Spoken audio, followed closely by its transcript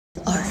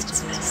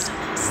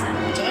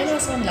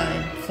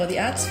for the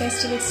Arts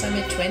Festivals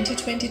Summit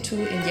 2022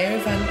 in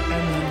Yerevan,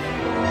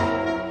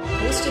 Armenia.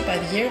 Hosted by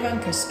the Yerevan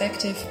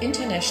Perspective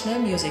International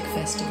Music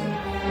Festival.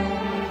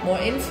 More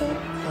info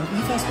on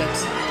EFA's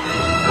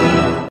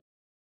website.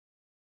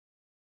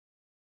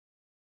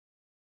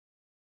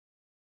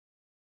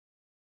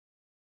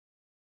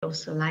 I'd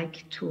also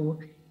like to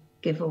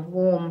give a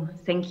warm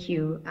thank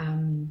you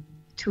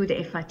to the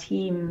EFA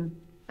team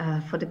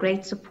for the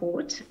great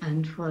support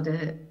and for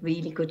the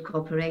really good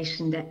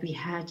cooperation that we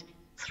had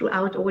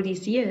throughout all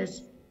these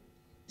years.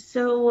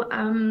 So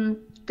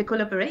the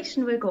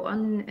collaboration will go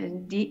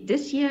on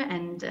this year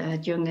and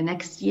during the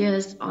next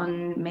years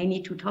on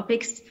mainly two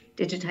topics: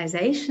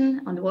 digitization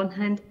on the one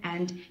hand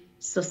and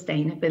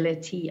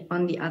sustainability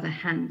on the other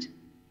hand.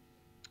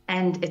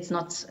 And it's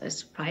not a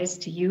surprise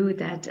to you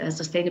that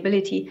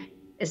sustainability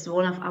is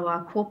one of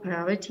our core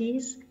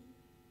priorities.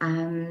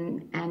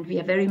 And we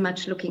are very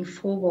much looking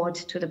forward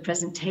to the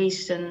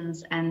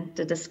presentations and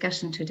the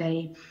discussion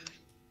today.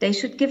 They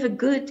should give a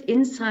good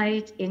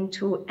insight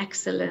into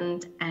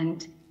excellent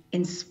and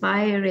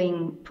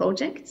inspiring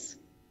projects,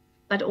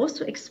 but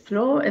also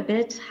explore a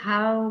bit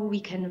how we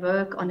can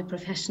work on a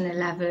professional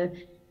level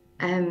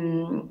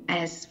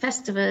as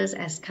festivals,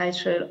 as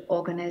cultural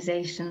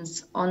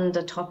organizations on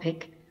the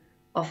topic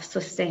of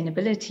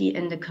sustainability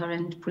in the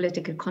current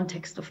political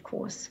context, of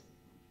course.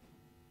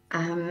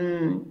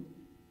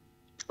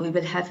 We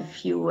will have a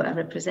few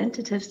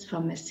representatives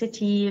from a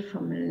city,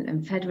 from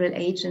a federal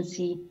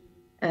agency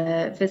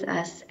with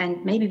us,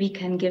 and maybe we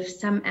can give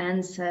some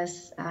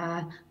answers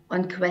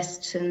on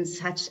questions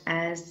such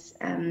as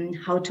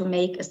how to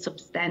make a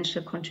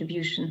substantial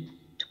contribution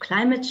to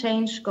climate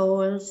change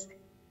goals,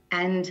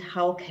 and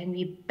how can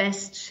we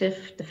best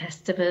shift the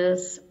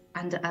festivals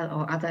and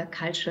or other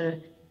cultural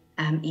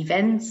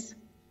events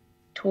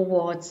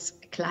towards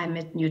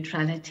climate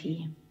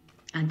neutrality.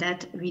 And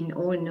that we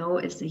all know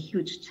is a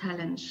huge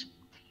challenge.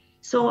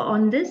 So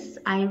on this,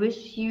 I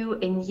wish you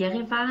in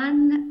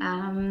Yerevan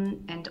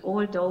and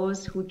all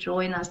those who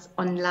join us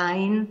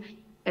online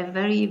a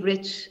very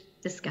rich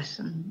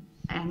discussion.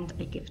 And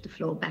I give the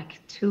floor back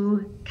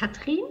to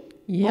Katrin,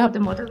 or the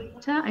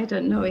moderator. I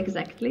don't know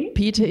exactly.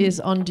 Peter is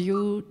on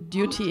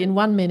duty in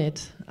 1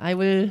 minute. I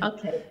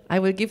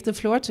will give the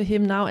floor to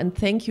him now, and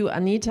thank you,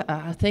 Anita.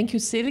 Thank you,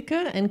 Silke,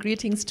 and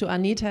greetings to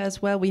Anita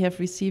as well. We have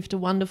received a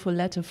wonderful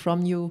letter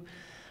from you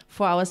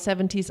for our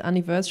 70th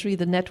anniversary.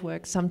 The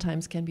network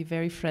sometimes can be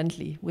very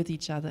friendly with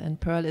each other, and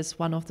Pearl is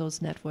one of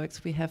those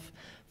networks. We have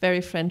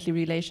very friendly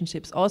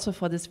relationships also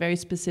for this very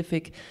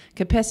specific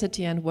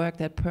capacity and work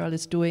that Pearl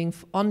is doing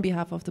on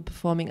behalf of the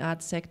performing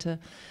arts sector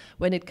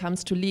when it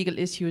comes to legal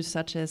issues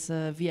such as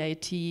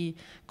VAT,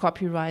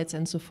 copyrights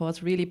and so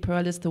forth. Really,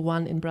 Pearl is the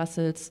one in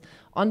Brussels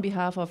on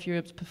behalf of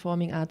Europe's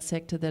performing arts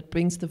sector that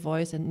brings the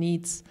voice and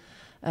needs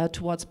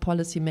towards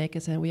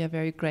policymakers, and we are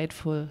very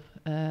grateful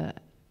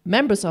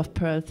members of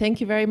Pearl.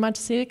 Thank you very much,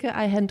 Silke.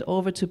 I hand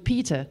over to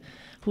Peter,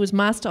 who is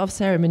Master of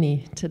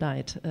Ceremony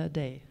tonight.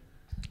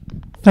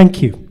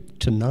 Thank you.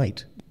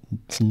 Tonight.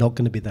 It's not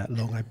going to be that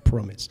long, I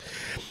promise.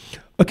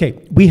 Okay,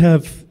 we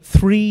have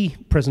 3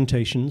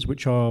 presentations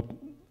which are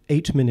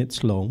 8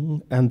 minutes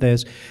long, and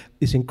there's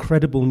this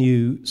incredible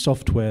new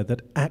software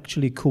that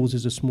actually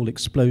causes a small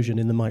explosion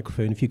in the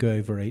microphone if you go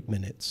over 8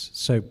 minutes.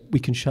 So we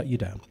can shut you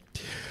down.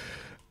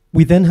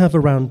 We then have a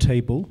round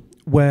table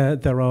where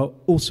there are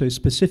also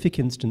specific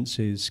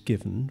instances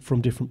given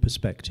from different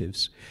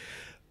perspectives.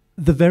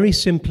 The very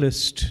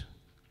simplest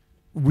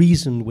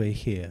reason we're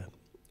here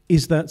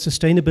is that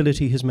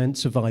sustainability has meant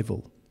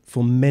survival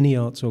for many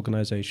arts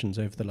organizations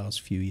over the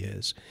last few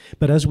years.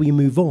 But as we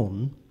move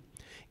on,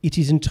 it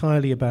is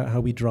entirely about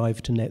how we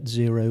drive to net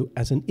zero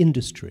as an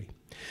industry.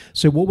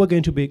 So what we're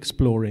going to be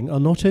exploring are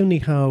not only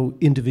how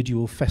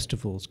individual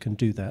festivals can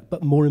do that,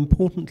 but more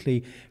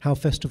importantly, how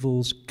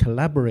festivals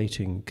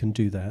collaborating can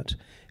do that,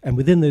 and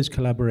within those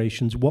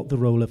collaborations, what the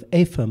role of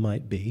EFA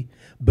might be,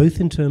 both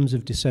in terms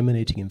of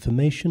disseminating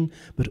information,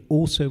 but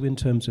also in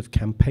terms of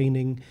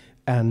campaigning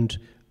and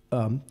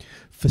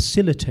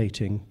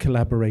facilitating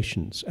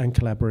collaborations, and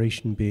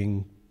collaboration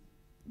being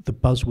the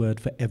buzzword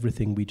for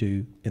everything we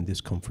do in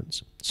this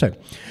conference. So,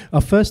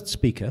 our first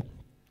speaker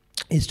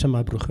is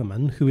Tamar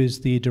Brueggemann, who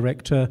is the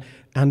director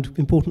and,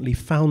 importantly,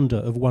 founder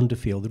of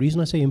Wonderfeel. The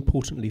reason I say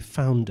importantly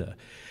founder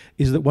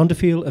is that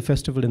Wonderfeel, a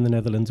festival in the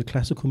Netherlands, a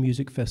classical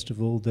music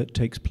festival that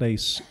takes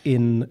place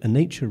in a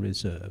nature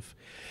reserve,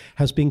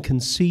 has been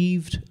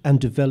conceived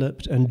and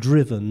developed and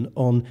driven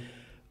on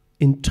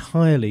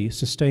entirely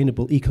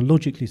sustainable,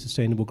 ecologically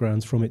sustainable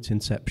grounds from its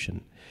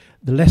inception.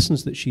 The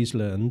lessons that she's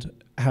learned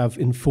have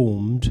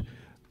informed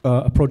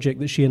a project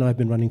that she and I have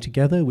been running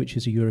together, which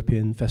is a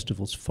European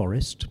Festivals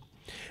Forest.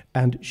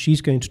 And she's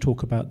going to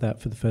talk about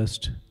that for the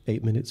first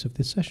 8 minutes of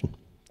this session.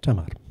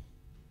 Tamar.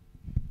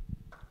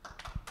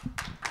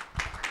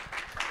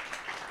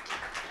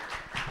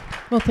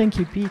 Well, thank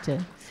you,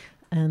 Peter.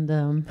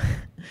 And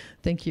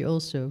thank you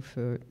also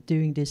for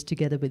doing this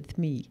together with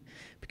me,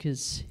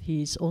 because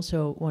he's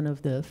also one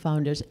of the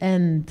founders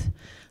and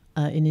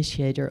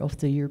initiator of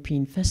the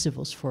European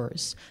Festivals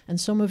Forest. And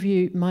some of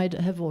you might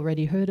have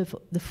already heard of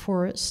the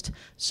forest.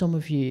 Some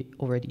of you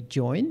already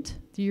joined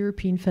the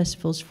European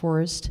Festivals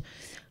Forest.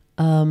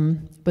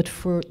 But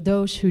for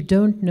those who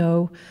don't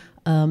know,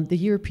 the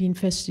European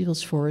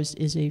Festivals Forest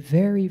is a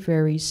very,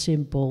 very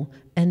simple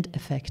and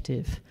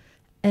effective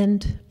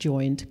and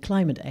joint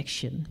climate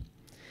action.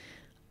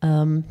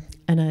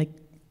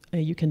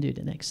 You can do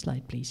the next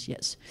slide, please.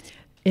 Yes.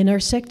 In our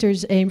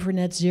sector's aim for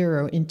net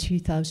zero in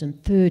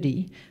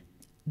 2030,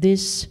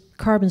 this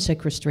carbon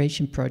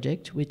sequestration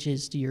project, which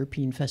is the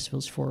European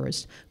Festivals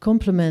Forest,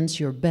 complements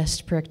your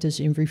best practice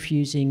in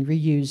refusing,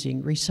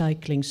 reusing,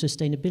 recycling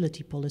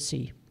sustainability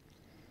policy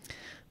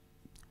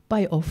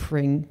by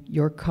offering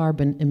your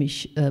carbon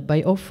emission,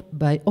 by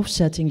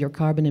offsetting your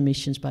carbon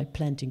emissions by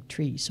planting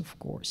trees, of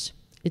course.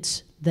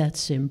 It's that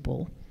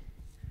simple.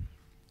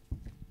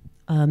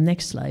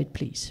 Next slide,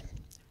 please.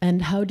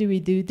 And how do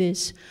we do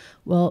this?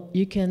 Well,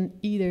 you can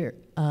either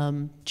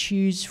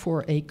choose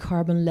for a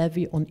carbon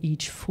levy on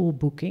each full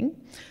booking.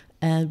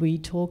 And we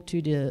talked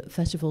to the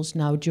festivals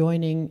now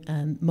joining,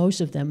 and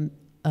most of them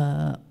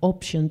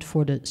optioned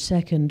for the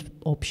second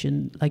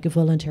option, like a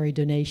voluntary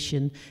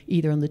donation,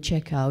 either on the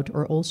checkout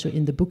or also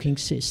in the booking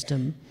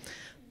system.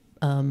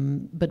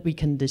 But we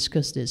can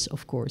discuss this,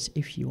 of course,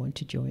 if you want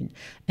to join.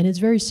 And it's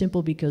very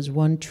simple because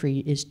one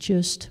tree is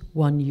just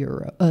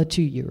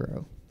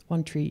 €2.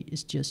 One tree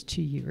is just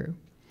 €2.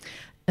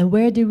 And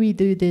where do we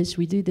do this?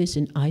 We do this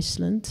in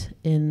Iceland,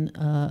 in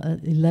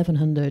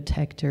 1,100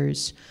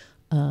 hectares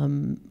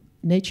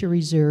nature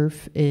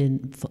reserve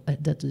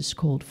that is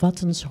called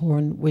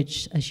Vatnshorn,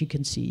 which, as you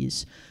can see,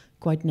 is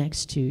quite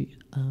next to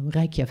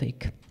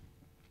Reykjavik.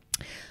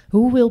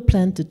 Who will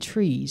plant the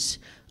trees?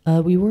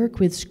 We work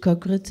with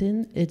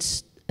Skogrætin,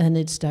 and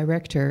its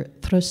director,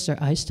 Þröstur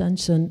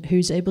Eysteinsson, who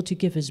is able to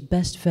give us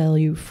best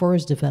value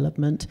forest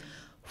development,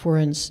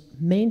 forest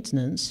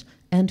maintenance,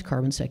 and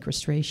carbon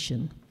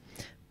sequestration.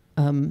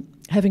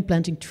 Having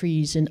planting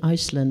trees in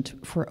Iceland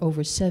for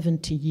over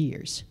 70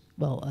 years.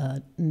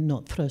 Well,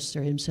 not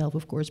Þröstur himself,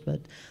 of course,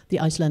 but the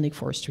Icelandic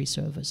Forestry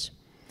Service.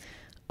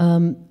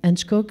 And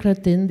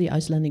Skogrætin, the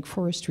Icelandic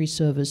Forestry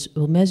Service,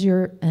 will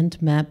measure and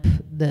map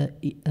the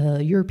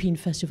European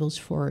Festivals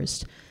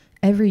Forest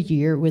every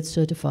year with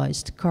certified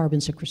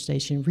carbon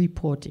sequestration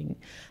reporting.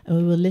 And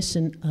we will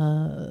listen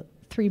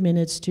 3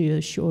 minutes to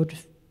a short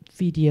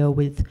video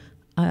with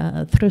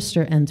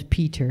Þröstur and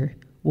Peter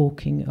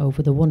walking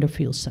over the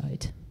Wonderfield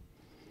site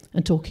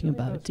and talking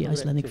about the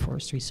Icelandic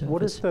Forestry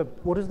Service.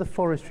 What is the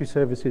Forestry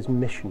Service's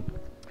mission?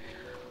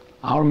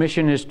 Our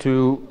mission is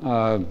to,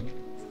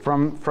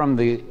 from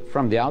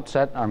the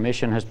outset, our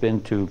mission has been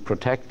to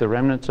protect the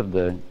remnants of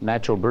the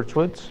natural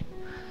birchwoods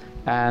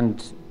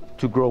and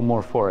to grow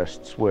more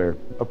forests where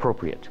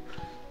appropriate.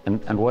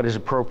 And what is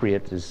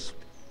appropriate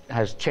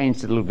has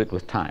changed a little bit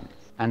with time.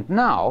 And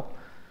now,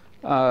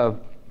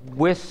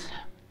 with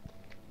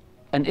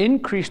an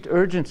increased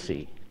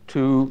urgency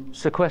to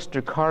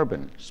sequester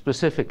carbon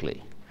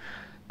specifically,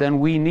 then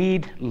we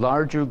need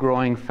larger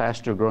growing,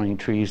 faster growing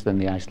trees than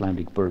the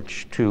Icelandic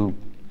birch to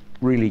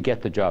really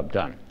get the job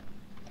done,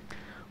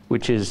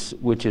 which is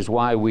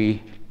why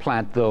we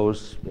plant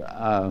those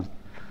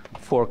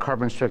for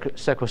carbon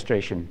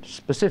sequestration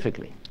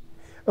specifically.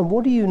 And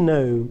what do you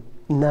know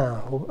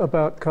now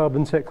about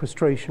carbon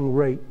sequestration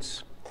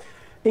rates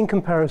in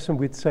comparison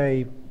with,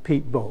 say,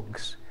 peat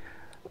bogs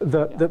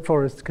that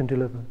forests can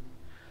deliver?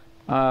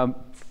 A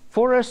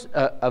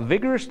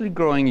vigorously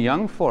growing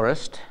young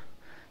forest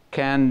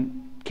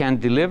can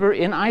deliver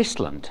in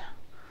Iceland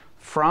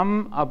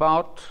from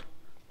about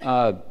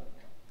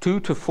 2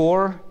 to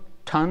 4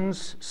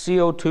 tons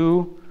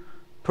CO2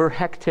 per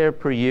hectare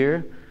per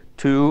year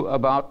to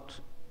about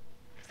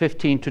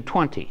 15 to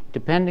 20,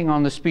 depending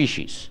on the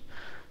species.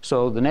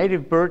 So the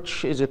native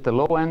birch is at the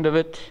low end of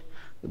it,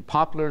 the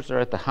poplars are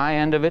at the high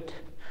end of it.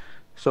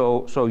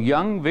 So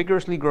young,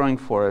 vigorously growing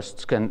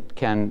forests can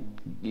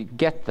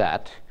get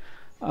that.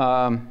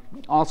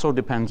 Also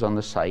depends on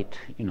the site.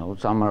 You know,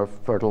 some are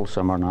fertile,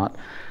 some are not.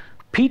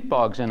 Peat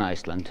bogs in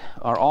Iceland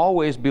are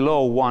always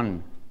below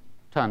 1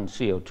 ton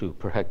CO2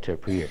 per hectare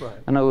per year. Right.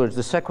 In other words,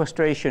 the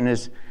sequestration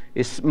is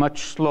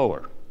much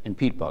slower in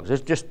peat bogs.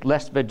 There's just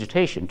less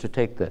vegetation to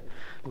take the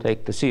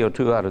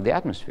CO2 out of the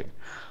atmosphere.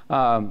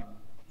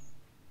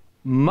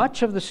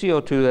 Much of the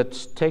CO2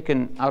 that's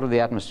taken out of the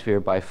atmosphere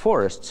by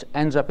forests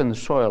ends up in the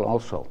soil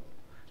also.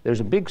 There's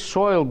a big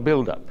soil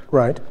buildup.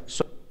 Right.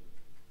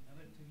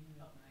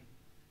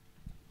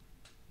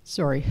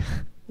 Sorry,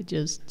 it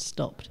just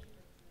stopped.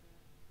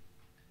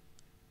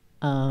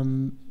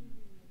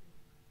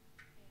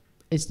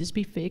 Is this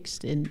be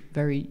fixed in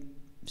very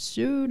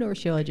soon, or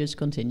shall I just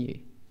continue?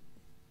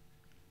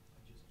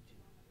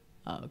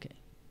 Oh, okay.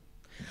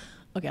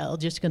 Okay, I'll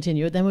just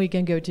continue. Then we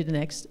can go to the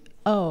next.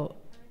 Oh.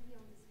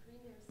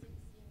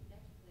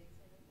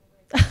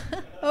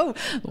 Oh,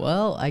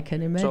 well, I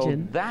can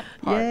imagine. So that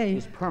part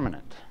is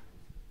permanent.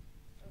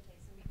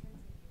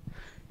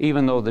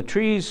 Even though the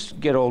trees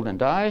get old and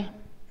die,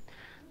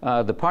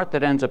 the part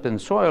that ends up in the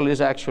soil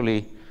is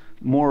actually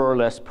more or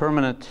less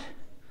permanent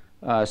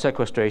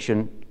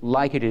sequestration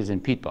like it is in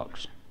peat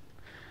bogs,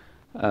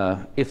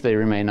 if they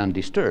remain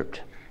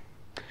undisturbed.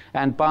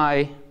 And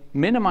by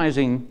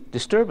minimizing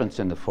disturbance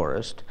in the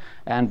forest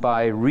and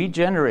by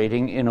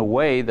regenerating in a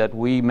way that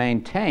we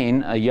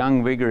maintain a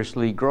young,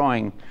 vigorously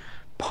growing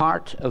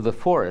part of the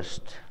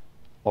forest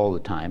all the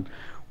time,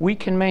 we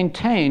can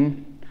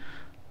maintain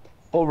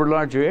over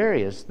larger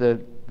areas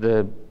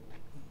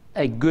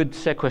a good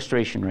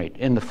sequestration rate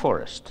in the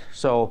forest.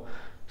 So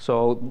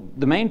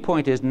the main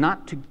point is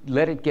not to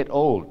let it get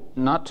old,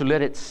 not to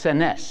let it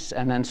senesce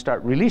and then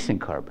start releasing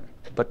carbon,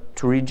 but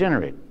to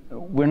regenerate.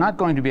 We're not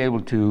going to be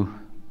able to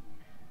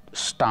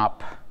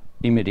stop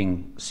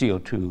emitting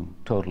CO2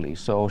 totally,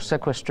 so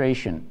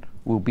sequestration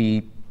will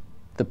be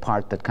the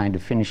part that kind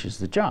of finishes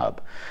the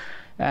job.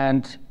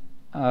 And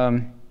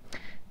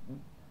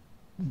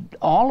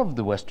all of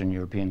the Western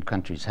European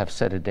countries have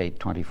set a date,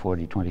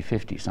 2040,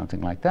 2050,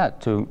 something like that,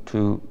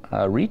 to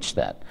reach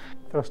that.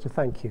 Thorsten,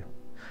 thank you.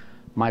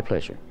 My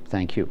pleasure.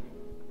 Thank you.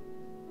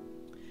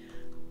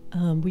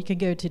 We can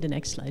go to the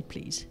next slide,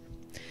 please.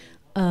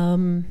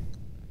 Oh,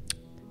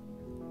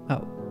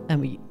 and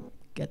we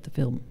get the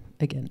film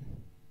again.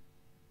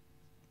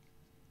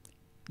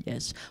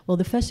 Yes. Well,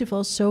 the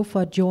festivals so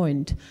far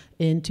joined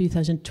in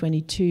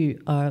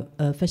 2022 are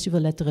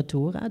Festival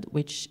Letteratura,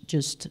 which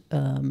just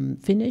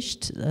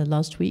finished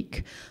last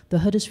week, the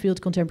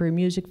Huddersfield Contemporary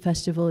Music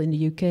Festival in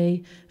the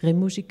UK,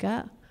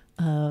 Remusica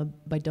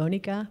by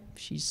Donika.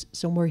 She's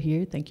somewhere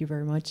here. Thank you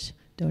very much,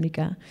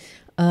 Donika.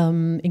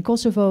 In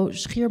Kosovo,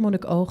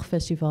 Schiermonnikoog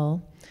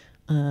Festival.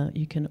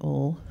 You can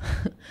all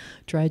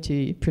try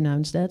to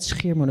pronounce that,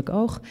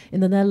 Schiermonnikoog. In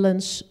the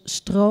Netherlands,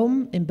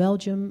 Stroom in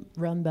Belgium,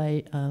 run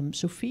by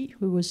Sophie,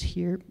 who was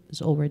here,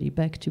 is already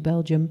back to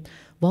Belgium.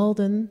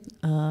 Walden,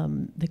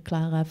 the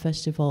Clara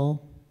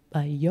Festival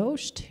by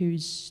Joost,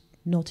 who's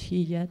not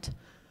here yet,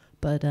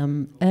 but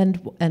and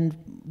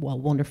well,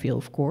 Wonderfeel,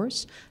 of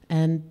course.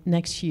 And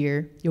next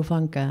year,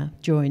 Jovanka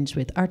joins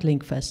with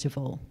Artlink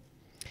Festival.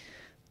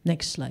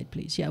 Next slide,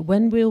 please. Yeah,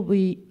 when will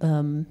we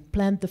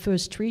plant the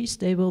first trees?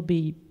 They will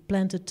be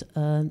planted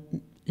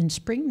in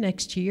spring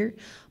next year,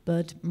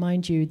 but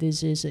mind you,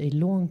 this is a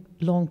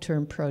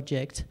long-term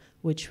project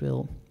which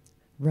will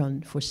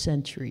run for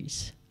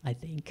centuries, I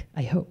think,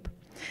 I hope.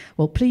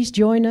 Well, please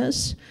join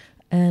us,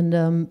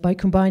 and by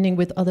combining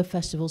with other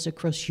festivals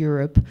across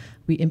Europe,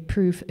 we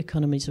improve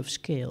economies of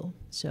scale.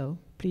 So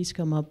please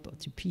come up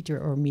to Peter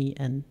or me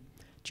and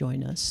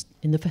join us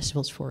in the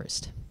Festivals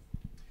Forest.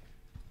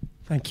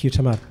 Thank you,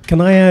 Tamar. Can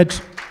I add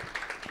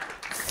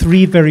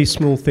 3 very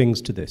small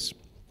things to this?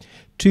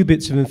 2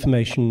 bits of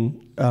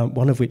information,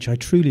 one of which I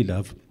truly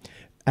love,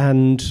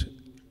 and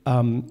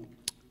a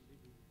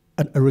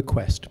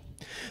request.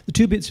 The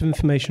 2 bits of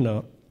information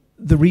are,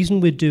 the reason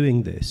we're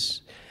doing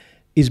this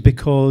is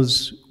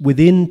because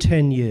within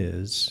 10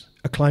 years,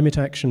 a climate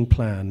action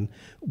plan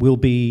will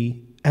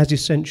be as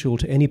essential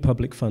to any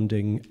public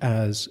funding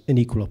as an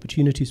equal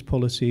opportunities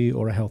policy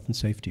or a health and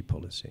safety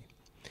policy.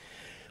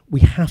 We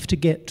have to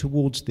get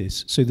towards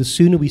this, so the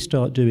sooner we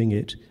start doing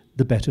it,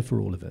 the better for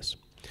all of us.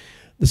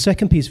 The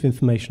second piece of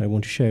information I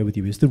want to share with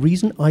you is the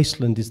reason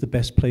Iceland is the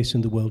best place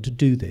in the world to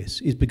do this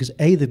is because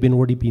A, they've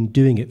already been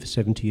doing it for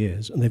 70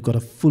 years, and they've got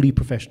a fully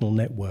professional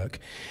network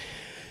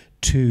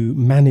to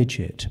manage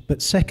it.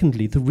 But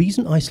secondly, the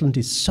reason Iceland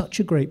is such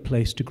a great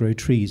place to grow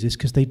trees is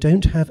because they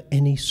don't have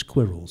any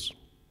squirrels.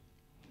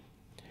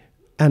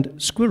 And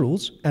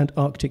squirrels and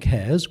Arctic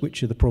hares,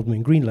 which are the problem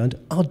in Greenland,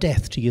 are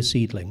death to your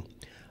seedling.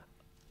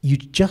 You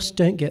just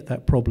don't get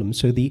that problem.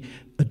 So the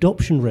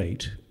adoption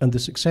rate and the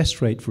success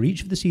rate for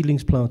each of the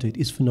seedlings planted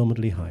is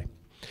phenomenally high.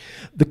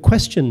 The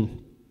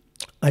question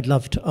I'd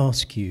love to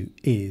ask you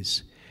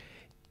is,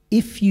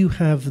 if you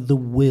have the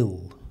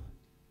will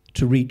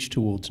to reach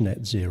towards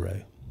net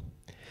zero,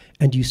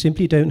 and you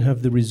simply don't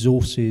have the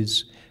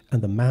resources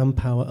and the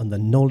manpower and the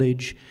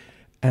knowledge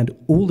and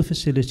all the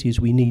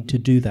facilities we need to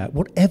do that,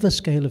 whatever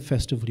scale of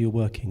festival you're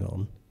working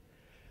on,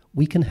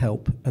 we can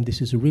help, and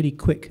this is a really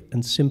quick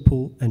and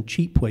simple and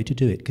cheap way to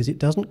do it, because it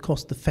doesn't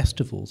cost the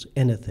festivals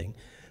anything.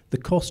 The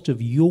cost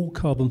of your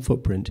carbon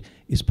footprint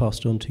is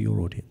passed on to your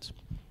audience.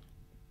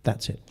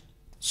 That's it.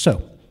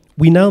 So,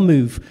 we now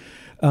move,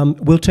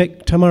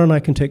 Tamara and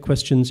I can take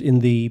questions in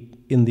the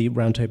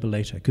roundtable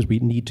later, because we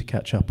need to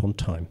catch up on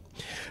time.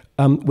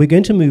 We're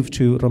going to move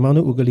to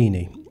Romano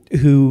Ugolini,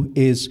 who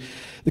is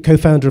the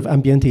co-founder of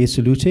Ambiente e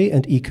Salute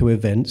and Eco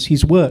Events.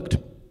 He's worked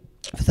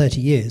for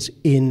 30 years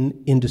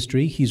in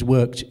industry. He's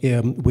worked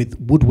with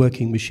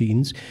woodworking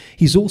machines.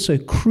 He's also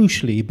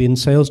crucially been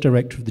sales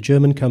director of the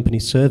German company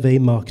Survey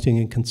Marketing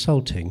and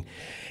Consulting.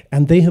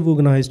 And they have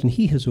organized, and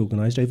he has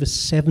organized, over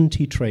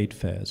 70 trade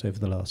fairs over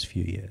the last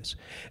few years.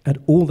 And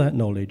all that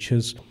knowledge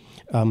has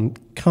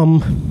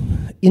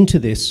come into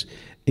this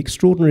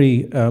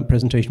extraordinary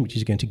presentation which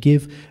he's going to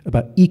give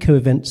about Eco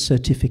Event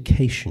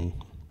certification.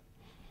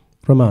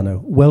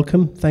 Romano,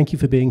 welcome. Thank you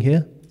for being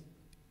here.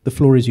 The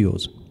floor is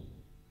yours.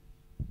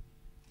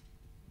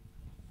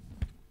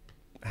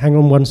 Hang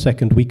on 1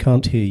 second, we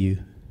can't hear you.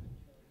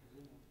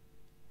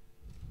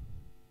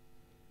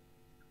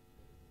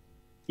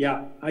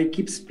 Yeah, I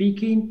keep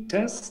speaking.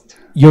 Test.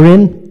 You're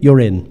in. You're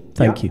in.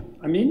 Thank you.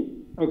 I'm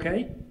in.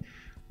 Okay.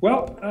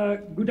 Well,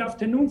 good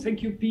afternoon.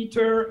 Thank you,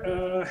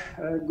 Peter.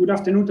 Good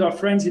afternoon to our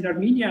friends in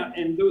Armenia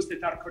and those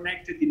that are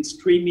connected in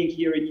streaming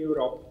here in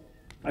Europe.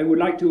 I would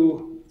like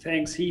to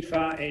thank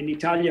EFA and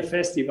Italia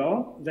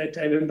Festival that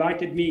have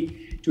invited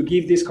me to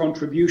give this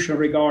contribution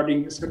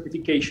regarding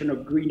certification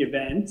of green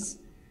events.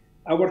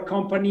 Our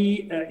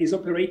company is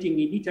operating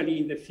in Italy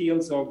in the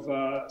fields of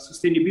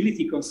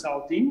sustainability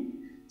consulting,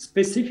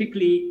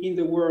 specifically in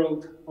the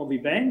world of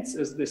events.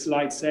 As the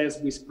slide says,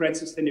 we spread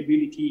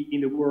sustainability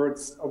in the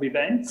worlds of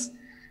events.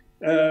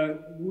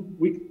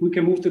 We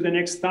can move to the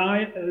next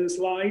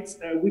slides.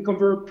 We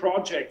convert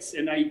projects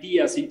and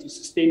ideas into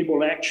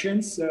sustainable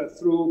actions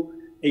through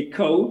a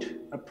code,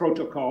 a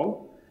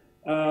protocol.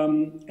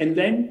 And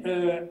then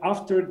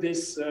after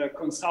this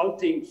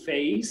consulting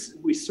phase,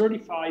 we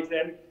certify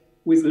them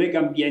with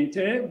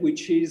Legambiente,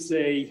 which is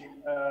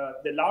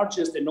the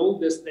largest and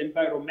oldest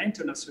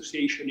environmental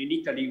association in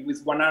Italy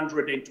with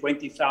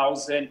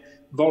 120,000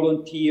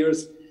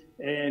 volunteers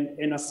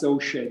and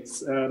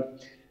associates.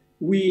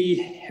 We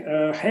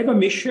have a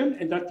mission,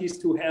 and that is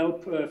to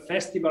help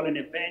festival and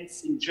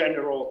events in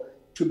general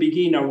to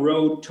begin a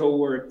road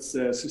towards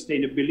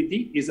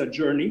sustainability. Is a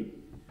journey.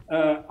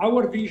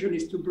 Our vision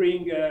is to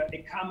bring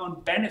a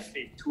common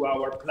benefit to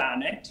our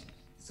planet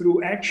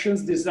through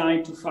actions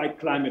designed to fight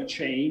climate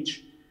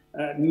change.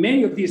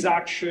 Many of these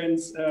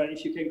actions,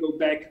 if you can go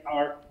back,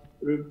 are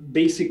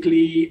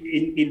basically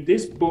in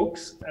these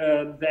books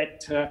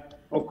that,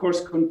 of course,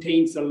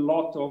 contains a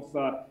lot of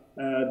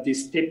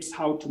these tips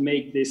how to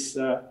make this,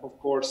 of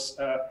course,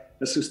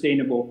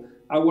 sustainable.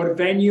 Our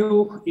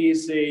venue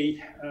is a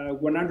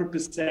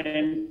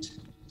 100%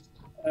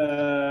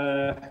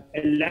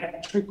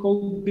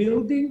 electrical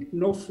building.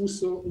 No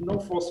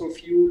fossil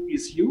fuel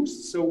is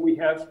used, so we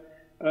have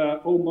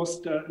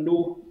almost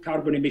no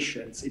carbon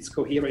emissions. It's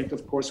coherent,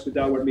 of course, with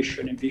our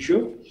mission and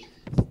vision.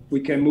 We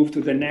can move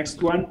to the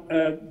next one.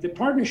 The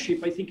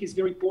partnership, I think, is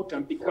very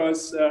important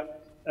because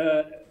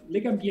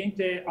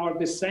Legambiente are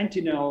the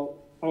sentinel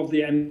of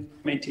the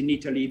environment in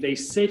Italy. They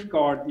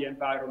safeguard the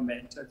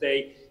environment.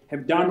 They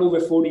have done over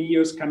 40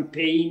 years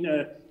campaign,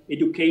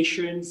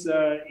 educations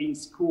in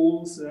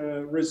schools,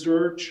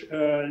 research,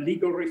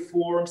 legal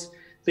reforms.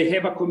 They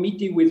have a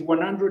committee with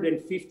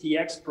 150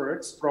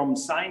 experts, from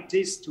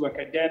scientists to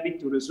academic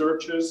to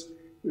researchers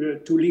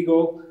to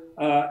legal.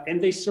 And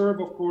they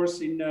serve, of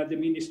course, in the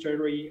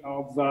Ministry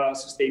of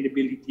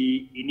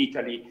Sustainability in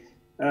Italy.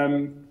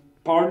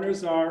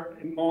 Partners are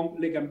among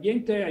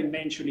Legambiente. I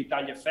mentioned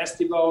Italia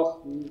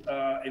Festival, who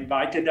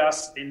invited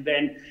us, and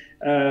then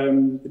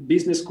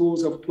business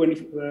schools of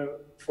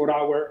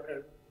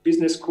 24-hour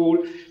business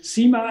school.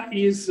 SIMA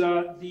is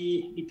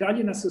the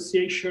Italian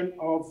Association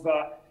of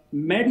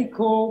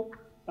Medical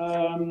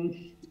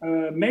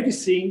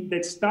Medicine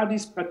that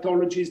studies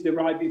pathologies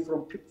deriving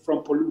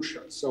from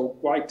pollution. So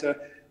quite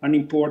an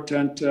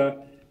important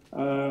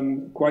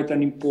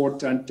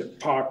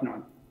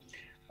partner.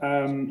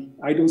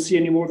 I don't see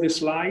any more of the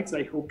slides.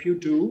 I hope you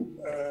do.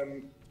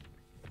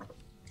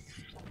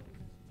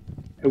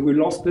 We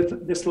lost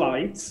the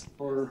slides,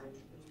 or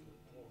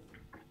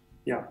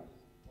yeah.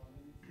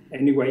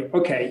 Anyway,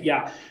 okay,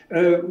 yeah.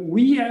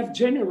 We have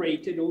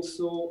generated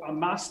also a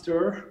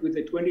master with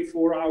a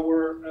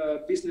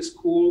 24-hour business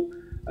school.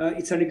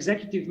 It's an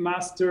executive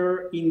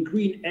master in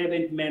green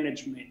event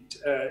management.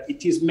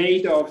 It is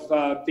made of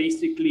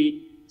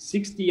basically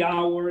 60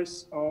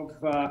 hours of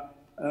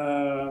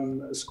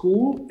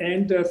school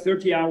and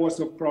 30 hours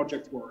of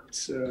project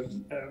works.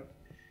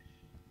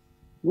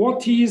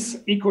 What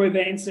is eco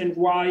events and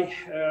why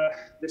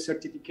the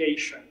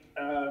certification?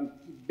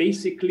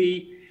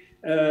 Basically,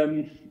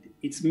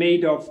 it's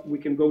made of, we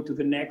can go to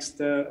the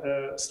next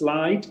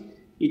slide.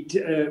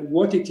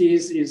 What it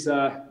is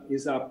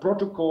a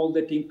protocol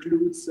that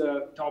includes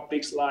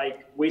topics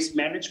like waste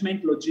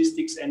management,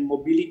 logistics and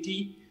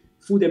mobility,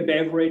 food and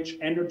beverage,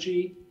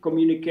 energy,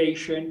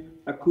 communication,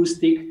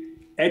 acoustic,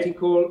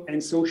 ethical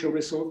and social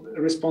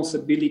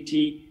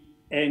responsibility,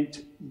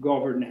 and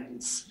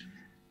governance.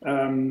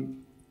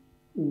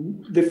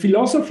 The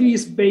philosophy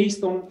is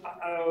based on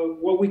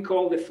what we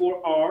call the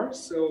 4 R's.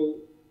 So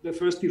the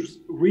first is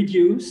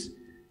reduce,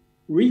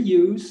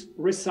 reuse,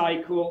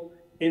 recycle,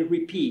 and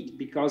repeat,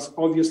 because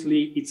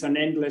obviously it's an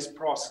endless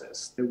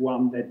process, the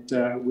one that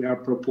we are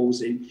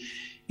proposing.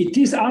 It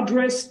is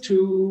addressed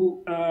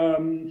to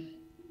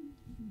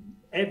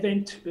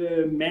event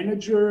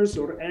managers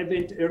or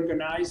event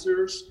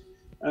organizers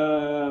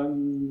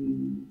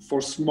for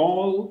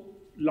small,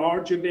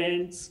 large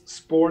events,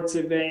 sports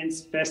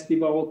events,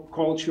 festival,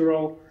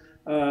 cultural,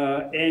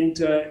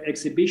 and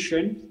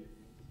exhibition.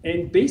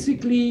 And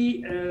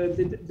basically,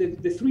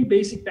 the 3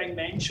 basic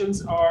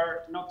dimensions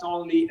are not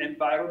only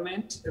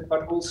environment,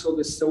 but also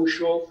the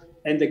social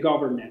and the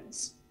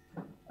governance.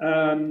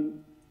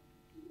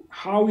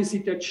 How is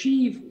it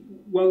achieved?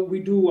 Well, we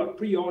do a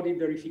pre-audit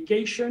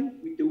verification.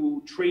 We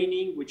do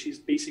training, which is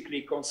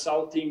basically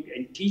consulting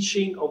and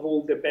teaching of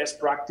all the best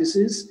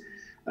practices.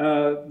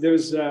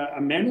 There's a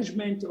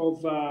management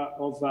of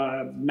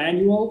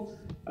manual.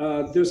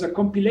 There's a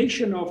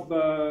compilation of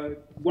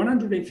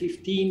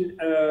 115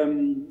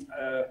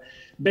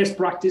 best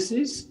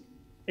practices.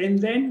 And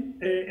then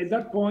at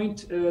that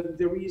point,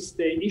 there is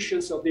the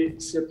issuance of the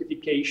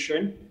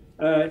certification.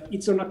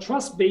 It's on a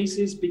trust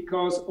basis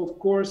because, of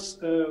course,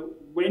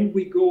 when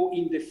we go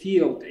in the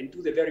field and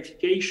do the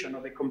verification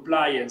of the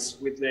compliance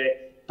with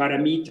the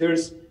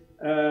parameters,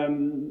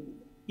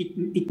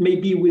 it may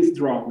be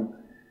withdrawn.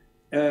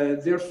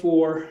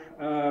 Therefore,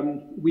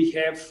 we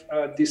have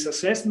this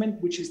assessment,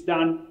 which is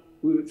done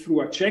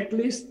through a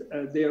checklist.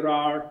 There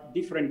are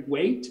different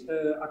weights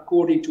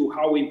according to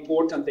how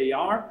important they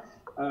are.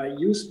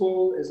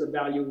 Useful is a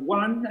value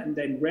 1, and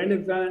then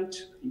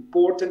relevant,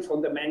 important,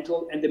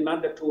 fundamental, and the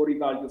mandatory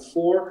value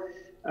 4.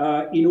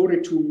 In order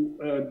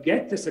to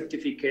get the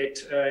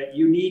certificate,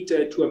 you need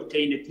to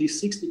obtain at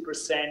least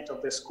 60%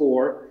 of the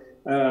score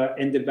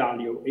and the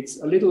value. It's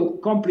a little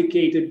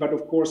complicated, but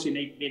of course in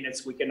 8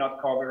 minutes we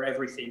cannot cover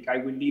everything. I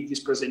will leave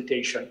this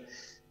presentation.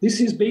 This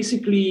is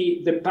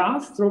basically the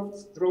path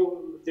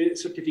through the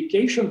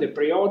certification, the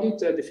pre-audit,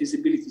 the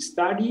feasibility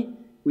study.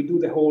 We do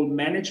the whole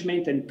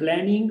management and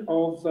planning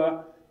of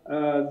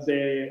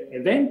the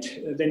event.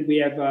 Then we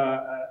have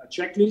a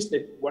checklist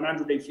at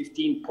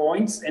 115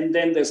 points, and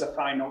then there's a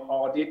final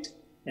audit.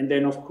 And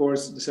then, of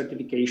course, the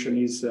certification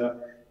is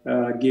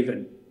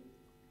given.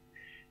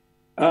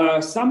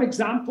 Some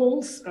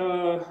examples,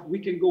 we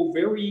can go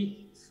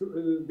very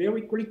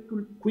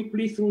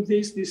quickly through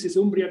this. This is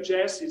Umbria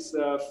Jazz. It's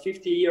a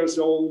 50 years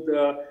old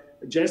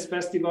jazz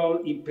festival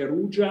in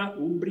Perugia,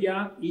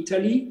 Umbria,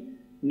 Italy.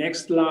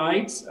 Next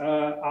slides,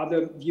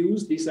 other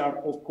views. These are,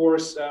 of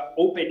course,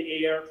 open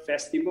air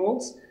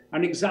festivals.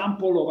 An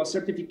example of a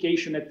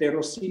certification at the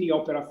Rossini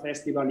Opera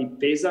Festival in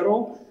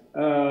Pesaro,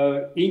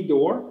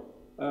 indoor.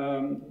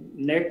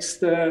 Next,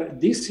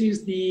 this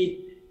is the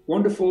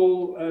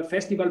wonderful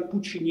festival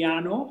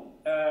Pucciniano.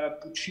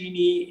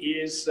 Puccini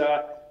is,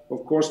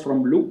 of course,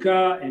 from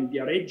Lucca and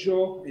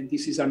Viareggio, and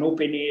this is an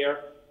open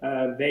air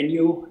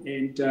venue,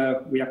 and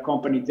we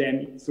accompanied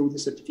them through the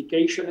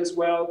certification as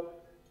well.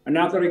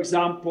 Another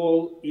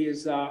example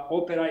is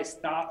Opera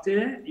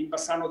Estate in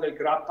Bassano del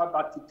Grappa,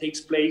 but it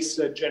takes place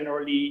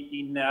generally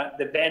in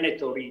the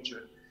Veneto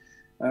region.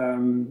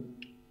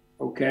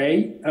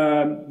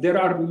 There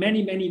are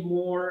many, many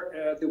more.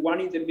 The one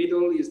in the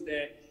middle is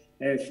the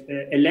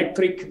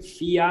electric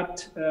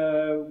Fiat,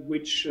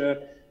 which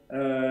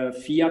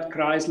Fiat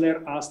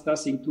Chrysler asked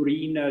us in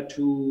Turin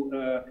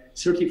to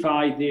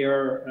certify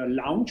their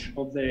launch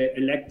of the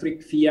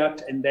electric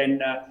Fiat. And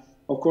then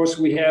of course,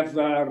 we have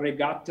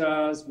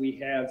regattas, we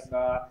have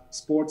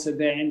sports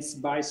events,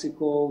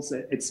 bicycles,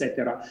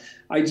 etc.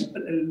 A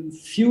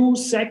few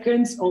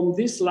seconds on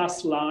this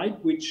last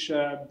slide, which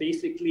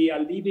basically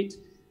I'll leave it.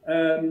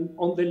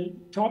 On the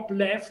top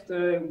left,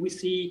 we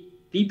see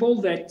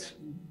people that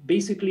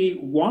basically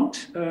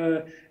want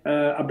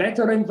a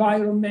better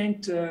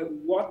environment.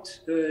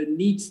 What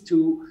needs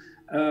to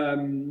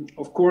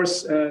of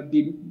course,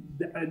 be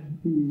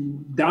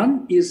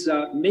done is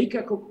make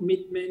a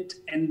commitment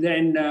and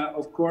then,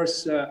 of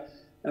course,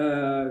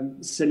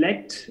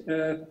 select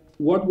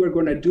what we're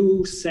going to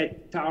do,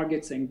 set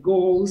targets and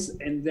goals,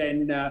 and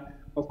then,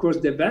 of course,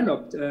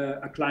 develop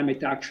a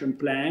climate action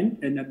plan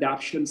and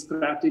adaptation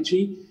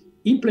strategy.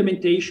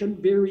 Implementation,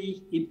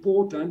 very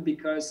important,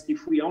 because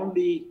if we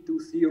only do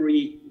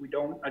theory, we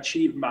don't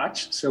achieve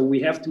much. So we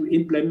have to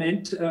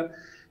implement.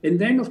 And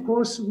then, of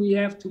course, we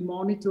have to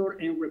monitor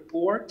and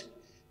report.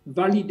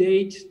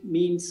 Validate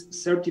means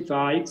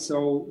certified.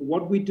 So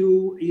what we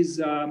do is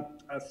a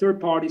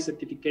third-party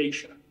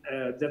certification.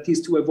 That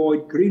is to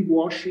avoid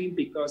greenwashing,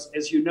 because,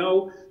 as you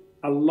know,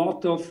 a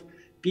lot of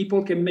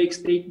people can make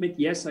statement,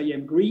 yes, I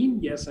am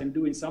green, yes, I'm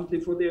doing something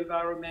for the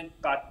environment,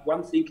 but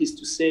one thing is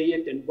to say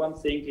it, and one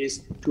thing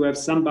is to have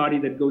somebody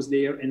that goes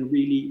there and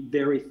really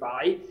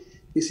verify.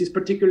 This is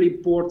particularly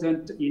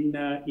important in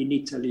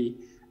Italy.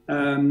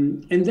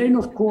 And then,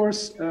 of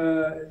course,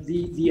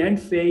 the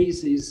end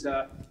phase is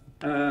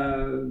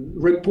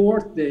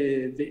report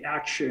the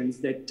actions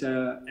that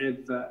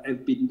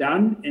have been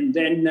done, and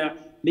then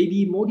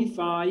maybe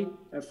modify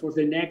for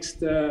the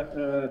next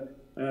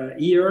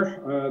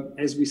year,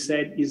 as we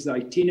said, is the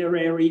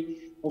itinerary.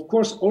 Of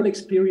course, all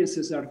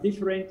experiences are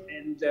different,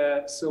 and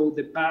so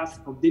the path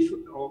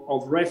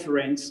of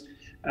reference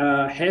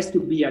has to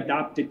be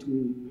adapted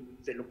to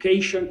the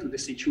location, to the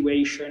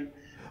situation.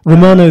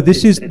 Romano,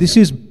 this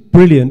is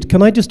brilliant.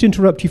 Can I just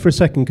interrupt you for a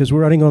second, because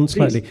we're running on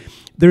slightly?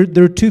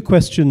 There are two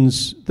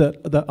questions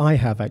that I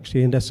have,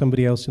 actually, and there's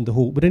somebody else in the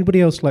hall. Would anybody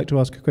else like to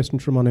ask a question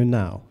to Romano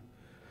now?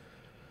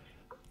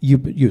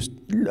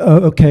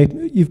 Okay,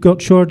 you've got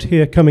Sjoerd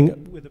here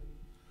coming with a...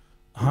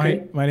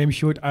 Hi, my name is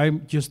Sjoerd.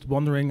 I'm just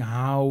wondering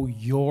how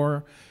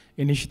your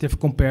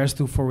initiative compares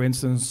to, for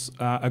instance,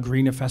 a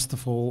Greener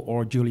Festival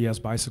or Julia's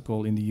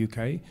Bicycle in the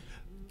UK.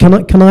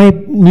 Can I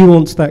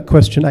nuance that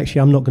question?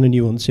 Actually, I'm not going to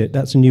nuance it.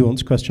 That's a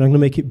nuanced question. I'm going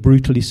to make it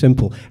brutally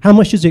simple. How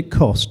much does it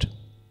cost?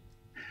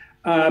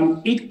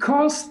 It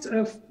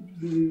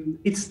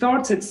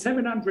starts at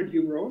 700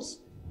 euros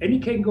and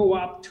it can go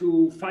up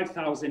to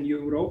 5,000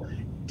 euro,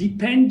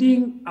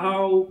 depending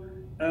how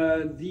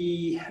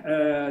the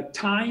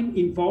time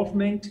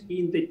involvement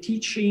in the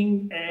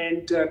teaching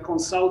and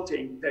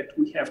consulting that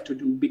we have to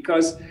do,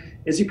 because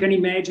as you can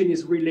imagine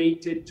is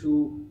related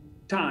to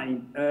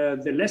time.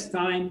 The less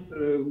time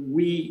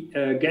we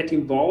get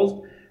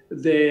involved,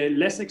 the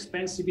less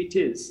expensive it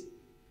is.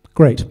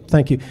 Great,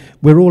 thank you.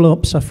 We're all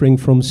up suffering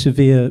from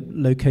severe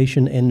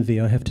location envy,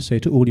 I have to say,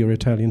 to all your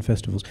Italian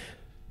festivals.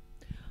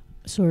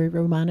 Sorry,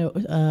 Romano,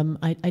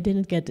 I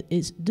didn't get,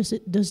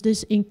 does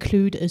this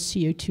include a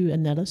CO2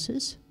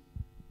 analysis?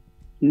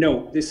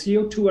 No, the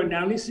CO2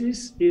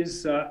 analysis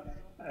is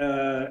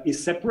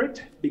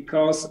separate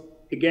because,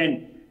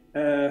 again,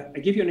 I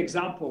give you an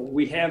example.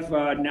 We have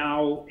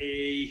now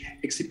a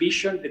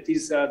exhibition that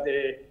is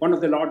one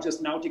of the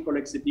largest nautical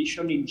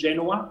exhibition in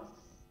Genoa.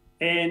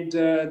 And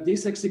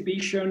this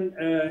exhibition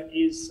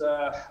is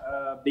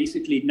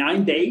basically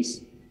 9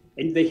 days,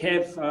 and they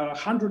have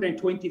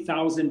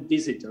 120,000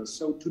 visitors.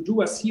 So to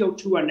do a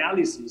CO2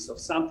 analysis of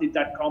something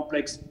that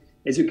complex,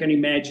 as you can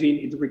imagine,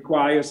 it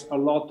requires a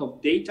lot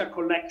of data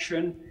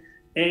collection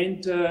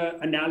and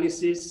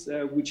analysis,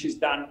 which is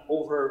done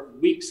over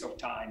weeks of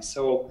time.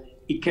 So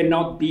it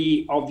cannot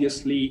be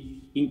obviously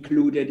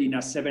included in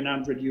a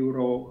 700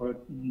 euro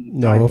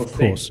no, of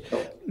course.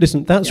 So,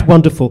 listen, that's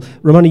wonderful.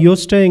 Romano, you're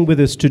staying with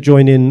us to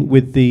join in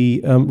with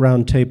the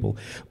round table.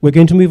 We're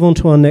going to move on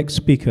to our next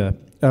speaker,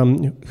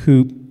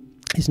 who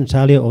is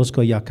Natalia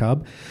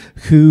Ozgo-Jakab,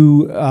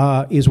 who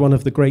is one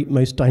of the great,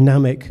 most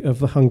dynamic of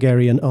the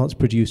Hungarian arts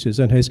producers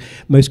and is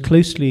most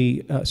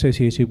closely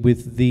associated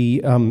with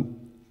the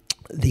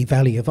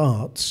Valley of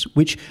Arts,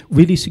 which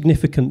really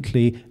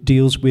significantly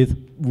deals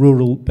with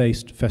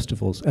rural-based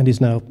festivals and is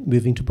now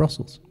moving to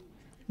Brussels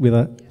with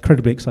an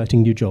incredibly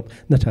exciting new job.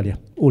 Natalia,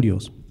 all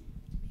yours.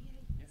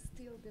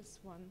 Steal this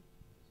one.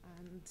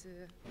 And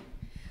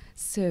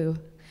so,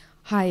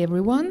 hi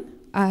everyone.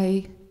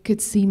 I could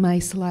see my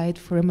slide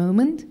for a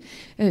moment.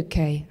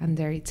 Okay, and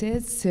there it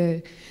is. So,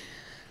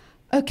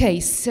 okay,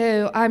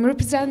 so I'm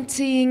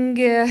representing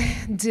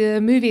the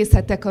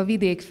művészetek a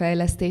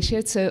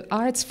vidékfejlesztésért, so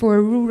Arts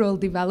for Rural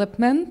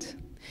Development,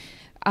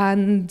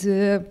 and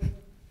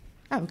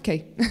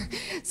okay,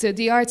 so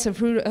the Arts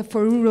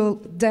for Rural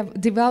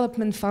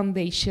Development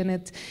Foundation.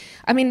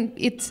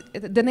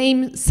 The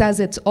name says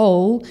it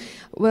all.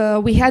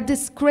 Well, we had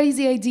this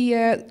crazy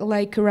idea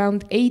like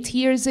around 8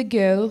 years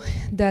ago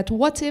that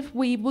what if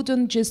we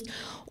wouldn't just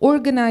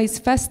organize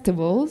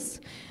festivals,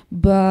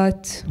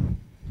 but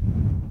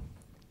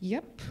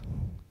yep,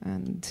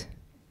 and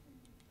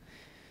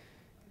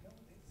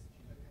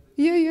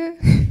yeah.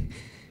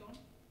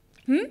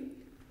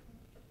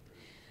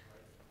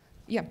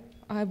 Yeah,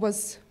 I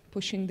was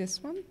pushing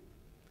this one.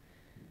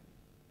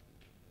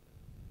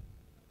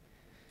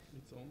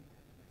 It's on.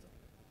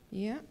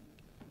 Yeah.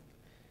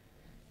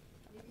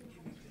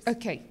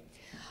 Okay.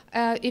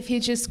 If you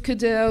just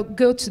could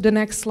go to the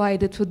next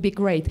slide, it would be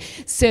great.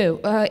 So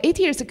 8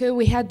 years ago,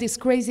 we had this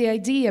crazy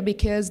idea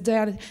because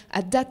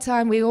at that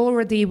time we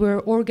already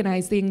were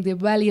organizing the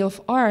Valley of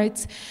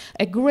Arts,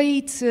 a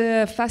great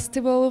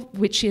festival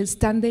which is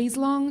 10 days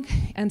long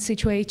and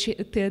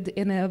situated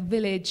in a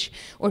village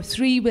or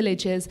 3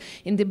 villages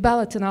in the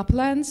Balaton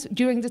Uplands.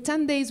 During the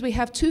 10 days, we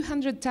have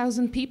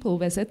 200,000 people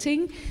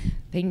visiting.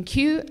 Thank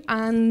you.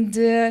 And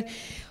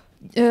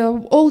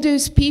all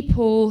those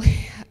people,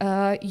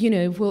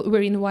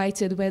 were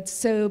invited with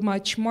so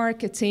much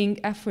marketing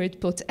effort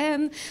put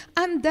in,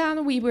 and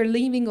then we were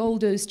leaving all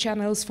those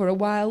channels for a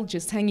while,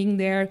 just hanging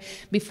there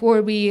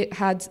before we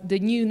had the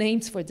new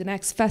names for the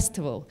next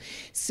festival.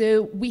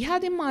 So we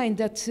had in mind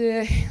that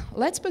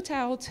let's put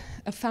out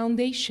a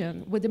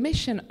foundation with the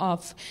mission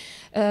of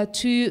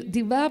to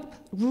develop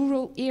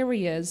rural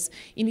areas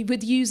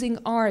with using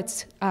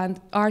arts and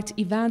art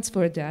events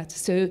for that.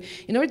 So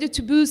in order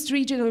to boost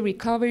regional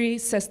recovery,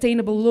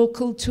 sustainable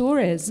local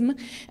tourism,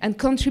 and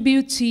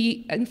contribute to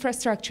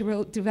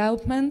infrastructural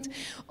development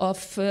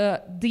of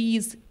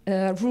these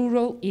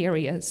rural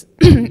areas.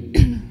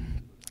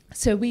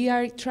 So we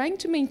are trying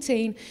to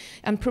maintain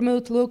and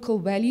promote local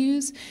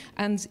values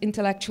and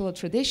intellectual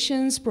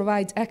traditions,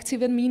 provide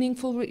active and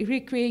meaningful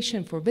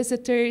recreation for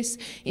visitors,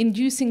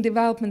 inducing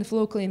development of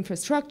local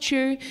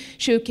infrastructure,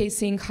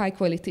 showcasing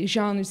high-quality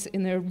genres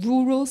in a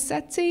rural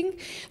setting,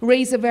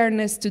 raise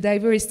awareness to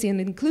diversity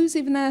and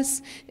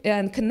inclusiveness,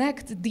 and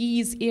connect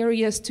these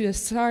areas to a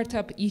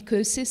startup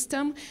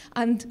ecosystem,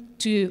 and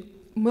to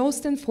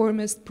most and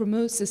foremost,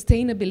 promote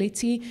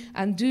sustainability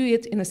and do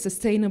it in a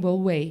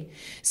sustainable way.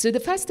 So the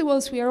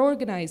festivals we are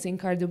organizing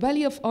are the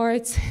Valley of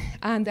Arts,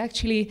 and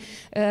actually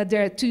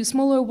there are 2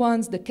 smaller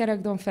ones. The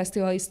Kerekdom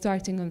Festival is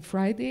starting on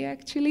Friday,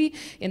 actually,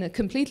 in a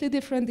completely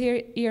different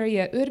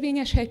area,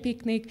 Örvényes Hegy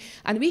Picnic,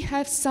 and we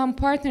have some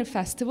partner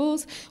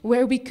festivals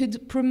where we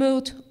could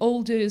promote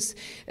all those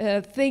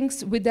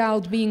things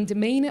without being the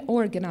main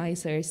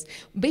organizers.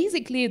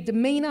 Basically, the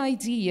main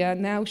idea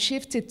now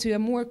shifted to a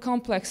more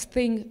complex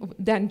thing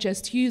than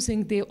just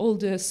using all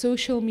the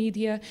social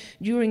media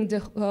during the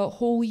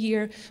whole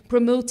year,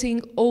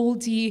 promoting all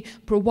the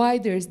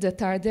providers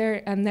that are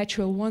there and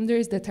natural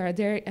wonders that are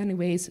there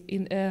anyways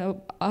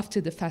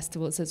after the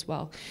festivals as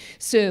well.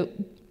 So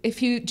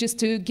if you, just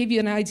to give you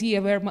an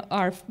idea where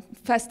our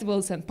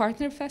festivals and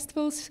partner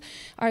festivals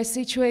are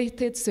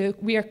situated, so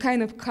we are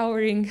kind of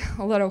covering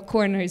a lot of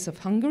corners of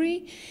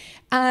Hungary.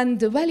 And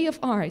the Valley of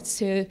Art,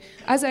 so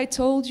as I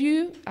told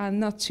you, and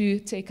not to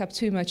take up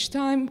too much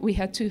time, we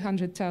had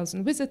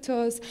 200,000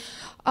 visitors.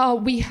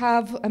 We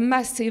have a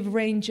massive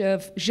range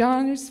of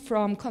genres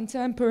from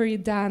contemporary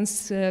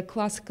dance,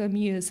 classical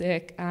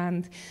music,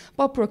 and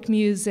pop rock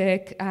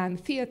music,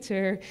 and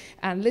theater,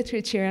 and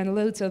literature, and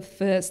loads of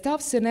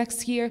stuff. So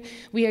next year,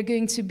 we are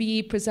going to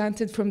be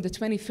presented from the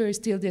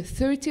 21st till the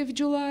 30th of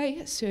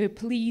July. So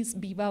please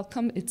be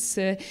welcome. It's,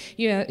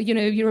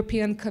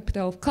 European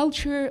Capital of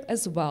Culture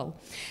as well.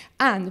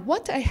 And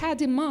what I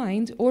had in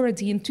mind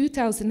already in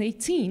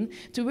 2018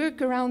 to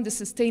work around the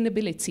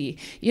sustainability,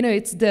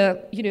 it's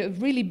the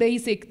really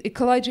basic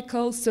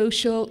ecological,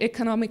 social,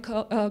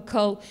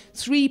 economical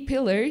 3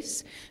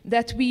 pillars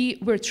that we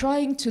were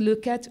trying to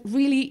look at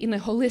really in a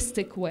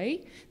holistic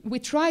way. We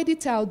tried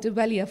it out at the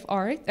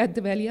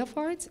Valley of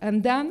Arts,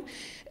 and then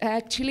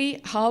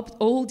actually helped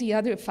all the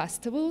other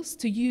festivals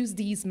to use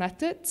these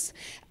methods.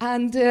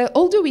 And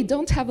although we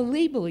don't have a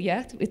label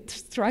yet, it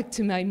struck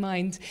to my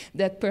mind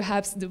that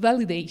perhaps the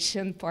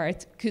validation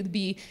part could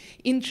be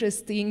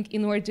interesting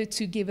in order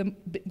to give a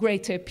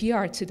greater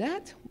PR to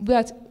that.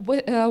 But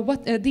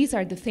these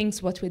are the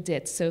things what we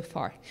did so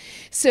far.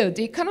 So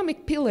the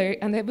economic pillar,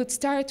 and I would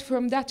start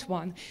from that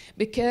one,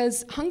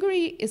 because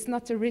Hungary is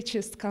not the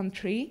richest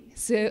country,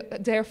 so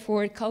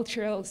therefore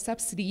cultural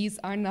subsidies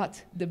are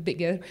not the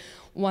bigger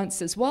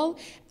ones as well.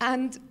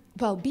 And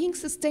well, being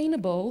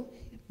sustainable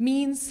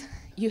means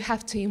you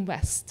have to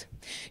invest.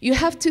 You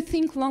have to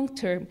think long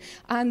term.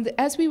 And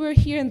as we were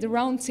here in the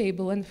round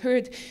table and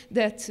heard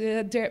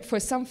that for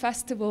some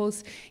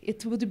festivals,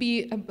 it would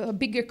be a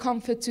bigger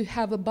comfort to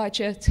have a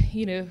budget,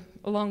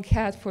 long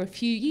had for a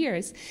few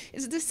years.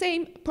 It's the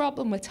same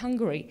problem with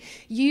Hungary.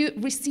 You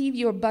receive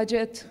your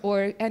budget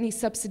or any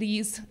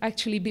subsidies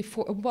actually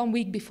 1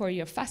 week before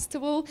your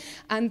festival,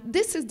 and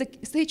this is the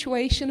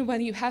situation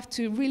when you have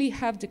to really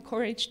have the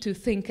courage to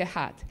think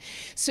ahead.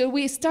 So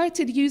we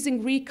started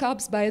using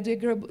re-cups,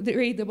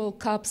 biodegradable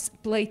cups,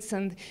 plates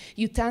and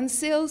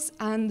utensils,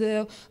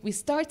 and we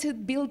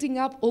started building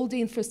up all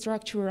the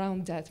infrastructure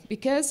around that,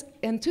 because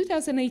in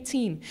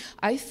 2018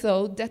 I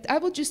thought that I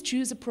would just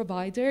choose a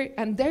provider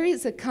and there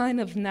is a kind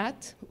of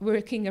net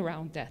working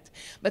around that.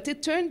 But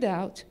it turned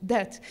out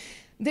that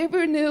there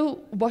were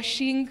no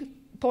washing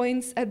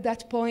points at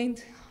that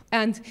point,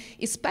 and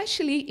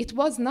especially it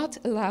was not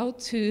allowed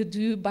to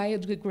do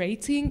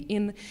biodegrading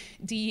in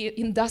the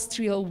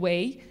industrial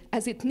way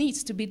as it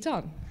needs to be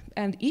done.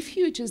 And if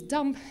you just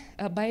dump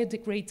a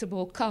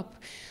biodegradable cup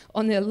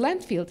on a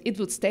landfill, it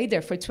would stay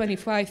there for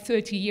 25,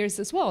 30 years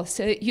as well.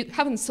 So you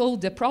haven't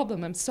solved the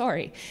problem, I'm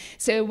sorry.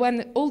 So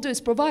when all those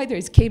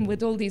providers came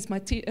with all these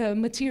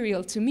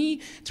material to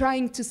me,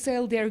 trying to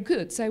sell their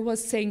goods, I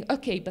was saying,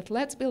 okay, but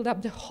let's build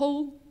up the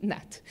whole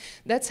net.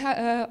 That's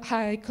how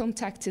I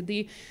contacted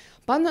the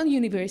Pannon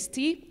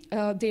University.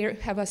 They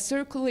have a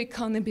circular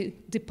economy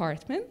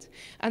department,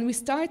 and we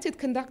started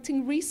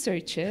conducting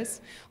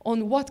researches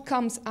on what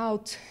comes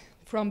out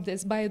from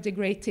this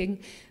biodegrading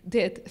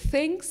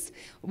things,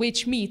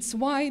 which meets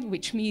wine,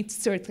 which meets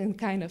certain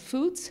kind of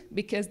foods,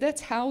 because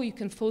that's how you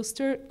can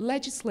foster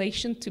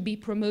legislation to be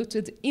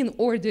promoted in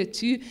order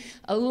to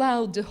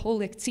allow the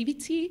whole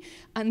activity.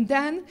 And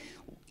then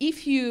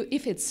if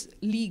it's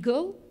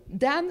legal,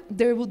 then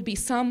there would be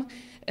some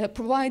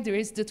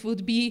providers that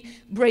would be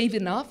brave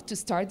enough to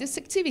start this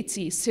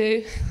activity.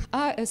 So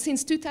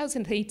since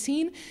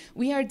 2018,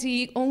 we are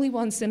the only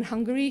ones in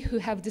Hungary who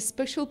have the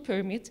special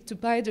permit to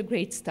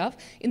biodegrade stuff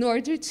in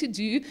order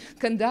to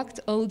conduct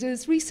all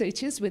those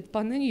researches with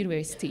Pannon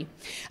University.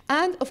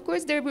 And of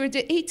course, there were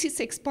the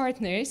 86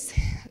 partners,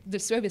 the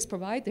service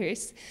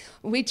providers,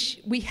 which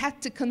we had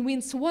to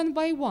convince one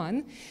by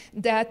one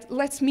that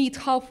let's meet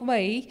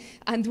halfway,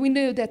 and we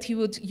know that you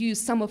would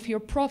use some of your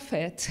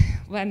profit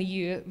when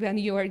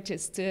you are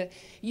just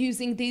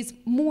using these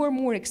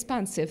more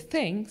expensive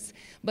things,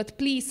 but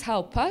please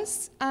help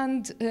us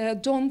and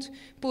don't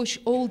push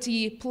all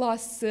the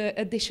plus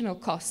additional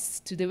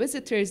costs to the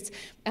visitors.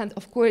 And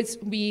of course,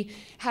 we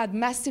had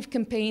massive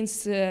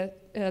campaigns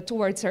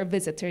towards our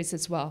visitors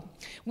as well.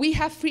 We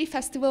have free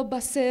festival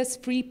buses,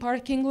 free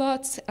parking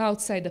lots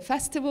outside the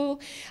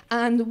festival,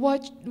 and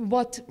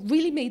what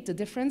really made the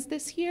difference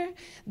this year,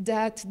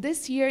 that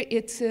this year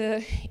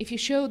if you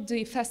showed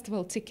the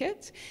festival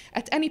ticket,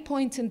 at any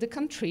point in the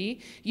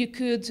country, you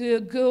could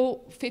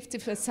go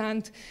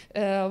 50%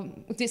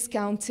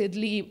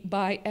 discountedly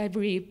by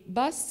every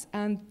bus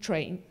and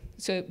train.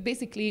 So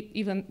basically,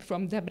 even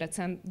from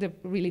Debrecen, the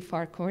really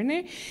far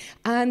corner.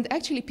 And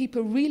actually,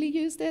 people really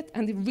used it,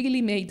 and it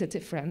really made a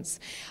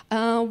difference.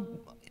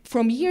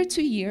 From year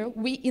to year,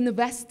 we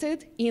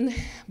invested in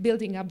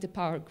building up the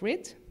power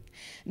grid.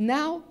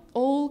 Now,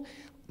 all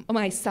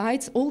my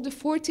sites, all the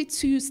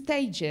 42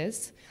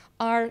 stages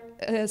are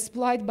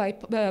supplied by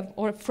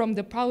or from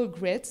the power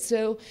grid.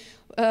 So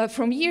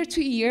from year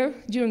to year,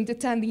 during the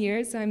 10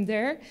 years I'm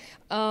there,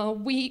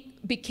 we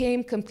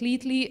became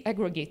completely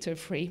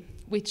aggregator-free,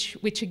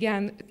 which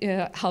again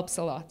helps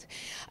a lot.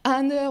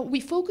 And we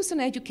focus on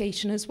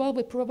education as well.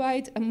 We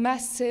provide a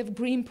massive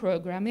green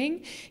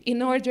programming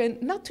in order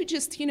not to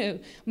just,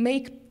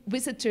 make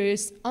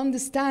visitors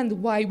understand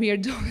why we are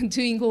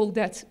doing all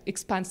that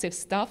expensive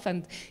stuff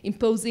and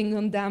imposing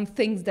on them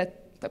things that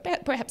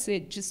perhaps they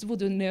just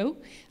wouldn't know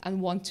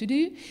and want to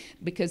do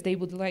because they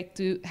would like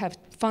to have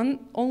fun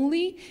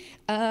only.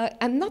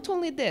 And not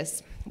only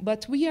this,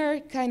 but we are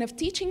kind of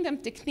teaching them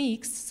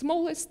techniques,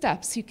 smaller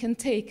steps you can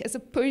take as a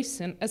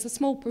person, as a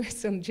small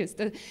person,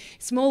 just a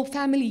small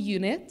family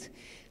unit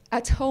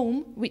at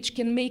home, which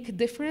can make a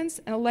difference.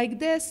 And like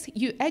this,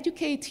 you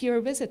educate your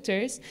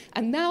visitors,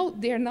 and now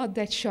they're not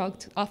that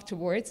shocked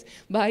afterwards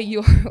by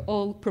your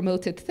all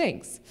promoted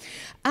things.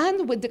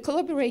 And with the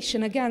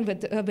collaboration, again, with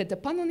the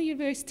Pannon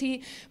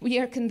University, we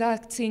are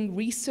conducting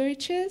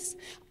researches,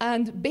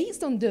 and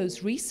based on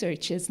those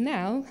researches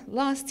now,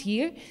 last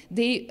year,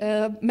 they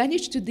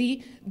managed to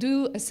do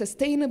a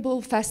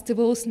sustainable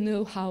festivals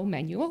know-how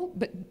manual,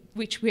 but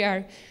which we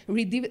are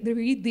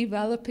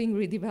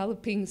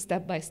redeveloping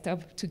step by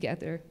step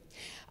together.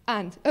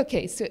 And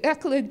okay, so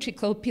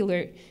ecological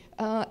pillar.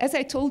 As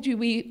I told you,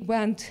 we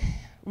went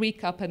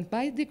recap and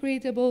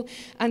biodegradable,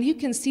 and you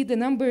can see the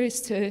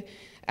numbers.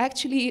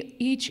 Actually,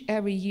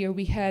 every year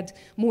we had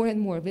more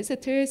and more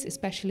visitors,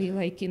 especially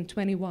like in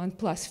 21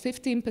 plus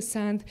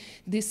 15%,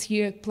 this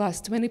year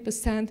plus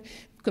 20%.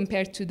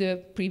 Compared to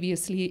the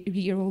previous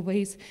year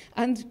always.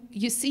 And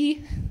you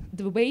see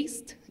the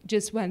waste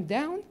just went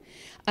down.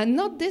 And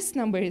not this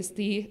number is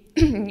the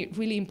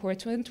really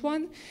important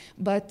one,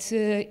 but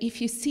if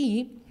you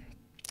see,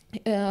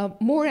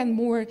 more and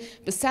more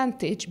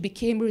percentage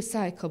became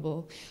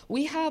recyclable.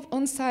 We have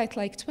on site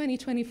like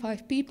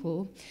 20-25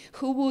 people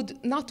who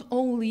would not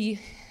only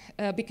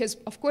because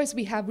of course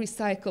we have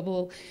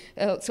recyclable,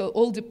 so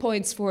all the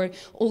points for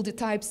all the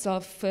types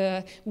of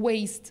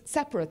waste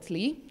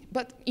separately.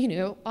 But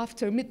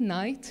after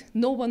midnight,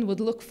 no one would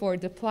look for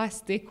the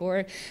plastic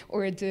or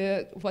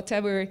the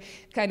whatever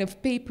kind of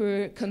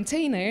paper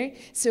container.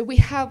 So we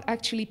have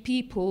actually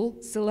people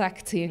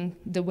selecting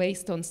the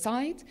waste on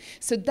site.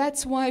 So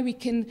that's why we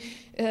can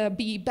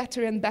be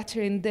better and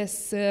better in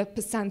this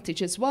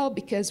percentage as well,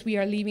 because we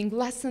are leaving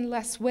less and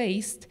less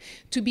waste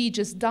to be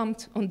just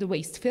dumped on the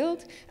waste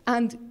field,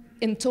 and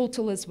in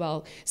total as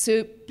well.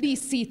 So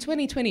please see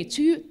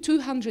 2022,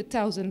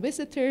 200,000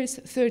 visitors,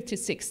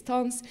 36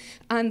 tons,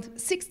 and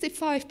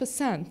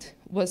 65%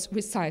 was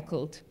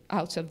recycled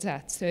out of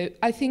that. So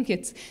I think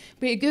it's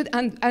very good,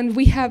 and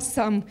we have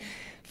some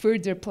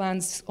further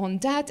plans on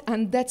that,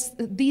 and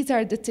these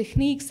are the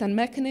techniques and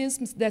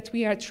mechanisms that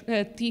we are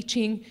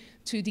teaching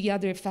to the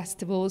other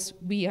festivals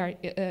we are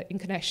in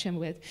connection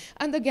with.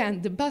 And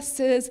again, the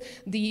buses,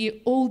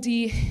 all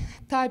the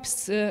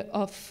types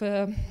of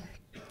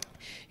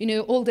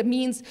all the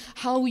means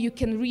how you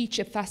can reach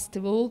a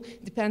festival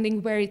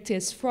depending where it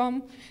is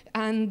from,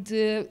 and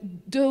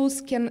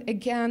those can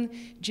again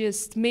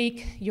just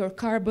make your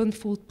carbon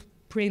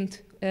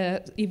footprint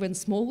even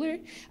smaller.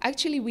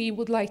 Actually, we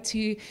would like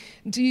to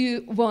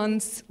do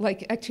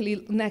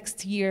actually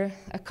next year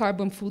a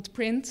carbon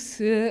footprint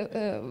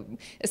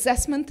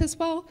assessment as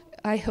well.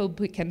 I hope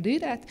we can do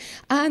that.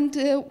 And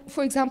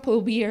for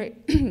example, we are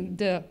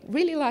the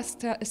really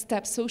last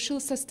step, social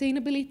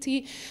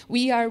sustainability.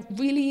 We are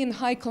really in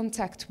high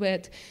contact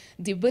with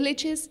the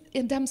villages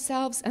in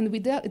themselves, and we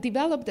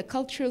develop the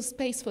cultural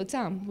space for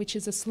them, which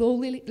is a slow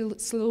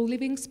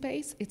living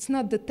space. It's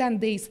not the 10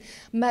 days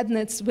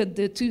madness with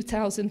the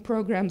 2,000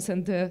 programs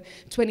and the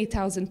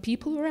 20,000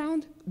 people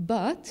around,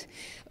 but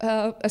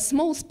a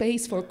small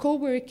space for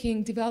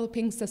co-working,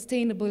 developing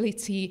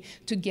sustainability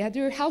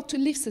together, how to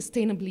live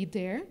sustainably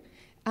there,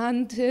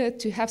 and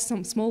to have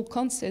some small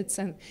concerts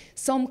and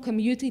some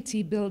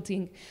community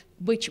building,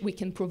 which we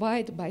can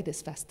provide by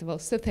this festival.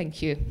 So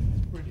thank you.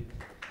 Brilliant.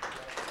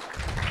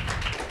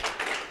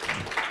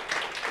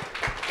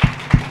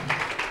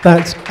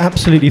 That's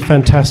absolutely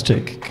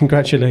fantastic.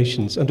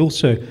 Congratulations. And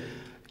also,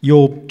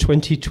 your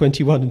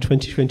 2021 and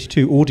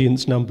 2022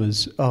 audience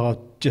numbers are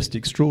just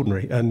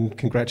extraordinary, and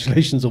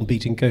congratulations on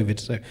beating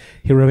COVID so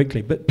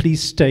heroically. But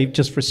please stay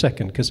just for a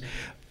second, because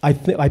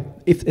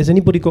if has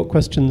anybody got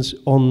questions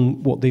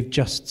on what they've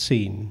just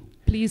seen?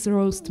 Please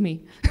roast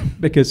me.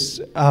 Because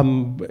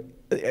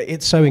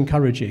it's so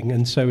encouraging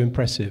and so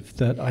impressive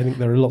that I think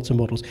there are lots of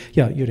models.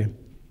 Yeah, Yuri.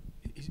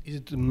 Is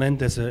it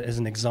meant as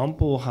an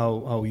example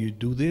how you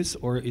do this,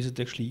 or is it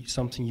actually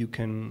something you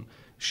can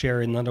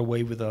share another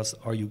way with us?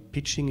 Are you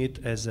pitching it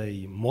as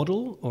a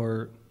model,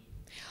 or?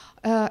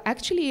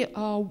 Actually,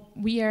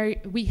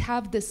 we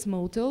have this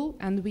model,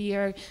 and we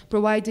are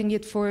providing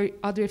it for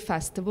other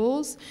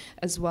festivals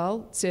as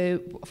well. So,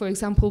 for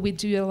example, we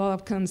do a lot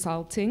of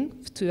consulting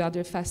to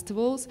other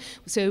festivals.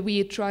 So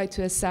we try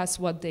to assess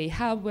what they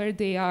have, where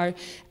they are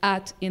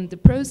at in the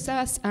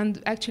process, and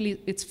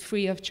actually it's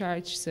free of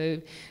charge.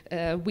 So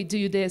we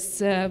do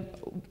this.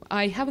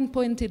 I haven't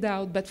pointed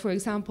out, but for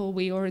example,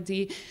 we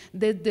already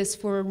did this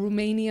for a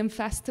Romanian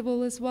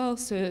festival as well.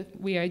 So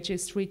we are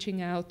just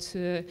reaching out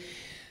to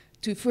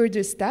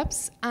further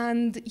steps.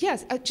 And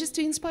yes, just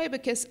to inspire,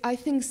 because I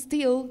think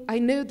still, I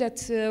know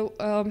that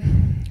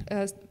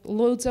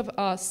loads of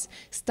us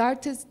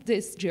started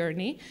this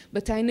journey,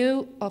 but I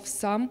know of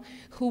some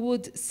who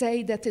would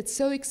say that it's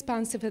so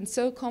expansive and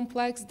so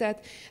complex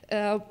that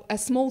a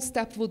small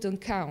step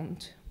wouldn't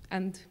count.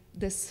 And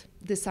this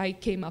I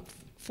came up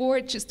for,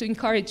 just to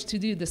encourage to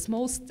do the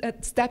small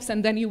steps,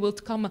 and then you will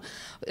come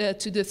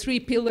to the 3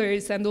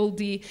 pillars and all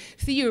the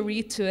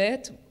theory to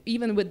it,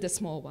 even with the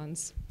small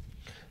ones.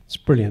 It's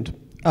brilliant.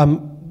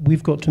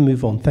 We've got to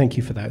move on. Thank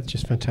you for that. It's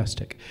just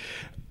fantastic.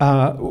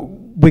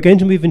 We're going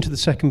to move into the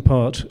second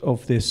part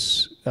of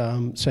this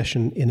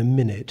session in a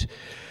minute,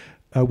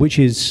 which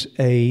is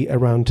a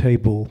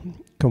roundtable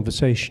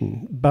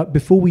conversation. But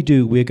before we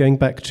do, we're going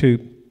back to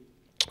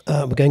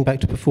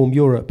Perform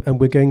Europe, and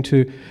we're going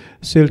to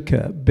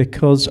Silke,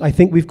 because I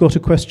think we've got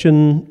a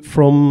question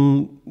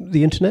from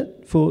the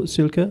internet for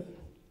Silke.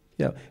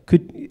 Yeah.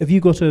 Have you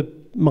got a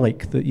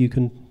mic that you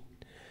can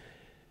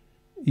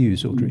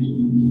use, Audrey?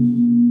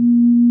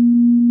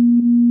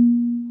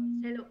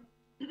 Hello.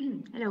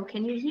 Hello,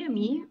 can you hear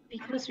me?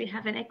 Because we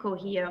have an echo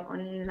here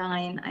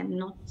online. I'm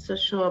not so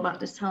sure about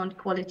the sound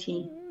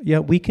quality. Yeah,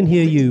 we can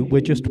hear you.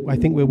 I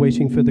think we're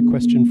waiting for the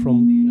question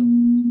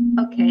from...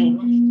 Okay.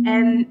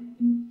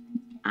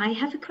 I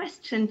have a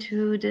question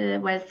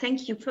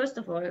thank you first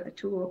of all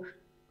to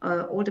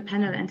all the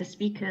panel and the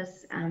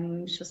speakers.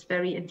 It was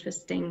very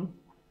interesting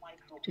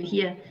to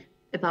hear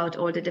about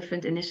all the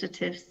different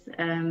initiatives, we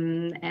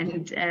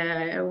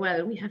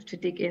have to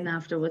dig in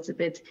afterwards a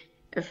bit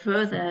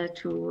further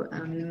to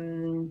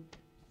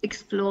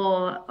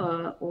explore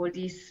all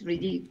these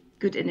really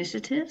good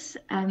initiatives.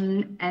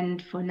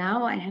 And for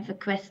now, I have a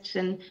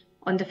question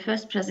on the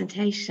first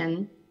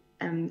presentation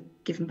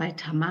given by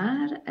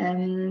Tamar.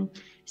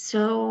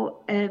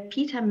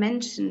 Peter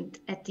mentioned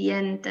at the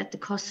end that the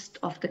cost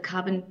of the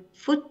carbon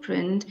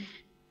footprint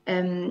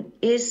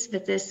is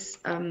with this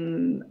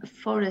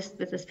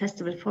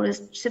festival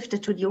forest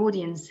shifted to the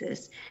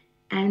audiences.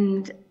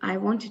 And I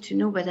wanted to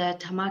know whether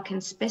Tamar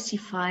can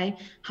specify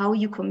how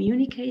you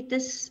communicate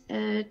this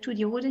to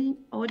the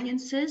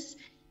audiences,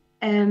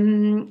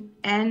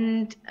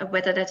 and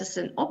whether that is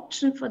an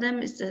option for them.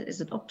 Is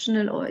it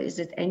optional, or is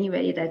it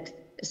anyway that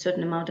a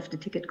certain amount of the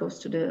ticket goes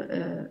to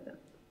the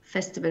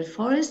festival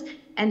forest,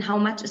 and how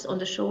much is on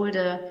the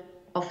shoulder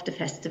of the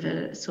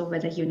festival? So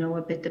whether you know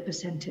a bit the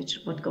percentage,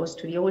 what goes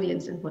to the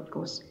audience and what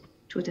goes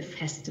to the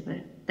festival.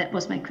 That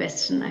was my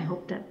question. I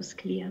hope that was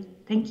clear.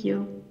 Thank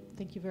you.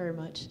 Thank you very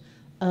much.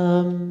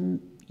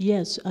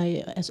 Yes,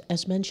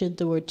 as mentioned,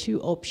 there were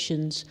 2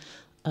 options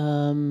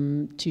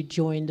to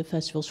join the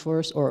Festivals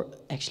Forest, or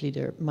actually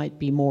there might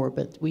be more,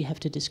 but we have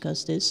to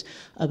discuss this.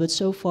 But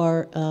so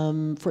far,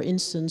 for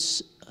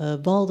instance,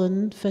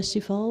 Walden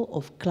Festival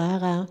of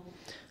Clara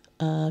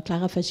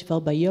Festival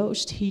by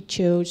Joost, he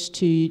chose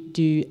to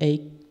do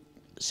a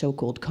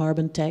so-called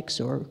carbon tax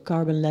or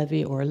carbon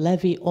levy, or a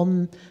levy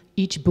on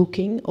each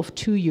booking of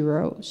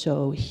 €2.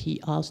 So he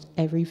asked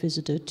every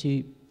visitor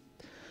to,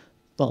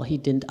 well, he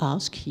didn't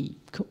ask, he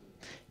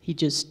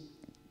just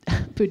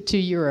put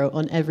 €2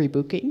 on every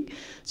booking.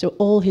 So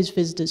all his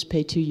visitors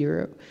pay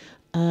 €2.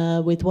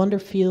 With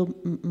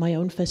Wonderfield, my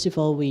own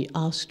festival, we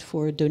asked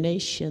for a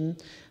donation,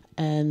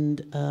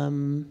 and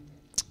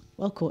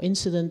well,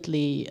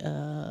 coincidentally,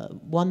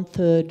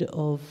 1/3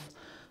 of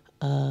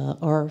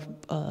our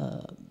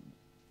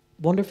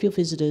Wonderfield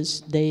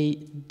visitors, they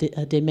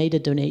made a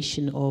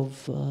donation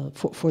of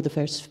for the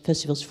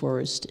Festivals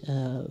Forest,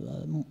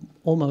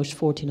 almost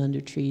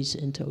 1,400 trees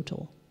in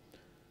total.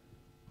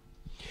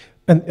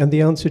 And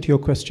the answer to your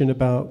question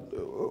about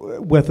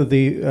whether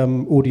the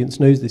audience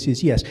knows this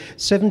is yes.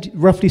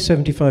 Roughly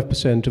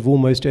 75% of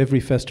almost every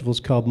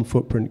festival's carbon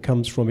footprint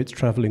comes from its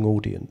travelling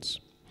audience.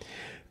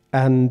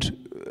 And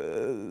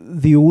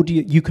the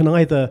audience, you can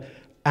either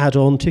add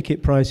on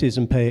ticket prices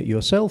and pay it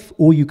yourself,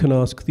 or you can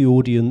ask the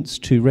audience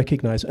to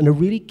recognise. And a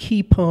really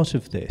key part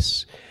of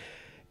this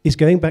is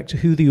going back to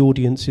who the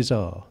audiences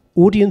are.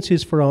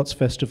 Audiences for arts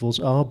festivals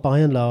are, by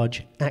and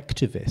large,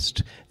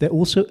 activist. They're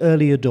also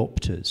early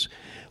adopters.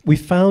 We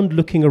found,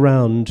 looking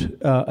around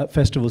at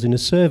festivals in a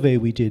survey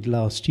we did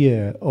last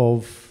year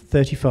of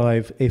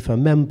 35 EFA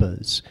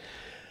members,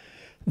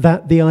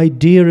 that the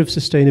idea of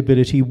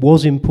sustainability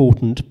was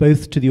important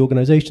both to the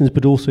organizations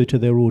but also to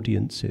their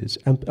audiences.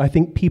 And I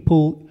think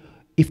people,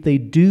 if they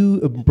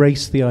do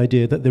embrace the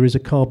idea that there is a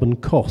carbon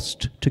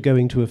cost to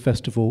going to a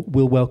festival,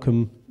 will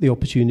welcome the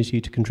opportunity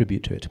to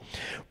contribute to it.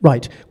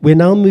 Right, we're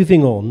now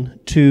moving on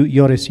to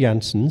Joris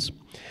Janssens,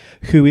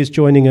 who is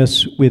joining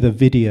us with a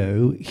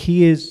video.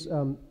 He is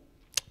an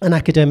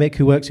academic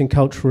who works in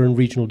cultural and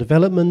regional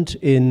development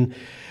in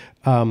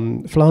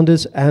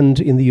Flanders and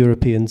in the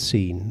European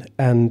scene.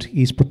 And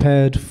he's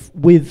prepared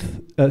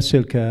with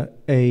Silke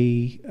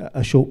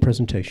a short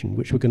presentation,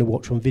 which we're going to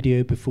watch on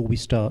video before we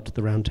start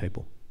the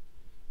roundtable.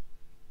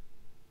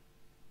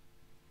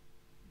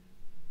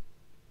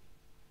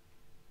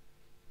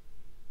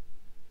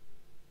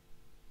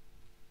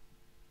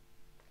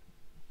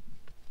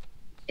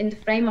 In the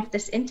frame of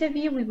this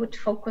interview, we would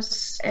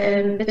focus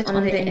a bit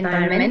on the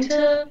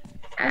environmental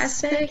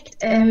aspect.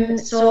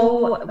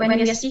 So when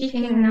we are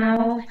speaking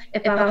now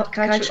about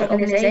cultural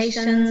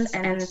organizations,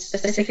 and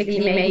specifically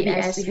maybe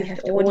as we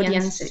have the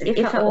audience, the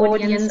EFA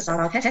audience,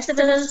 about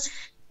festivals,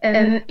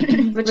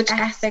 which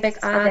aspects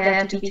are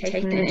there to be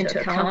taken into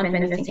account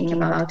when we're thinking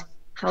about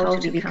how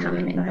to become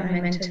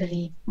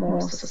environmentally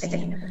more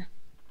sustainable?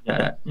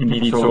 Yeah,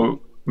 indeed. So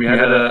we had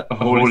a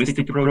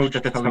holistic approach,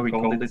 that's how we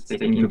called it,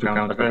 taking into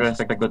account other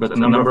aspects, but a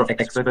number of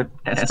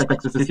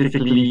aspects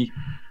specifically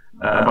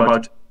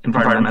about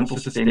environmental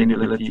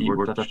sustainability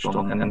were touched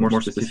on, and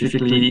more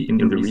specifically in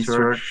the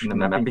research, in the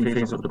mapping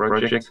phase of the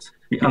project,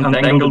 we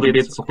untangled a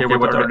bit, okay,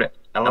 what are the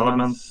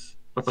elements,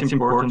 what's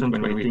important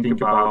when we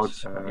think about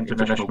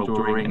international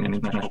touring and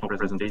international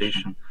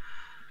presentation.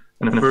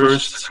 And the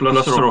first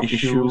cluster of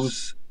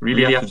issues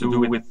really have to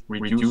do with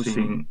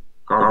reducing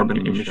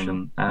carbon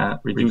emission,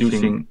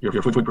 reducing your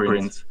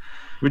footprint,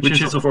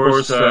 which is of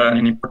course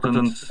an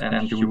important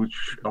and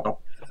huge topic,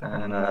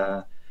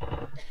 and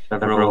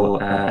several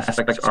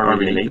aspects are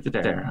related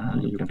there.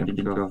 You can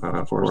think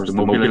of course, the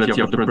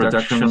mobility of the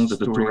productions,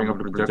 the touring of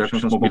the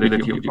productions,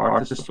 mobility of the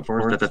artists, of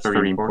course, that's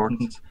very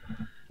important.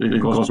 It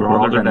goes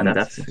broader than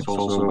that. It's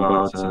also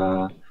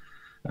about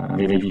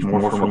maybe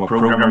more from a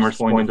programmer's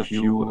point of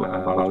view,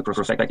 about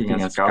prospecting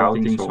and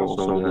scouting, so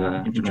also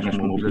the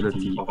international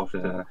mobility of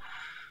the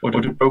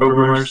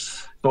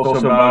programmers. It's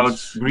also about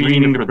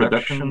greening the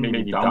production,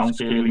 maybe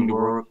downscaling the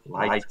work,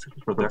 light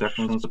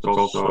productions, but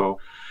also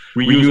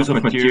reuse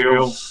of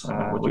materials.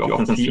 What you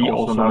often see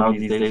also now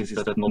these days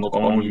is that not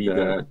only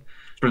the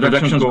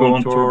productions go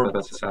on tour,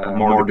 but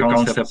more the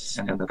concepts,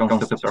 and the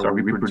concepts are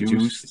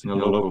reproduced in a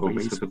local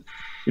way. So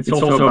it's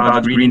also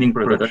about greening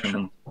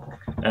production.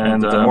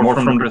 And more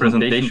from the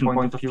presentation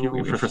point of view,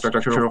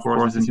 infrastructure, of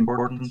course, is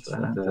important.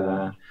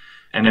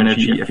 And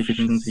energy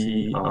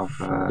efficiency of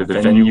the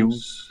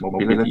venues,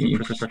 mobility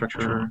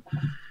infrastructure,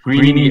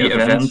 greening the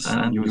events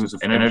and use of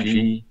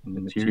energy,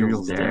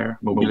 materials there,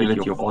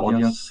 mobility of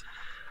audience.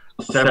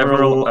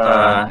 Several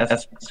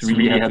aspects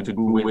really have to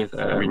do with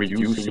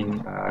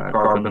reducing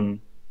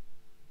carbon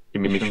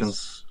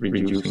emissions,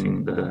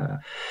 reducing the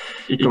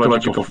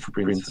ecological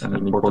footprints, and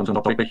an important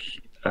topic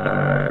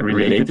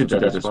related to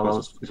that as well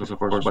is of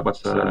course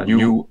what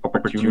new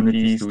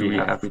opportunities do we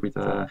have with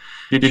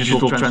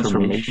digital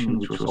transformation,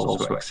 which was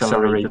also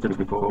accelerated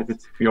with COVID.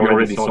 We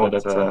already saw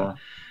that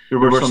there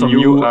were some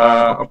new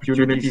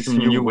opportunities, some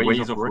new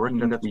ways of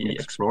working that we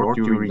explored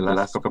during the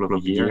last couple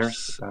of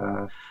years.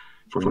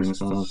 For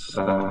instance,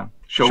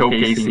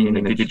 showcasing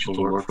in a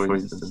digital work, for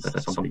instance,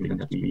 that's something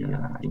that we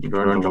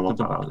learned a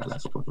lot about the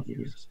last couple of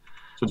years.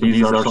 So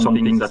these are some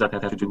things that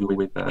have to do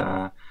with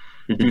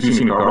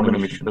reducing carbon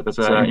emission. But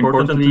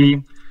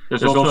importantly,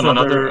 there's also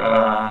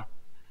another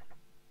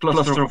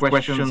cluster of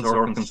questions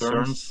or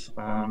concerns,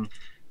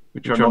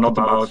 which are not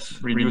about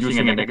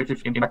reducing a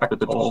negative impact,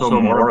 but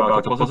also more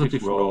about a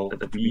positive role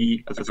that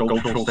we, as a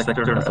cultural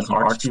sector, as an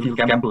arts field,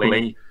 can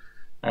play.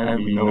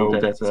 We know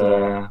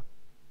that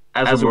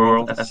as a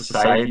world, as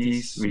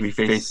societies, we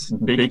face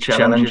big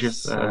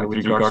challenges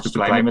with regards to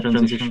climate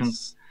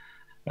transitions.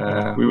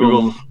 We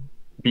will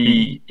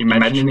be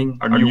imagining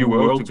our new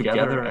world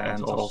together,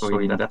 and also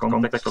in that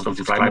context of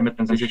this climate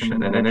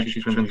transition and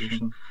energy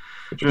transition,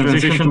 the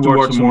transition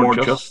towards a more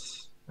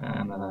just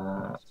and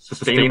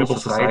sustainable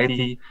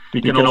society.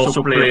 We can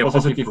also play a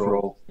positive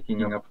role,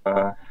 picking up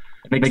an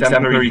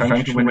exemplary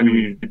function when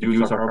we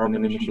reduce our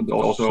carbon emissions, but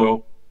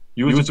also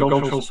use the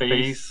cultural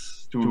space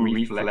to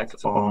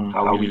reflect on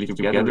how we live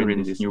together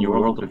in this new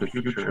world of the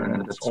future,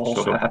 and that's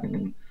also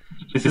happening.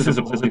 This is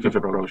a positive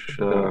approach,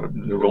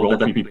 the role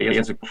that we play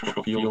as a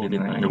cultural field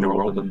in the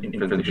world of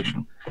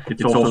transition.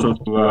 It's also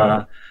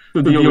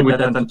to deal with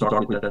that and to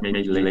talk with that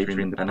maybe later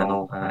in the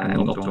panel,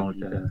 and not only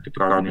the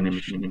carbon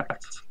emission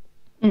impacts.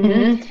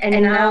 Mm-hmm.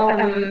 And now,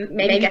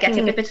 maybe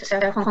getting a bit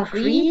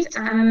concrete,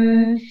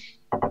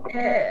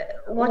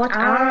 what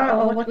are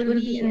or what will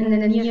be in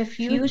the near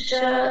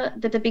future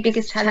the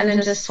biggest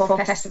challenges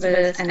for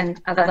festivals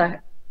and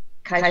other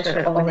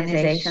cultural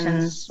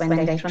organizations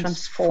when they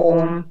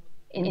transform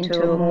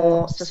into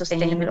more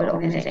sustainable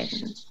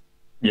organizations?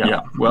 Yeah,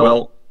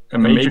 well, a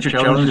major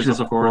challenge is,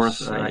 of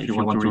course, if you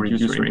want to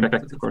reduce your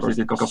impact, of course,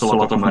 it costs a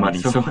lot of money.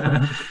 So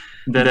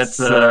that's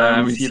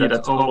we see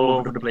that all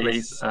over the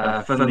place.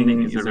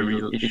 Funding is a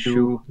real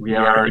issue. We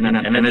are in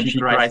an energy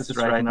crisis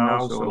right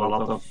now, so a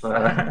lot of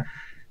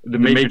the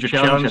major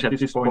challenge at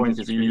this point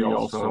is really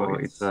also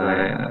it's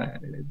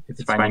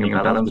finding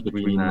a balance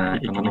between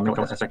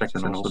economical aspects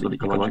and also the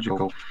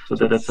ecological. So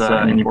that's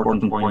an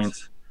important point.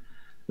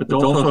 But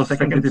also,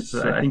 second,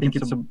 I think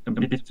it's a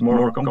bit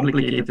more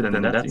complicated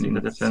than that, in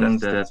the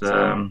sense that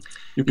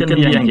you can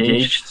be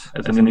engaged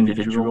as an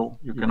individual.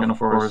 You can, of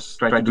course,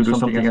 try to do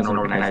something as an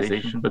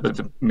organization. But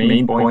the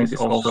main point is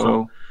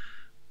also,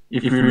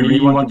 if we really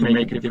want to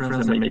make a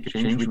difference and make a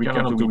change, we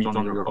cannot do it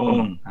on your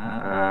own.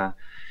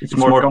 It's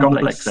more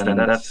complex than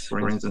that.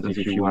 For instance,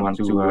 if you want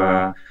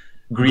to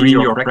green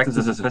your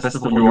practices as a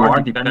festival, you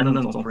are dependent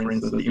on, for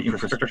instance, the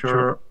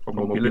infrastructure or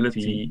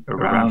mobility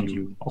around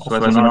you.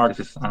 Also, as an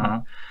artist,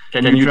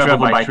 can you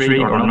travel by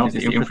train or not?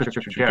 Is the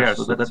infrastructure there?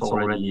 So that's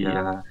already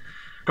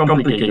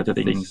complicated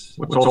things.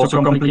 What's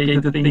also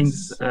complicated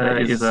things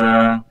is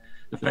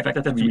the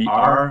fact that we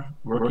are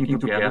working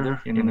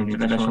together in an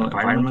international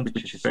environment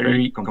which is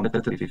very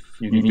competitive.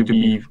 You need to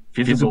be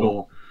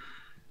visible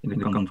in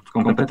the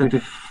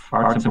competitive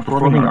arts and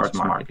performing arts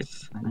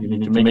markets. You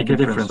need to make a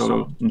difference.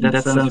 So in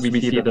that sense, we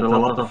see that a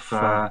lot of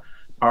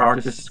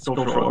artists,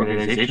 cultural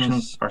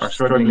organizations are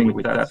struggling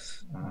with that.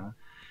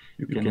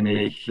 You can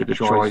make the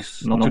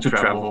choice not to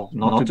travel,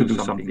 not to do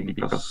something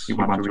because you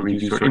want to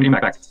reduce your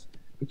impact.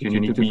 But you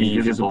need to be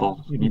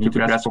visible. You need to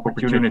grasp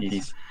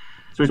opportunities.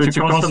 So it's a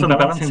constant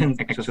balancing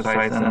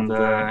exercise. And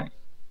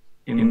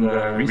in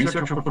the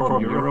research of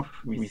Perform Europe,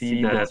 we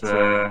see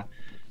that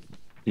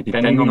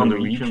depending on the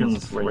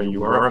regions where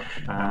you work,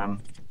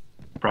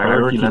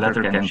 priority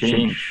ladder can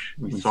change.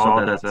 We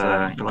saw that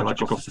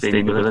ecological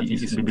sustainability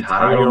is a bit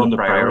higher on the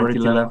priority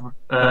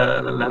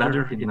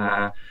ladder in,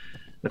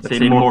 let's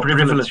say, more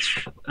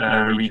privileged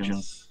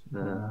regions.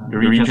 The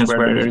regions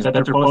where there is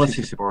better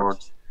policy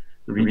support,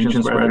 the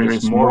regions where there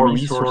is more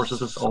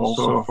resources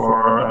also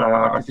for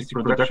artistic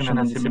production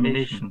and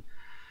dissemination.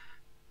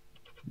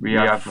 We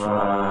have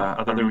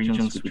other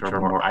regions which are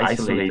more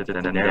isolated,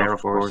 and there,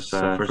 of course,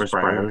 first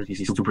priority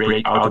is to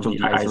break out of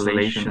the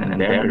isolation,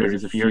 and there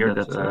is a fear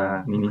that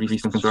an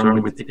increased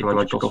concern with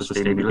ecological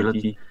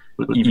sustainability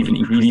will even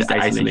increase the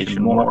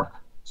isolation more.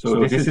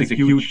 So this is a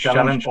huge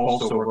challenge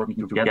also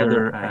working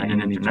together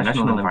in an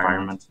international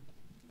environment.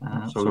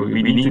 So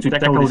we need to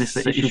tackle this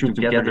issue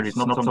together. It's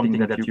not something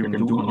that you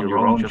can do on your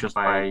own just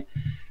by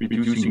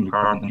reducing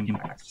carbon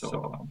impact.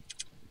 So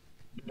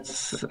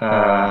that's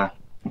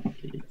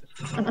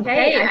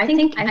okay, I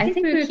think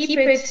we'll keep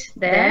it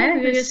there.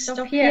 We'll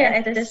stop here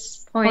at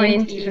this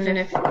point, even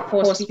if, of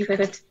course, we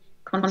could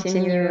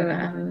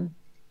continue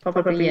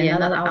probably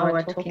another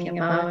hour talking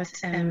about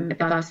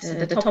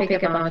the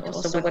topic, about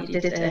also what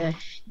you did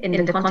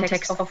in the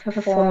context of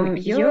Perform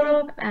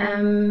Europe.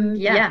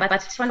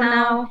 But for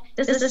now,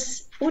 this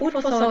is food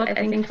for thought,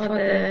 I think, for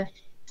the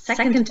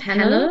second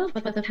panel,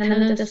 for the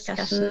panel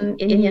discussion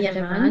in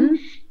Yerevan.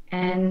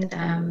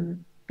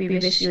 And we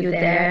wish you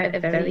there a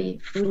very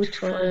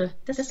fruitful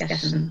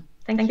discussion.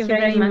 Thank you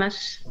very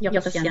much,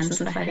 Joris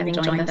Jansen, for having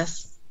joined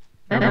us.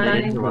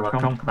 Bye-bye. You're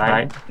welcome.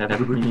 Bye. Have a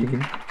good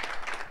meeting.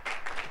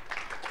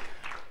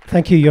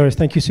 Thank you, Joris.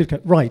 Thank you,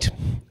 Silke. Right.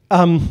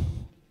 Can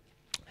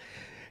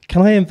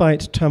I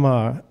invite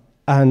Tamar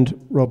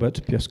and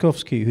Robert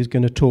Piaskowski, who's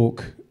going to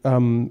talk,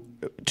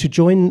 to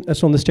join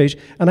us on the stage?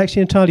 And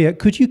actually, Natalia,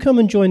 could you come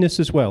and join us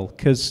as well?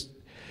 Because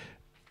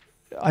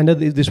I know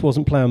that this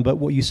wasn't planned, but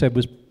what you said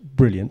was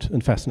brilliant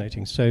and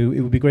fascinating. So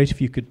it would be great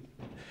if you could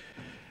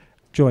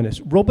join us.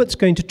 Robert's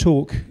going to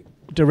talk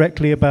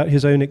directly about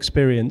his own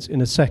experience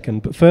in a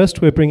second. But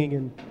first, we're bringing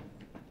in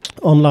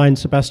online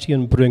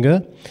Sebastian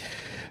Brünger,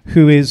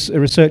 who is a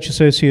research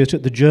associate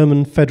at the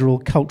German Federal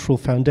Cultural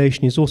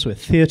Foundation. He's also a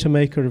theatre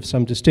maker of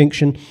some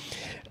distinction,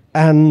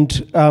 and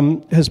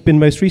has been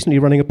most recently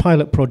running a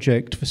pilot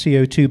project for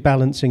CO2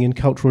 balancing in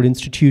cultural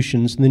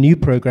institutions in the new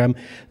program,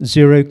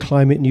 Zero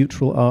Climate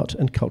Neutral Art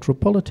and Cultural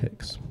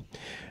Politics.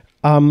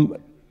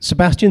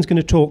 Sebastian's going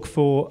to talk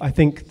for, I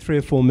think, 3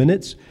 or 4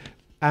 minutes,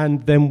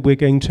 and then we're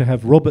going to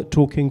have Robert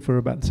talking for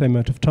about the same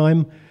amount of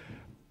time,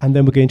 and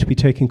then we're going to be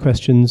taking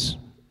questions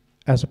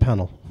as a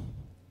panel.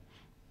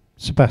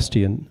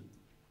 Sebastian,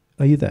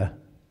 are you there?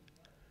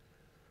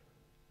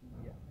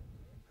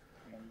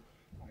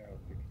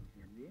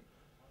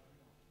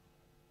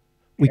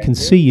 We can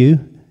see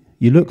you.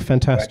 You look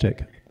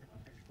fantastic.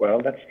 Well,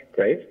 that's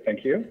great.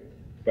 Thank you.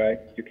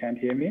 But you can't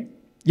hear me?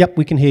 Yep,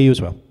 we can hear you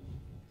as well.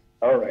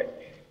 All right.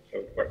 So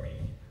it works.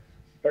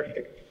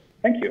 Perfect.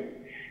 Thank you.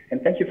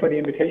 And thank you for the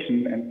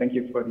invitation, and thank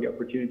you for the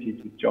opportunity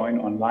to join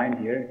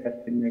online here. It has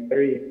been a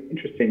very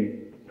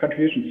interesting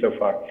contribution so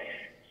far.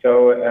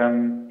 So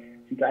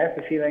since I have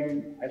the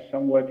feeling I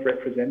somewhat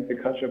represent the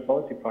cultural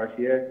policy part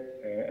here,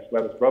 as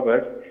well as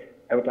Robert,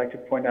 I would like to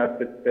point out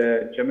that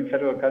the German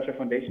Federal Culture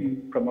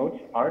Foundation promotes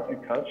art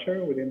and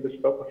culture within the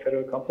scope of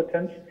federal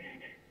competence,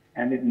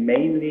 and it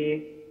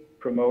mainly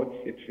promotes,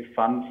 it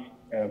funds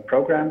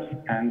programs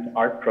and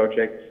art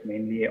projects,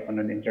 mainly on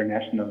an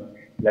international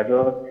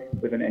level,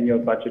 with an annual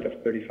budget of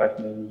 35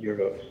 million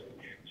euros.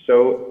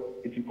 So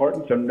it's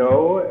important to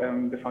know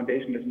the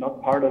foundation is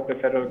not part of the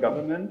federal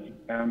government,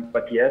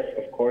 but yes,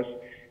 of course,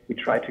 we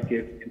try to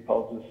give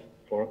impulses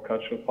for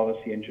cultural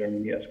policy in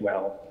Germany as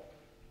well.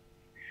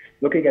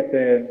 Looking at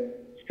the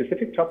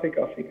specific topic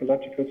of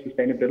ecological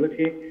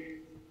sustainability,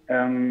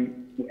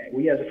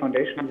 we as a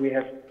foundation, we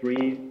have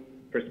 3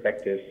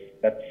 perspectives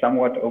that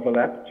somewhat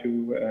overlap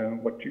to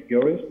what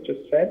Joris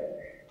just said,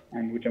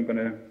 and which I'm going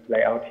to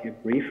lay out here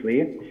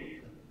briefly.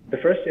 The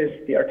first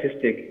is the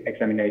artistic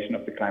examination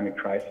of the climate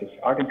crisis.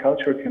 Art and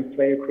culture can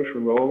play a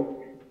crucial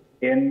role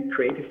in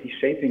creatively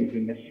shaping the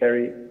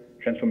necessary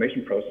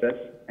transformation process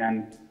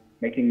and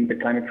making the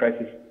climate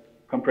crisis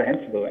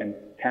comprehensible and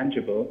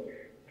tangible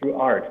through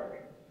art.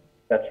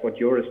 That's what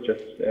Joris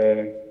just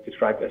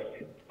described as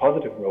a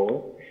positive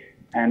role.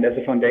 And as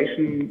a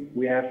foundation,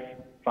 we have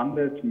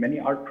funded many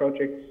art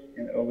projects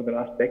over the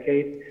last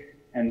decade,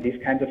 and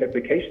these kinds of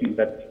applications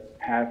that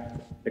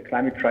have the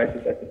climate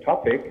crisis as a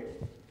topic,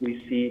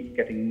 we see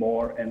getting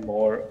more and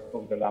more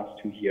over the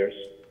last 2 years.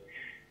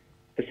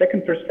 The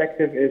second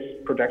perspective is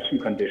production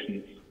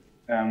conditions.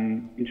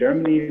 In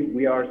Germany,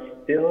 we are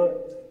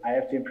still, I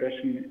have the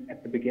impression,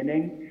 at the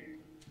beginning,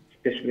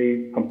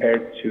 especially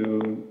compared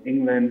to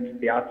England,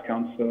 the Arts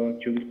Council,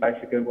 Julie's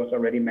Bicycle was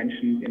already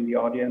mentioned in the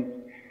audience.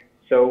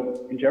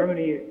 So in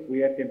Germany, we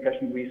have the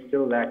impression we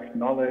still lack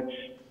knowledge,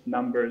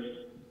 numbers,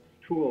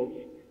 tools,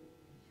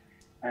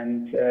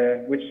 and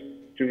which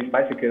Julie's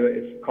Bicycle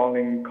is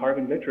calling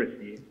carbon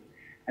literacy.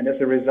 And as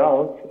a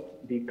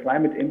result, the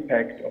climate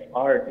impact of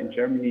art in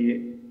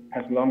Germany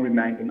has long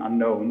remained an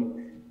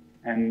unknown.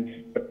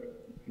 But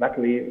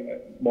luckily,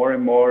 more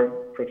and more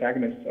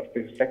protagonists of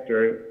this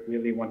sector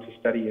really want to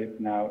study it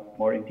now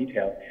more in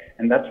detail.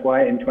 And that's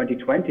why in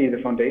 2020, the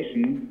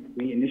foundation,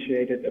 we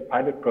initiated a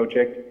pilot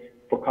project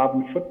for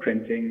carbon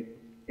footprinting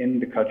in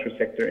the culture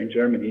sector in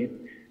Germany.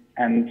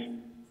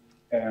 And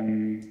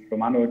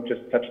Romano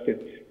just touched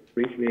it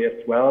briefly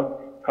as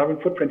well. Carbon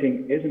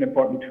footprinting is an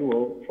important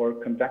tool for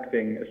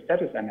conducting a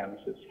status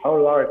analysis.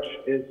 How large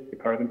is the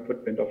carbon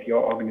footprint of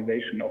your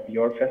organization, of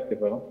your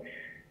festival?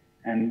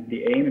 And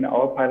the aim in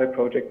our pilot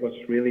project was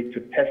really to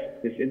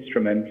test this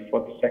instrument for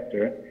the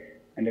sector.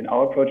 And in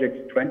our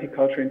project, 20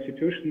 cultural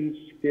institutions,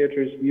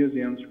 theaters,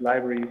 museums,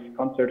 libraries,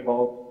 concert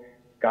halls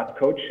got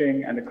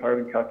coaching and a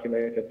carbon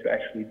calculator to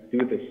actually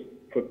do this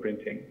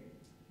footprinting.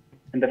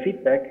 And the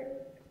feedback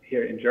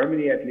here in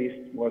Germany, at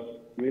least, was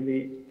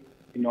really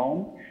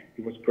enormous.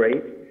 It was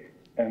great.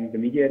 And the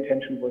media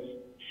attention was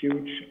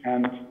huge,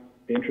 and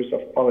the interest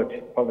of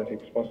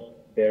politics was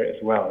there as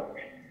well.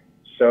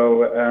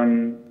 So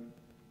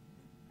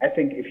I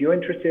think if you're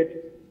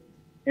interested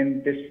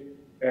in this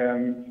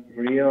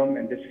realm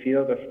and this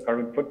field of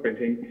carbon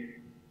footprinting,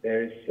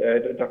 there's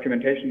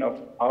documentation of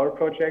our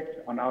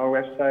project on our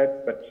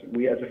website, but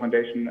we as a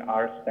foundation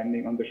are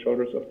standing on the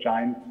shoulders of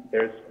giants.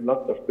 There's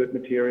lots of good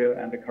material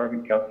and a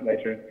carbon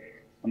calculator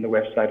on the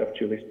website of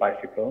Julie's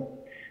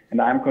Bicycle.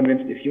 And I'm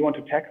convinced if you want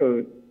to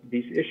tackle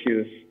these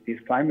issues, these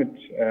climate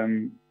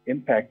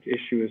impact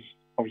issues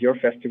of your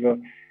festival,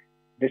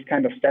 this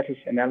kind of status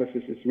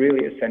analysis is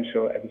really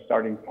essential as a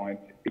starting point,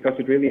 because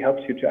it really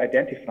helps you to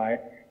identify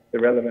the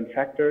relevant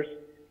factors,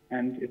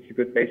 and it's a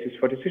good basis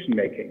for decision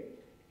making.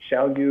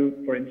 Shall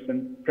you, for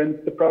instance,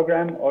 print the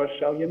program, or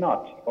shall you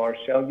not? Or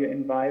shall you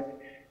invite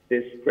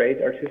this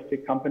great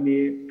artistic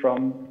company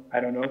from, I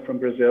don't know, from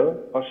Brazil,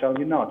 or shall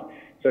you not?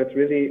 So it's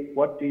really,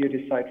 what do you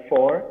decide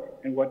for,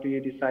 and what do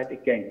you decide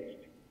against?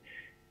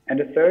 And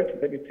the third,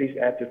 let me please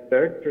add the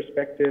third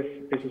perspective,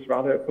 this is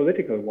rather a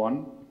political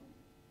one,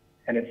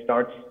 and it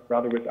starts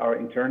rather with our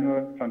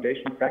internal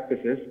foundation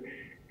practices,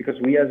 because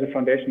we as a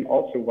foundation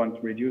also want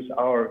to reduce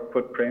our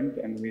footprint,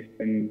 and we've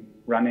been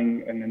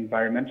running an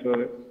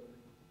environmental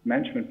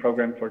management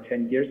program for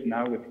 10 years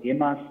now with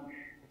EMAS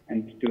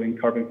and doing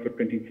carbon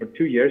footprinting for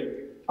 2 years.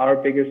 Our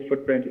biggest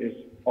footprint is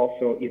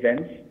also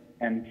events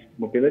and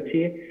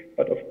mobility,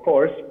 but of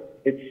course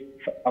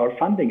it's our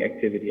funding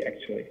activity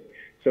actually.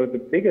 So the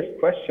biggest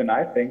question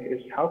I think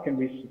is how can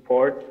we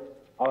support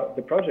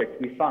the projects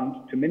we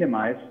fund to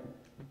minimize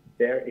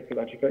their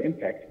ecological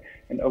impact?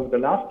 And over the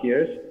last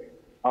years,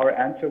 our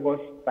answer was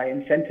by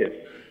incentives.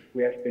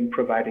 We have been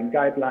providing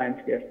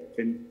guidelines, we have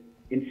been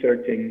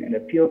inserting an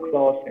appeal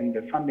clause in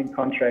the funding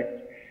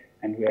contracts,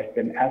 and we have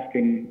been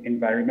asking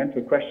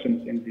environmental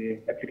questions in the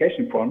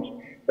application forms.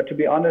 But to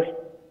be honest,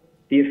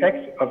 the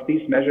effects of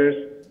these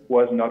measures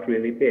was not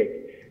really big.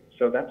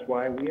 So that's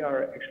why we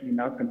are actually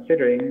now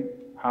considering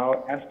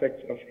how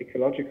aspects of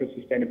ecological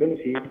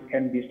sustainability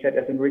can be set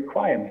as a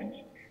requirement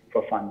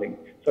for funding.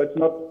 So it's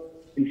not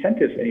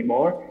incentives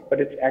anymore, but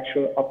it's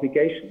actual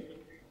obligations.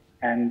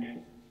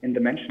 And in the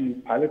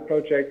mentioned pilot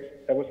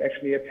project, there was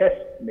actually a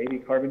test. Maybe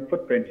carbon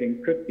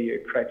footprinting could be a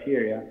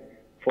criteria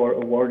for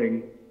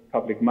awarding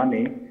public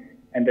money.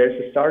 And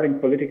there's a starting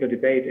political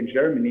debate in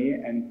Germany,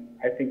 and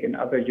I think in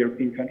other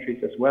European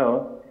countries as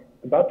well,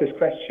 about this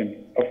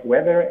question of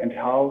whether and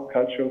how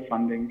cultural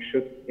funding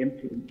should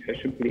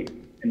be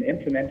an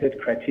implemented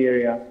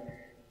criteria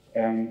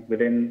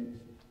within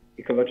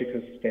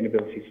ecological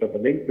sustainability. So the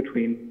link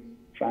between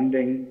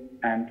funding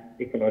and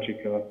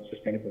ecological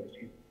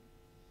sustainability.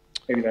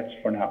 Maybe that's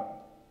for now.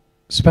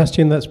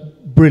 Sebastian, that's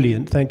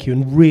brilliant, thank you,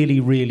 and really,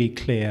 really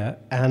clear,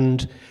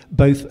 and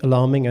both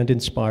alarming and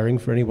inspiring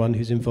for anyone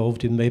who's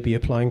involved in maybe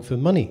applying for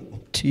money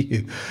to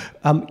you.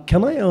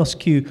 Can I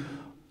ask you,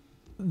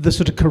 the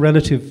sort of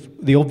correlative,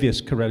 the obvious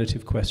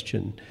correlative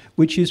question,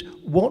 which is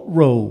what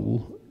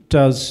role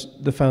does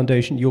the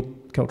foundation, your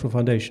cultural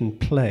foundation,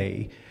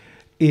 play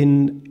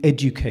in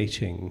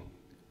educating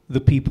the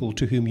people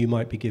to whom you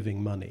might be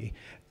giving money?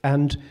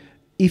 And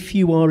if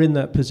you are in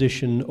that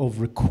position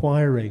of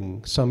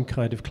requiring some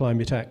kind of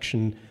climate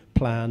action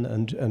plan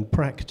and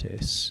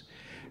practice,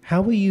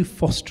 how are you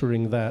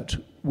fostering that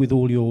with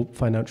all your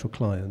financial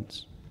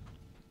clients?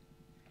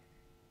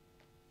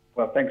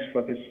 Well, thanks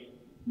for this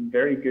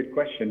very good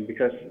question,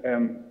 because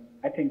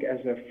I think as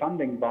a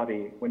funding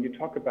body, when you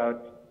talk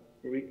about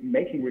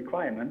making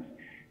requirements,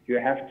 you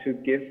have to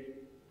give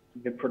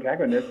the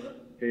protagonists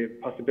the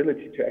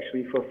possibility to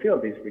actually fulfill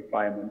these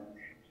requirements.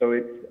 So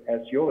it's,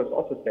 as Joris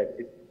also said,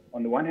 it's,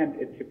 on the one hand,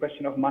 it's a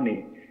question of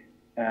money,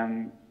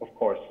 of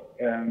course,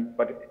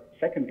 but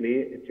secondly,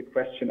 it's a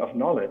question of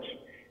knowledge.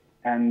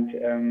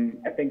 And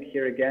I think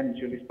here again,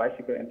 Julie's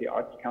Bicycle and the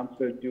Arts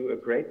Council do a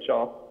great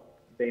job.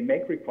 They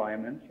make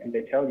requirements and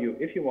they tell you,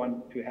 if you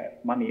want to have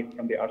money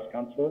from the Arts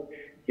Council,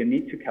 you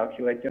need to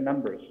calculate your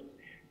numbers.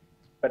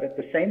 But at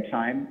the same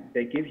time,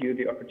 they give you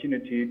the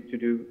opportunity to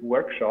do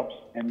workshops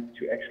and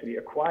to actually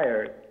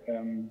acquire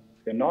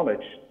the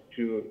knowledge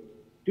to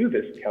do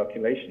this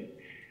calculation.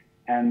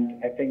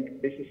 And I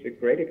think this is a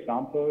great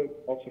example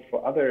also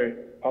for other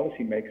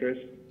policymakers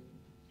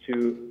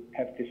to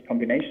have this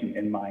combination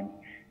in mind.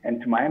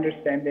 And to my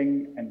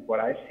understanding and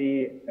what I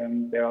see,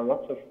 there are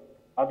lots of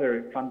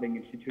other funding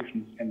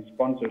institutions and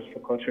sponsors for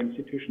cultural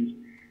institutions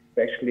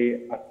who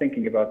actually are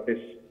thinking about this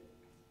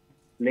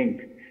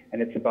link.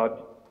 And it's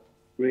about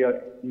real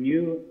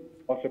new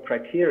also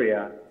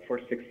criteria for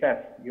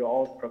success. You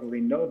all probably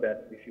know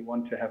that if you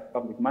want to have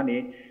public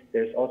money,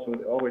 there's also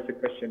always a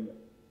question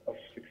of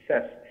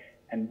success.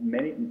 And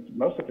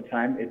most of the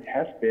time it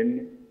has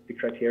been the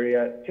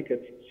criteria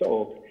tickets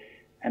sold.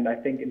 And I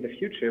think in the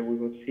future we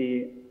will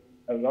see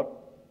a lot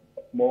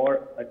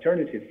more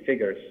alternative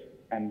figures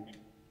and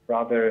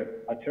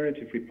rather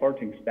alternative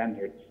reporting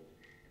standards.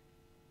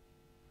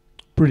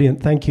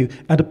 Brilliant, thank you.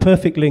 And a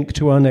perfect link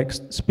to our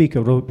next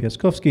speaker, Robert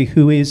Piaskowski,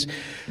 who is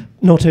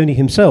not only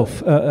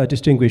himself a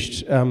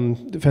distinguished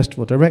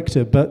festival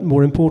director, but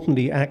more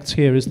importantly acts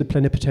here as the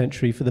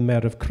plenipotentiary for the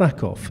mayor of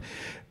Krakow,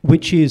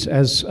 which is,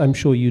 as I'm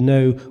sure you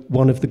know,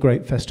 one of the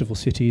great festival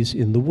cities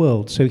in the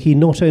world. So he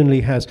not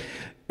only has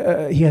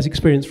he has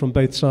experience from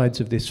both sides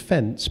of this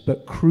fence,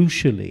 but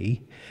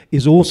crucially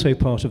is also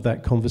part of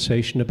that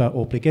conversation about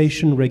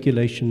obligation,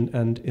 regulation,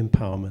 and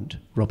empowerment.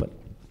 Robert.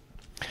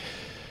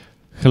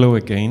 Hello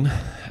again.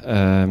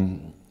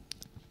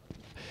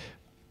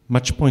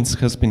 Much points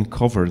has been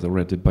covered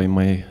already by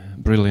my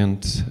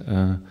brilliant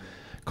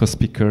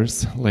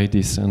co-speakers,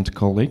 ladies and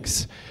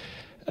colleagues.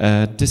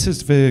 This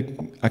is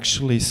the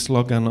actually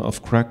slogan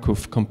of Krakow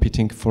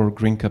competing for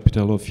Green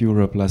Capital of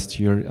Europe last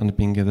year and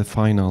being in the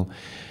final.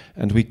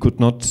 And we could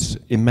not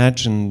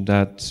imagine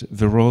that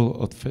the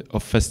role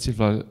of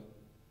festival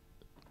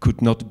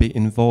could not be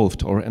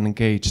involved or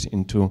engaged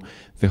into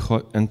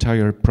the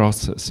entire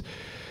process.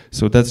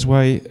 So that's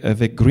why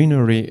the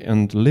greenery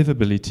and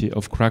livability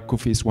of Krakow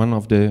is one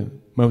of the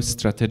most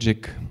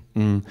strategic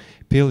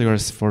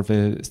pillars for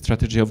the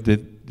strategy of the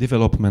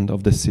development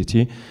of the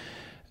city.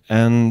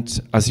 And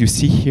as you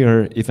see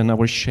here, even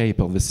our shape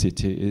of the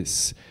city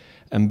is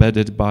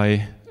embedded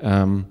by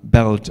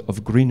belt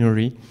of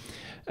greenery.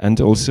 And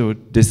also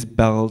this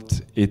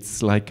belt,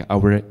 it's like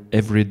our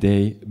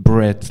everyday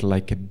bread,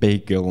 like a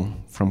bagel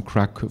from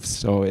Krakow.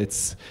 So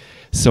it's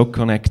so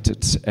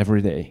connected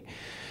every day.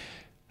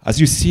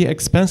 As you see,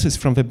 expenses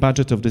from the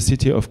budget of the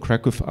city of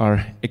Krakow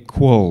are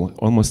equal,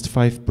 almost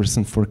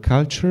 5% for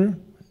culture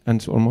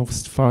and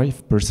almost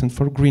 5%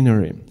 for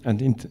greenery.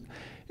 And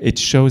it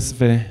shows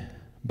the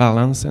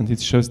balance, and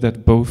it shows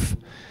that both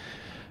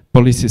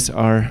policies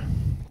are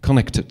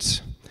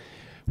connected.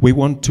 We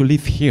want to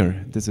live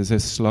here. This is a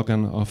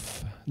slogan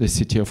of the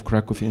city of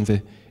Krakow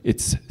in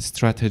its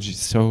strategy.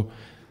 So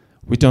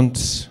we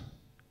don't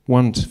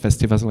want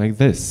festivals like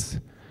this.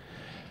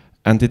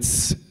 And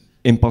it's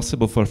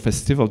impossible for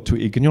festival to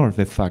ignore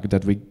the fact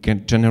that we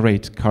can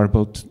generate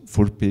carbon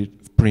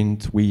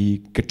footprint, we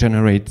can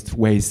generate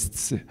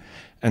wastes,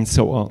 and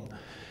so on.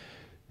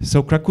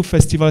 So Krakow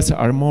festivals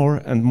are more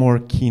and more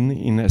keen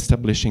in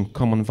establishing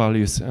common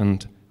values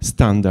and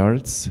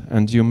standards.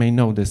 And you may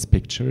know these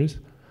pictures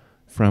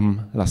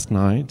from last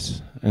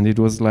night, and it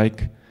was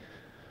like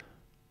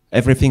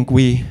everything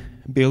we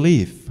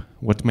believe,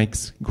 what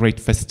makes great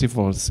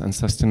festivals and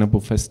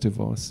sustainable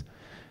festivals.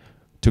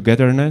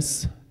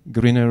 Togetherness,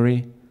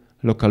 greenery,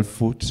 local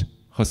food,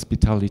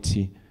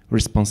 hospitality,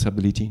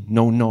 responsibility,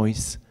 no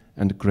noise,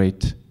 and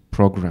great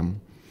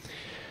program.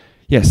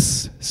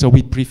 Yes, so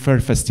we prefer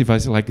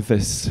festivals like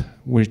this,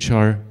 which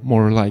are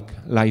more like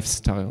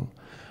lifestyle,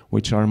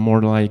 which are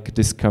more like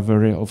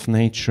discovery of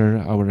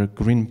nature, our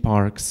green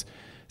parks,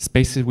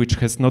 spaces which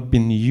has not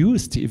been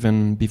used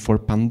even before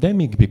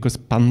pandemic, because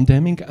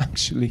pandemic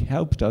actually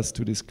helped us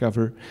to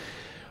discover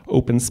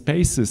open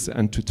spaces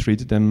and to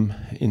treat them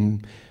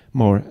in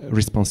more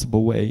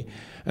responsible way.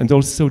 And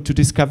also to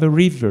discover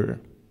river.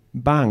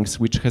 banks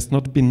which has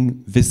not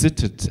been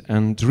visited,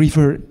 and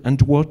river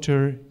and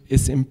water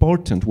is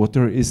important.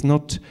 Water is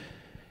not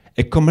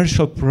a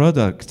commercial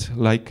product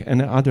like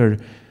any other,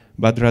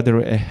 but rather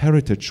a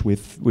heritage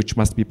which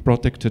must be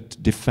protected,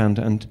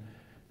 defended, and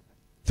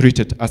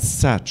treated as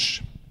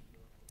such.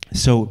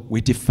 So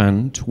we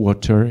defend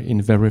water in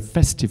a very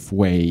festive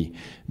way,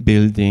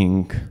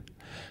 building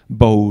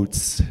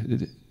boats,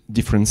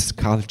 different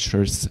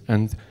sculptures,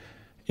 and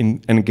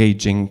in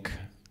engaging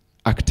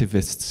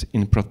activists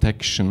in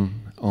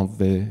protection of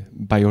the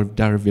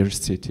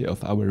biodiversity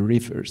of our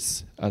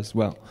rivers as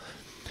well.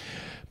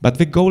 But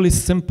the goal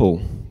is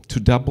simple, to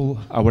double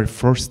our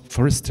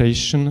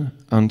forestation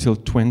until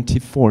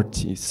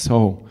 2040.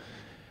 So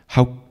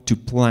how to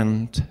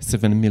plant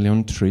 7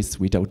 million trees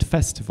without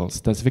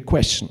festivals? That's the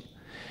question.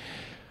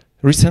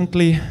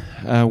 Recently,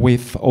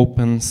 we've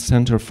opened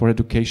Center for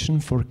Education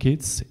for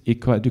Kids,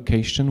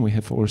 eco-education. We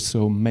have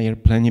also Mayor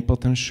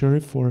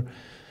Plenipotentiary for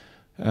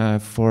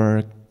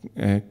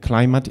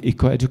climate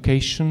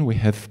eco-education. We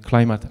have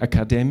Climate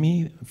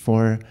Academy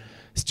for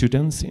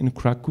students in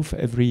Kraków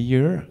every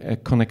year,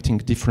 connecting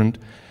different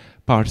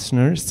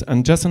partners.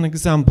 And just an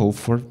example,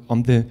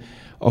 on the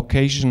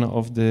occasion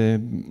of the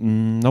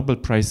Nobel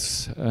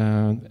Prize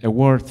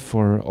award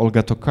for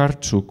Olga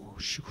Tokarczuk,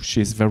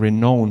 she is very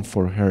known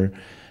for her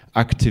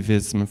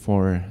activism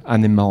for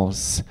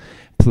animals,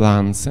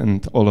 plants,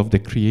 and all of the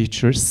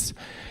creatures.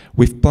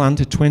 We've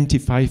planted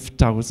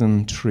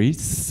 25,000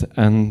 trees,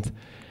 and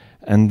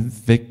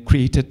they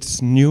created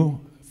new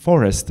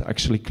forest,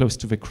 actually close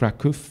to the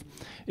Kraków.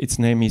 Its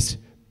name is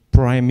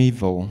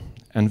Primeval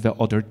and the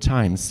Other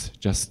Times,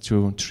 just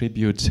to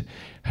tribute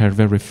her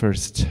very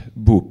first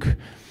book.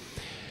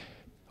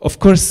 Of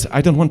course,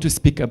 I don't want to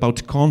speak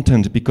about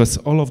content because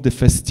all of the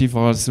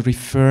festivals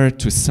refer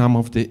to some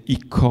of the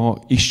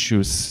eco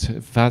issues.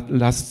 That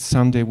last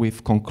Sunday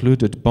we've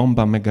concluded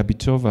Bomba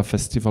Megabitowa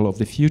Festival of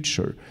the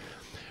Future,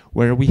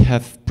 where we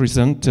have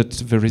presented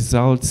the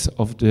results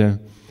of the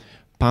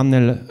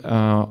panel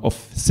of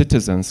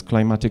citizens,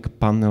 climatic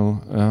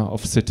panel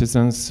of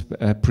citizens,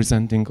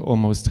 presenting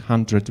almost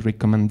 100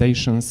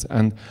 recommendations,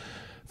 and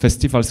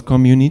festivals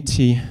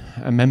community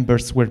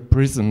members were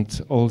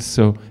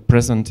also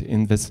present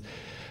in this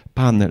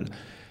panel.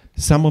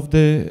 Some of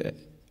the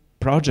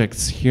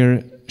projects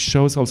here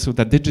shows also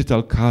that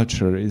digital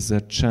culture is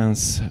a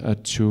chance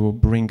to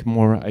bring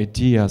more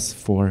ideas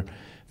for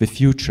the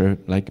future,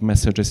 like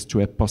Messages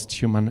to a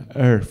Post-Human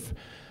Earth,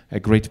 a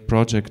great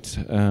project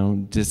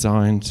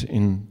designed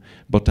in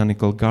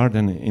Botanical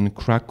Garden in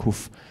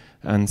Kraków,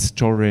 and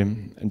story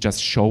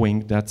just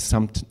showing that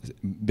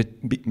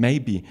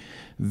maybe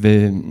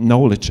the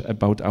knowledge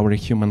about our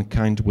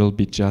humankind will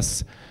be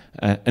just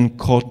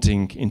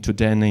encoding into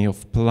DNA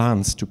of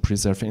plants to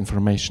preserve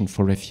information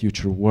for a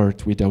future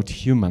world without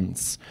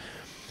humans.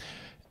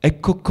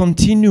 Eco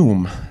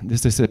Continuum,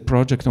 this is a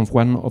project of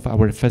one of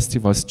our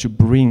festivals to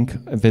bring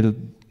the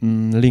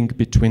link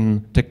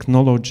between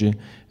technology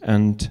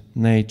and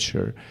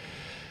nature.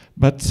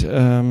 But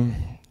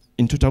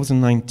in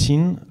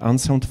 2019,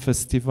 Unsound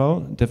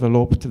Festival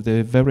developed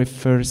the very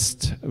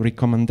first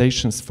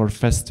recommendations for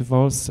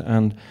festivals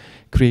and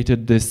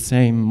created the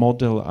same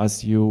model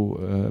as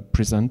you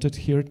presented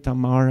here,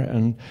 Tamar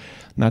and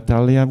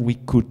Natalia. We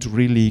could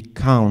really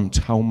count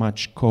how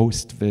much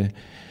cost the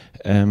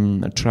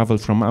travel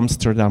from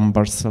Amsterdam,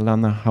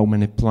 Barcelona, how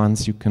many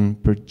plants you can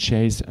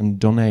purchase and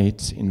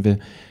donate in the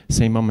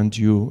same moment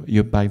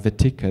you buy the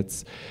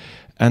tickets.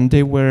 And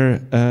they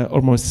were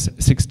almost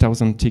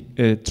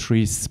 6,000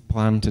 trees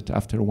planted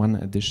after one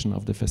edition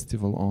of the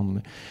festival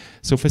only.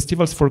 So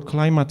Festivals for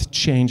Climate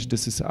Change,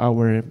 this is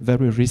our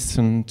very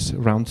recent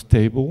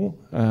roundtable.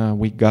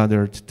 We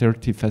gathered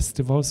 30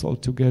 festivals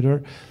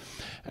altogether.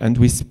 And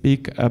we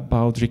speak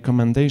about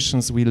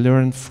recommendations we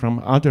learned from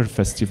other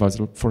festivals,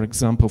 for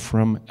example,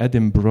 from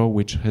Edinburgh,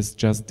 which has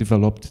just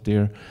developed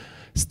their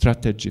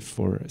strategy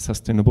for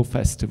sustainable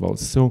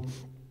festivals. So,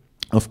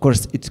 of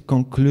course, it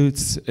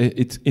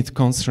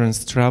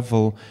concerns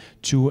travel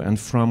to and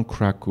from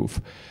Kraków,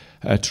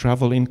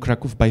 travel in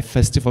Kraków by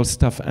festival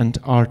staff and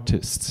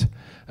artists.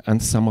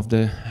 And some of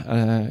the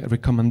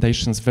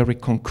recommendations very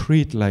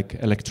concrete, like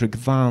electric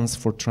vans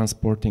for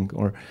transporting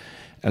or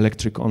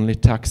electric-only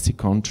taxi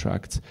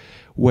contracts,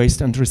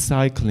 waste and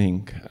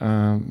recycling,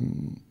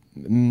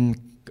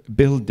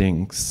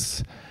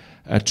 buildings,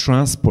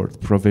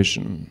 transport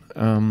provision,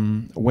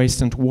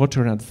 waste and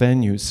water at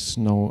venues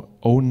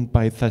owned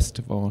by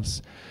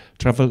festivals,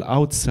 travel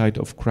outside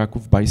of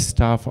Kraków by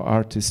staff,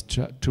 artists,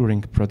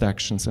 touring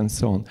productions, and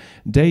so on.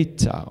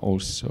 Data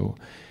also,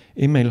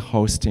 email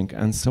hosting,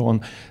 and so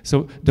on.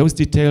 So those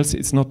details,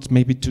 it's not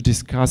maybe to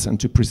discuss and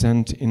to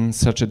present in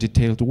such a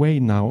detailed way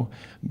now,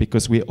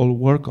 because we all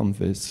work on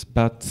this.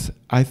 But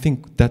I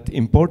think that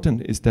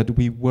important is that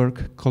we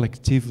work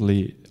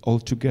collectively all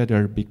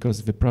together,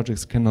 because the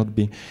projects cannot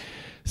be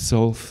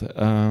solved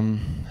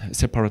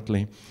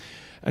separately.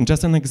 And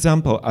just an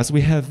example, as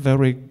we have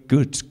very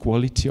good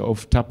quality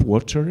of tap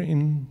water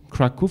in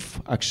Kraków,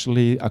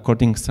 actually,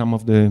 according to some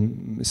of the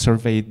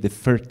survey, the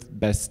third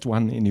best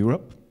one in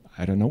Europe,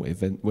 I don't know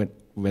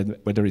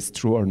whether it's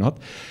true or not.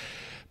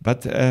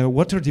 But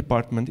water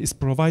department is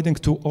providing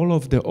to all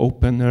of the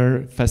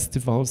open-air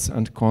festivals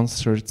and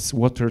concerts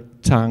water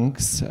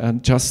tanks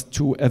just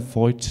to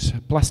avoid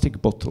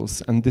plastic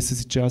bottles. And this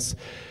is just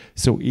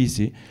so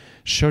easy.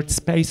 Shared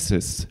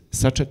spaces,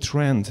 such a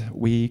trend.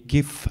 We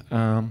give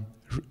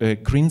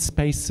green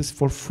spaces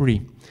for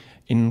free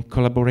in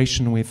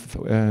collaboration with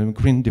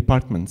green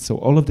department. So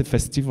all of the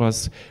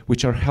festivals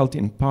which are held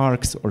in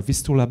parks or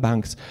Vistula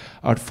banks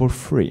are for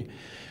free.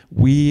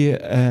 We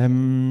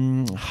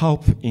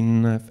help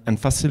in and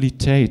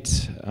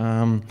facilitate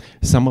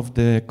some of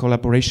the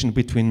collaboration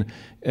between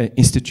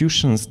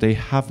institutions. They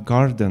have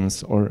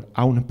gardens or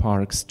own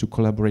parks to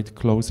collaborate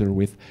closer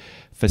with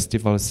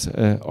festivals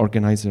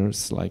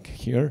organizers like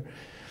here.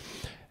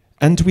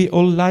 And we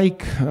all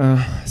like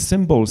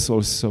symbols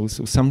also.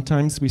 So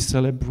sometimes we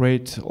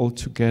celebrate all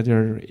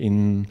together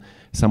in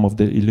some of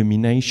the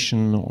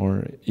illumination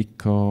or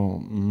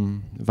eco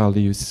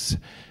values,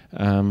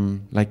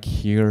 like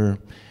here.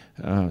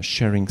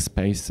 Sharing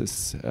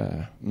spaces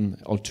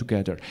all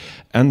together.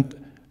 And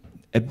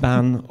a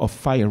ban of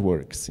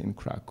fireworks in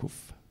Krakow.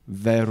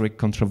 Very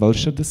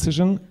controversial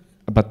decision,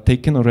 but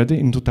taken already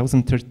in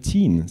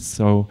 2013.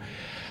 So,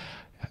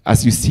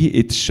 as you see,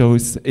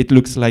 it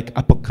looks like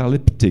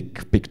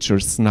apocalyptic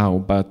pictures now,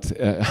 but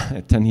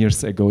 10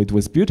 years ago it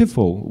was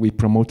beautiful. We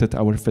promoted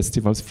our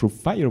festivals through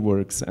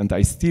fireworks, and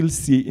I still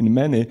see in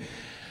many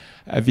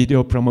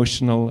video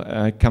promotional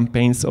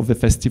campaigns of the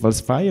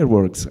festival's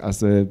fireworks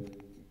as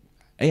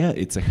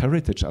it's a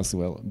heritage as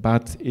well,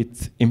 but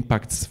it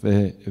impacts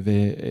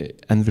the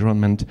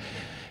environment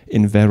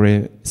in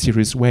very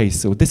serious ways.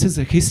 So this is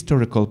a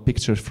historical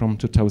picture from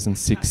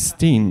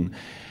 2016,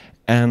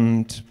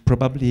 and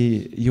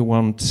probably you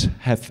won't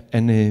have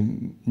any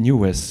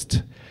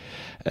newest.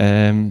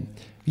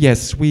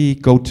 Yes, we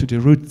go to the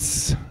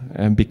roots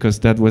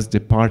because that was the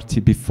party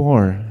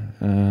before.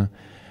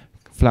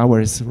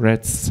 Flowers,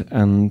 wreaths,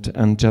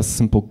 and just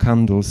simple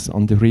candles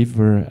on the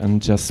river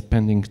and just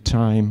spending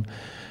time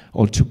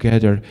all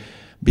together,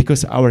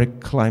 because our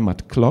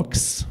climate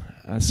clocks,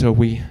 so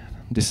we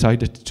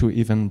decided to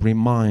even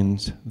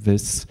remind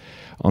this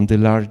on the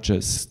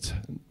largest,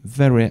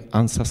 very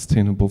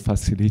unsustainable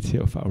facility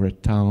of our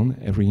town,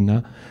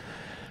 arena,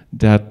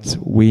 that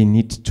we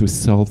need to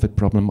solve the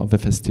problem of the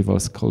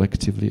festivals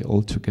collectively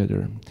all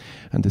together.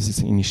 And this is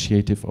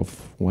initiative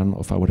of one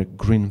of our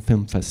Green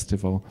Film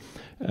Festival,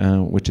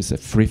 which is a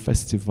free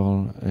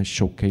festival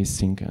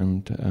showcasing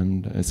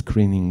and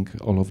screening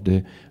all of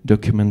the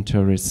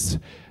documentaries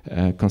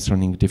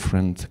concerning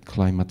different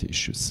climate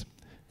issues.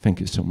 Thank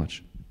you so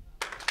much.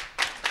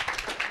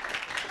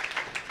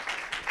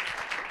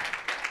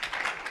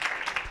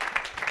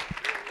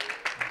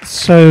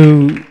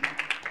 So,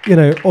 you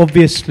know,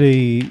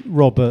 obviously,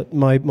 Robert,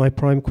 my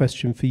prime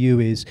question for you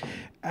is,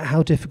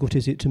 how difficult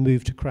is it to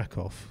move to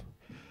Krakow?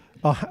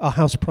 Are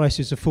house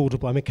prices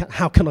affordable? I mean,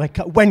 how can I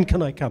come? When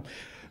can I come?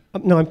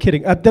 No, I'm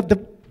kidding. The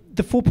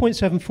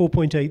 4.7,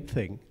 4.8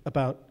 thing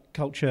about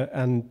culture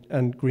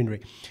and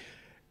greenery,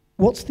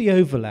 what's the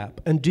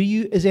overlap? And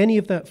is any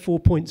of that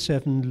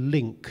 4.7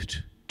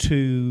 linked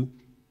to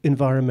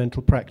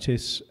environmental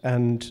practice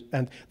and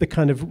the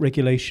kind of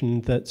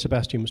regulation that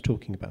Sebastian was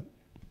talking about?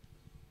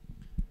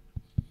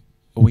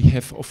 We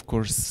have, of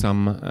course,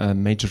 some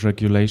major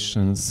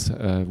regulations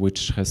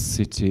which has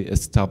city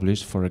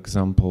established. For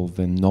example,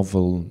 the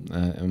novel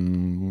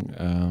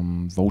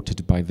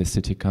voted by the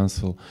city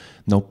council,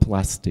 no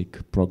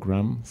plastic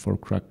program for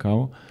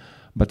Krakow,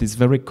 but it's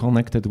very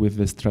connected with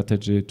the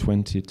strategy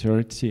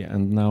 2030,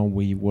 and now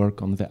we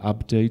work on the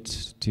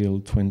update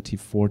till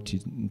 2040,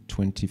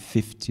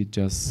 2050,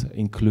 just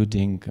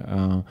including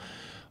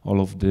all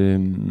of the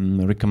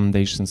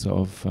recommendations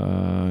of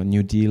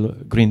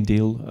Green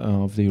Deal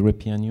of the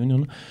European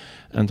Union,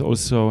 and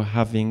also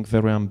having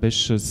very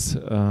ambitious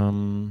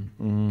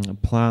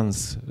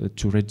plans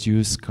to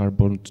reduce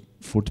carbon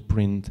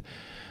footprint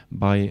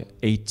by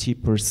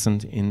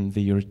 80% in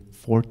the year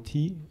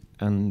 40,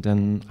 and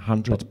then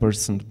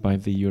 100% by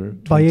the year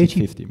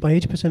 2050. By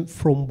 80%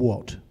 from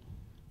what?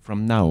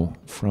 From now,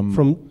 from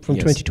yes.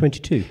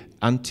 2022?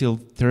 Until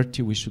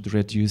 30, we should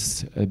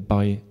reduce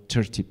by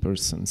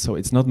 30%. So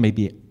it's not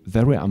maybe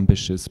very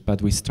ambitious,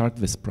 but we start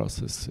this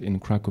process in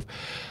Krakow.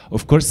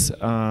 Of course,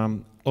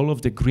 all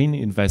of the green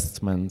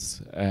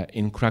investments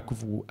in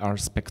Krakow are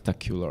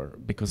spectacular,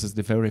 because it's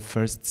the very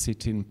first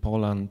city in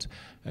Poland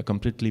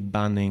completely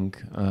banning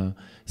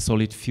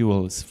solid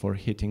fuels for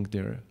heating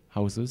their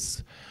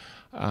houses.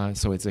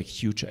 So it's a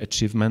huge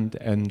achievement,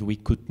 and we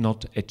could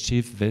not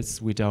achieve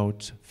this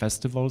without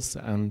festivals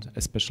and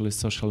especially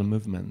social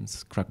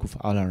movements. Krakow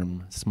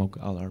Alarm, Smoke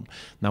Alarm.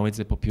 Now it's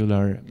a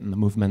popular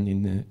movement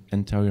in the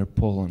entire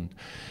Poland.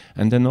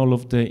 And then all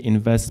of the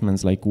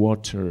investments like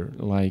water,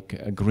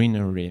 like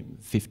greenery,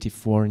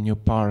 54 new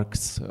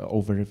parks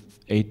over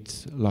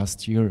 8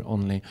 last year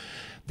only.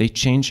 They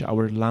change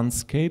our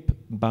landscape,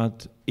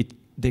 but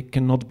they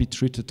cannot be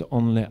treated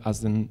only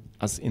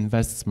as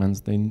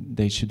investments.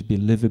 They should be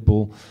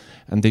livable,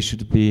 and they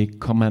should be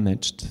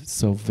co-managed.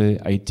 So the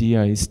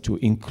idea is to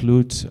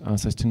include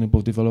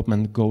sustainable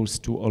development goals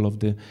to all of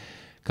the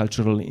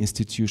cultural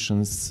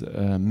institutions'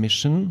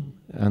 mission,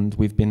 and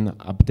we've been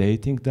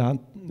updating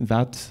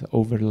that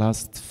over the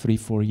last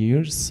 3-4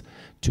 years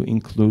to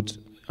include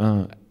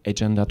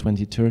Agenda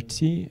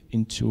 2030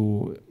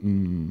 into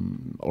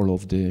all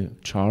of the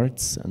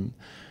charts and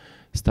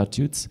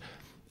statutes.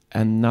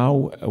 And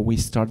now we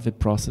start the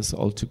process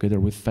all together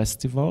with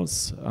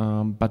festivals,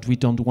 but we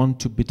don't want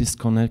to be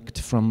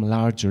disconnected from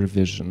larger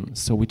vision.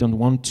 So we don't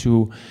want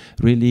to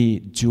really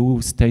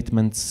do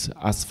statements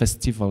as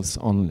festivals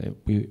only.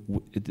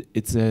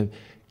 It's a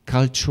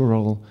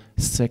cultural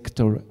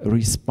sector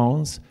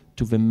response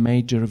to the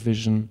major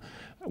vision,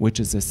 which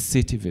is a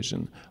city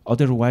vision.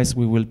 Otherwise,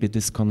 we will be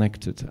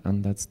disconnected,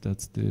 and that's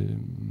the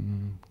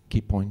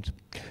key point.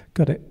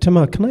 Got it.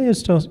 Tamar, can I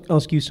just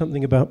ask you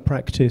something about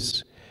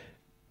practice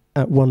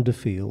at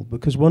Wonderfield?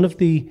 Because one of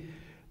the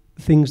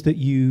things that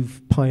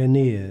you've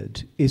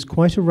pioneered is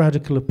quite a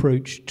radical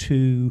approach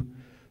to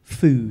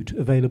food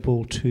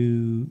available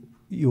to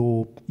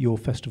your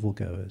festival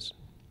goers.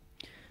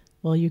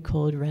 Well, you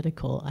call it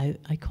radical.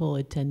 I call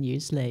it 10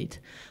 years late.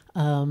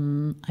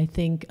 I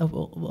think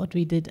what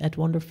we did at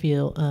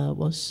Wonderfield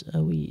was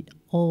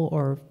all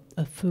our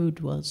food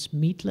was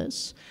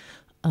meatless,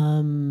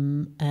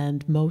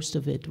 and most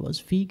of it was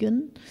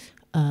vegan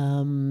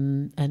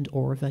and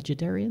or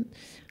vegetarian.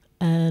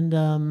 And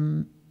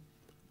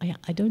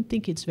I don't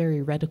think it's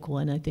very radical,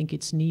 and I think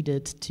it's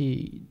needed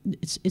to.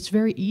 It's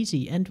very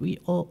easy, and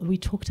we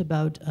talked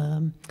about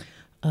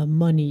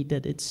money,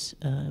 that it's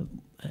a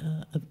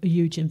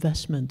huge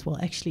investment. Well,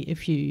 actually,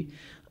 if you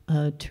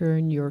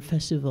turn your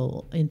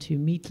festival into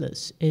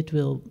meatless, it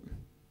will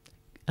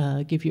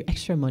give you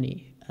extra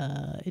money.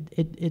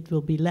 It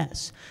will be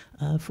less.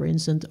 For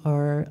instance,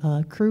 our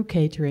crew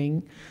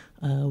catering,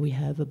 we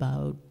have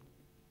about,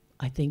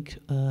 I think,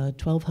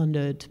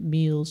 1,200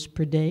 meals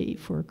per day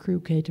for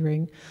crew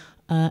catering,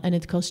 and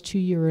it costs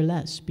 €2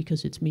 less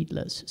because it's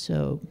meatless.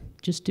 So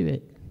just do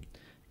it.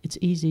 It's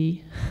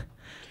easy.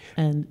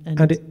 And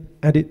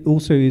it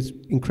also is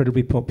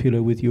incredibly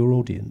popular with your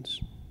audience.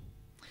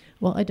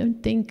 Well, I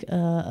don't think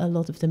a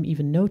lot of them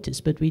even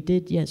noticed, but we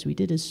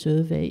did a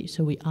survey,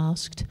 so we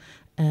asked,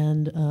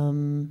 and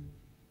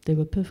they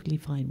were perfectly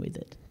fine with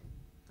it.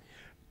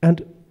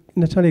 And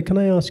Natalia, can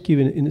I ask you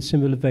in a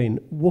similar vein,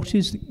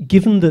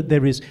 given that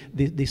there is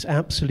this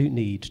absolute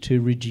need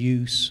to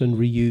reduce and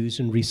reuse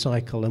and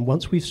recycle, and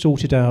once we've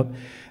sorted out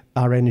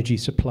our energy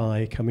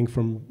supply coming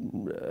from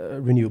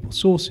renewable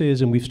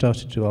sources, and we've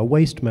started to do our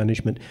waste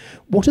management,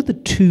 what are the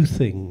two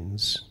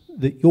things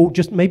or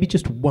maybe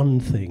just one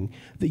thing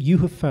that you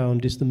have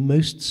found is the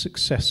most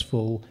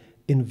successful,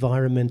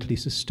 environmentally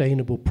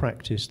sustainable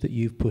practice that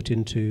you've put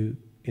into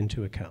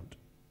account?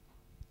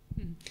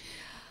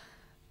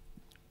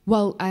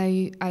 Well,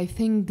 I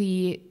think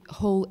the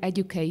whole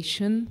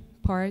education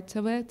part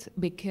of it,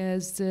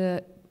 because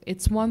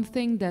it's one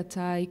thing that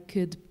I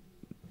could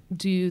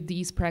do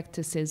these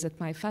practices at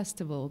my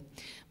festival,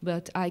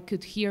 but I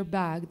could hear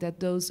back that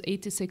those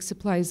 86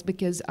 suppliers,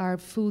 because our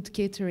food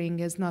catering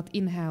is not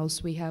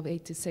in-house, we have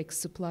 86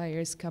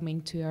 suppliers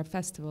coming to our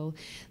festival,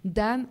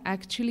 then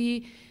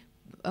actually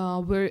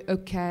we're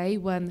okay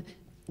when,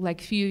 like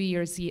few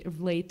years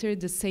later,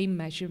 the same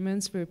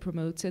measurements were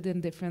promoted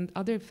in different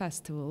other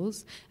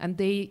festivals, and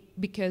they,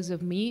 because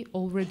of me,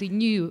 already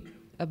knew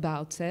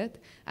about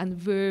it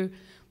and were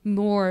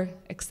more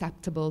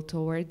acceptable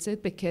towards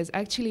it, because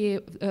actually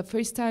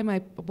first time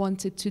I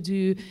wanted to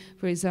do,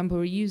 for example,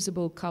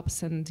 reusable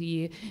cups and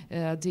the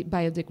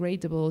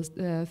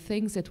biodegradable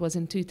things, it was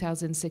in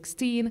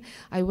 2016.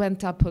 I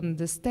went up on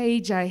the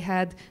stage. I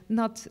had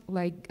not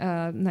like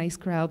a nice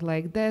crowd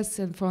like this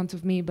in front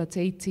of me, but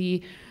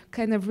 80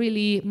 kind of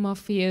really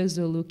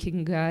mafioso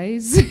looking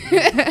guys.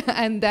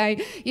 And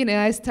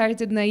I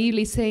started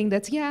naively saying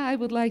that, yeah, I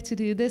would like to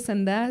do this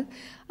and that.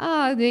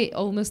 They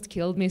almost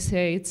killed me, so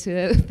it's,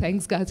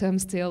 thanks God I'm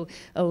still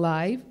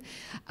alive.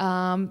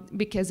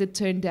 Because it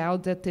turned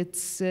out that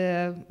it's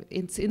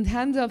in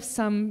hands of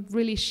some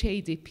really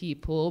shady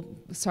people.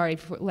 Sorry,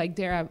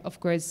 there are,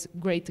 of course,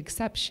 great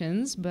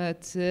exceptions,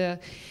 but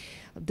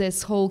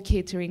this whole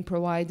catering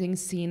providing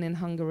scene in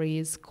Hungary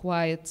is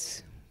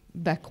quite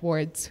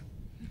backwards.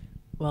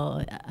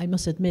 Well, I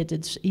must admit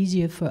it's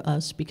easier for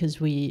us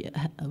because we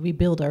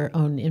build our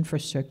own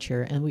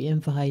infrastructure and we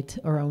invite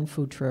our own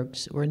food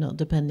trucks. We're not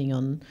depending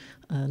on,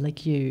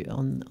 like you,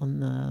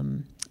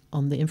 on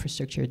the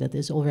infrastructure that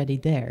is already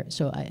there.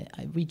 So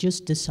we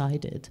just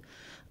decided,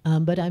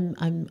 but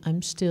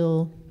I'm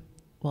still.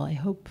 Well, I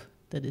hope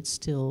that it's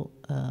still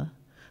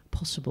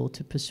possible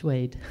to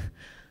persuade.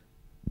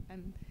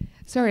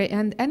 Sorry,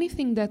 and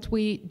anything that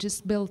we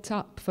just built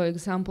up, for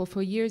example,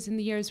 for years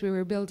and years we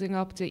were building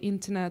up the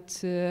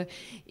internet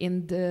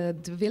in the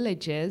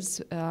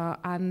villages,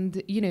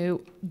 and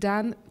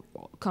then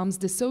comes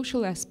the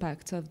social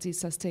aspect of the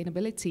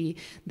sustainability,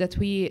 that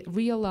we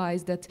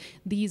realize that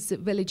these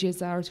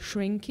villages are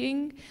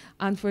shrinking,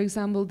 and for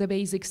example the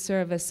basic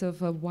service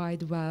of a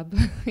wide web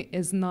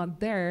is not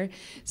there.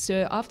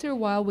 So after a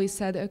while we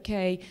said,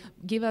 okay,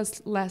 give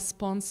us less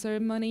sponsor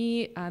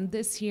money, and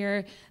this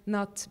year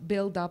not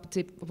build up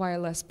the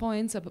wireless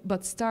points,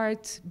 but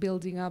start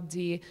building up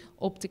the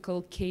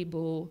optical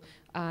cable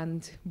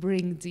and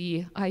bring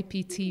the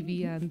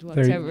IPTV and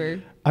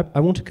whatever. I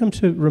want to come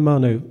to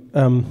Romano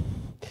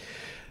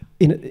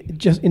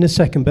just in a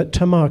second, but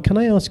Tamar, can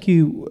I ask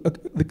you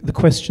the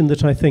question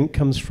that I think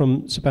comes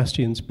from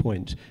Sebastian's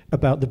point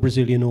about the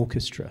Brazilian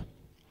orchestra?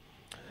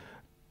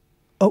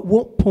 At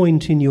what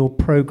point in your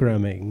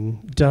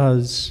programming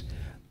does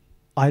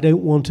I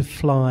don't want to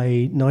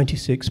fly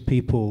 96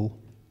 people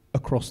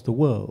across the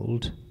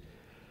world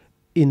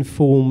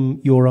inform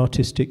your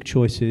artistic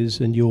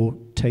choices and your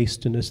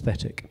taste and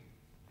aesthetic?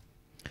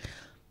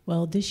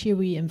 Well, this year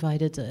we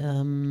invited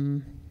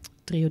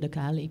Trio de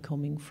Cali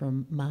coming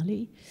from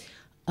Mali,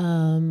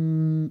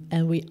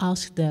 and we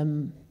asked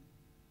them,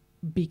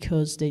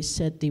 because they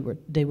said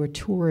they were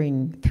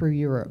touring through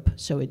Europe,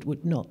 so it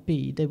would not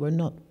be, they would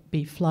not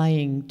be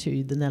flying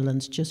to the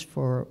Netherlands just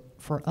for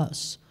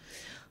us.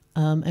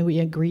 And we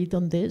agreed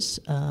on this,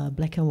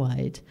 black and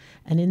white,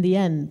 and in the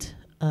end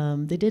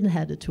they didn't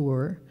have a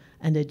tour,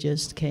 and they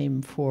just came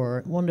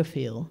for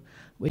Wonderfeel,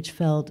 which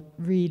felt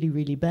really,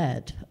 really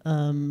bad.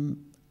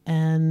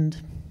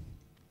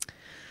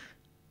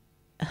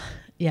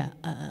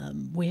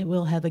 We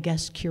will have a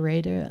guest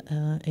curator,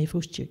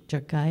 Evus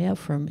Jarkaya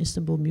from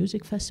Istanbul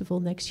Music Festival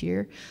next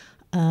year,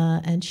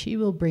 and she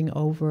will bring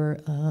over,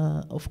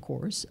 of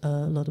course,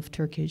 a lot of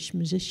Turkish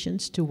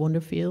musicians to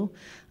Wonderfeel.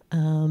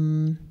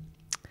 And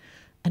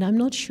I'm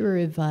not sure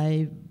if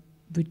I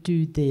would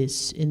do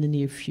this in the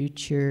near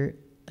future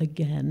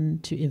again,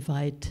 to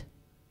invite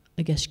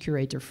a guest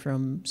curator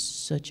from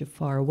such a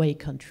far away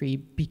country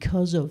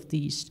because of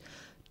these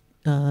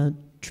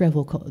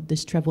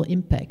this travel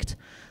impact.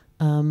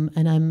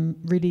 And I'm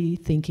really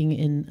thinking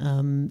in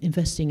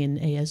investing in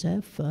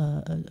ASF,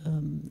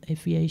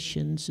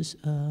 aviation,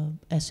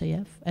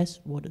 SAF,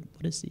 what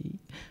is the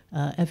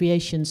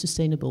aviation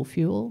sustainable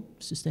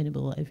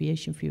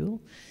aviation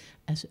fuel.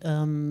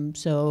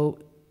 So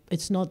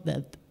it's not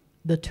that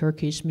the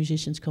Turkish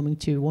musicians coming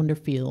to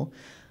Wonderfeel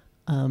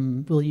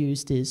will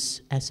use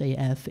this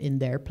SAF in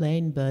their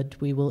plane, but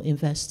we will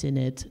invest in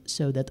it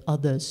so that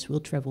others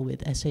will travel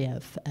with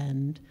SAF,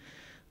 and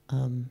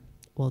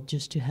well,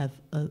 just to have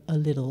a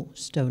little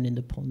stone in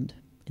the pond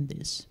in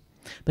this.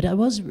 But I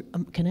was,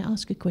 can I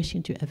ask a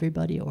question to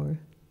everybody, or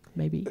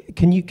maybe?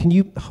 Can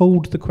you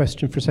hold the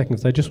question for a second?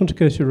 Because I just want to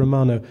go to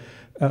Romano,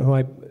 who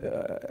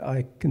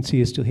I can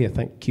see is still here.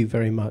 Thank you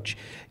very much.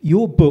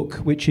 Your book,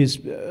 which is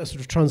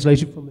sort of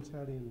translated from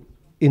Italian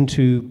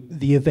into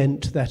the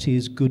event that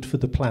is good for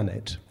the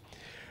planet.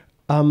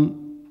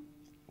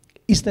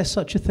 Is there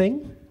such a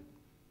thing?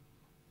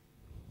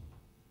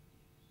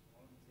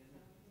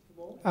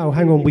 Oh,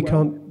 hang on,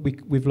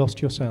 we've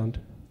lost your sound.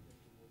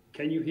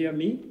 Can you hear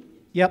me?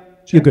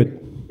 Yep, check. You're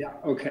good. Yeah,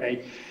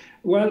 okay.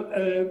 Well,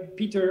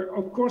 Peter,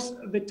 of course,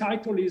 the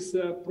title is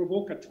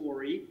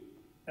provocatory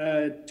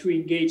to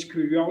engage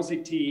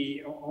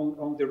curiosity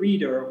on the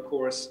reader, of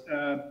course.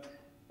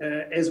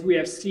 As we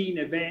have seen,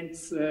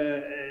 events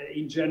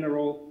in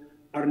general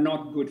are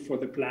not good for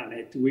the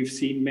planet. We've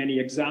seen many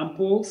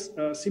examples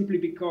simply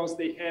because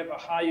they have a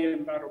higher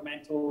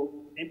environmental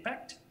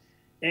impact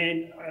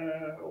and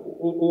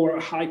or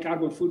a high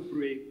carbon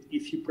footprint,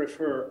 if you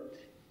prefer.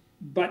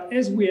 But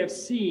as we have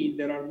seen,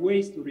 there are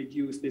ways to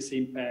reduce this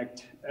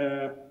impact.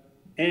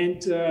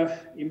 And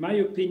in my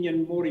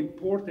opinion, more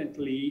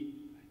importantly,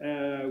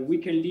 we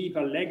can leave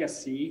a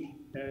legacy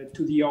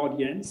to the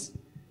audience,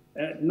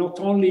 not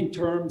only in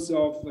terms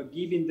of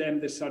giving them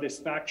the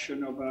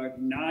satisfaction of a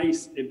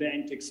nice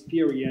event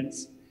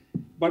experience,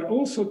 but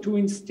also to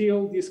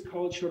instill this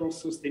culture of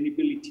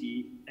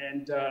sustainability.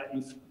 And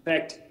in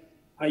fact,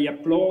 I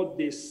applaud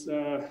this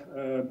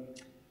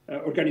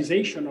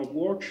organization of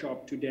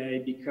workshop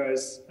today,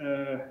 because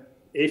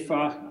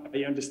EFA,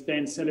 I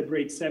understand,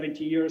 celebrates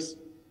 70 years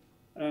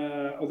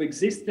of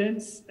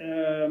existence,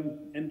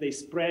 and they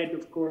spread,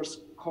 of course,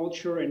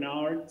 culture and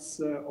arts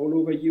all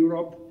over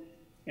Europe.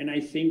 And I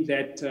think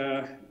that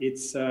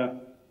it's a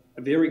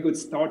very good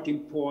starting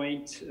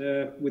point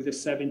with the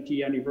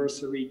 70th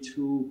anniversary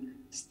to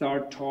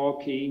start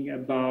talking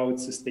about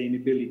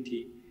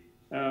sustainability.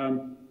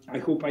 I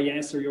hope I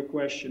answer your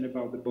question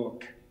about the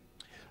book.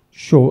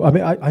 Sure. I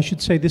mean, I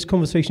should say this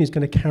conversation is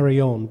going to carry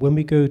on. When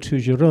we go to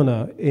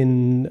Girona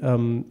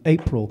in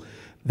April,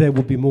 there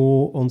will be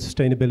more on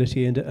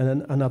sustainability and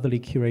an otherly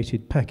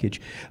curated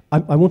package.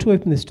 I want to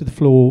open this to the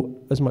floor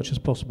as much as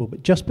possible,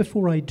 but just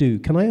before I do,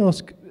 can I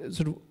ask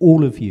sort of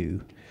all of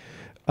you,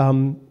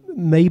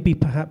 maybe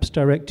perhaps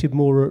directed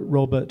more at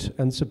Robert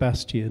and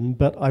Sebastian,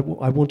 but I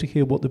want to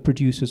hear what the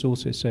producers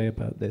also say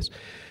about this.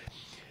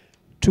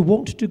 To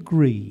what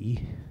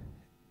degree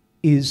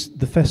is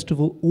the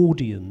festival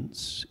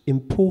audience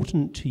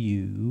important to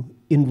you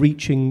in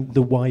reaching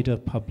the wider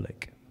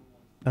public?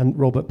 And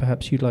Robert,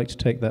 perhaps you'd like to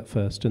take that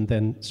first, and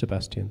then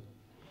Sebastian.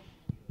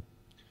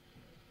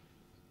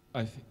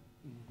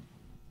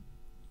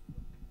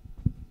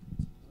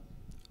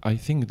 I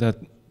think that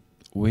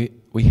we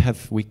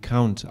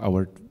count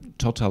our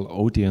total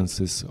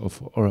audiences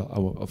of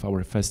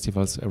our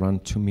festivals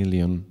around 2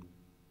 million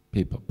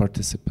people,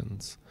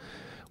 participants.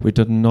 We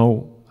don't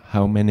know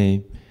how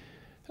many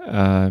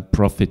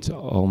profit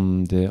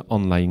on the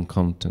online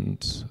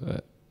content,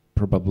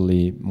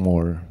 probably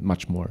more,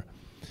 much more.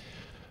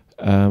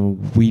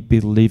 We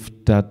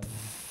believe that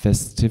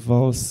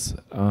festivals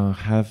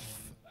have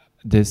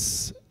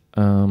this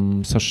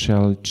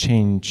social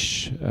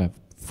change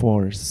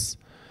force,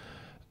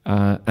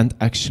 and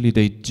actually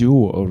they do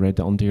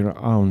already on their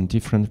own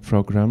different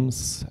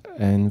programs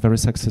in very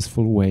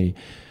successful way.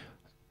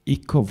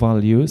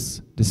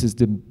 Eco-values, this is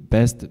the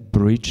best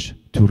bridge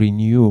to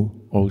renew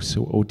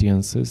also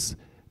audiences,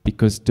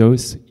 because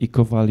those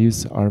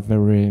eco-values are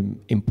very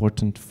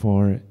important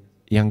for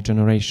young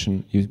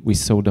generation. We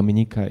saw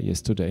Dominika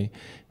yesterday,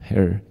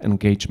 her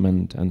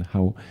engagement and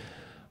how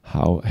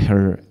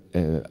her,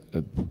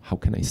 how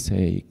can I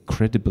say,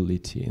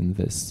 credibility in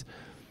this.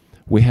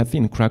 We have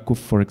in Kraków,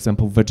 for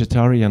example,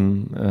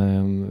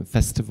 vegetarian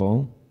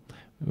festival.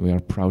 We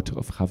are proud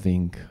of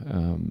having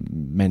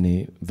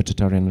many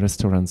vegetarian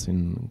restaurants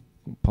in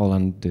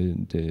Poland,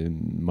 the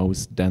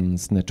most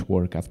dense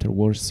network after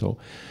Warsaw.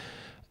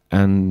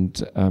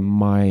 And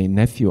my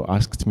nephew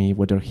asked me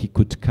whether he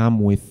could come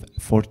with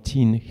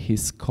 14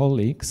 his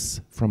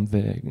colleagues from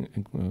the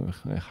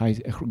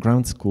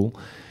ground school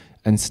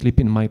and sleep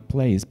in my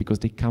place, because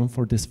they come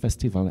for this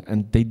festival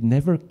and they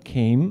never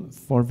came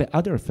for the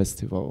other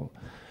festival.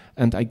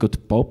 And I got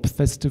pop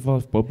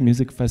festival, pop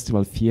music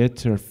festival,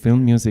 theater,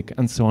 film music,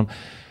 and so on.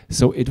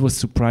 So it was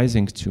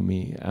surprising to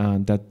me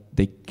that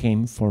they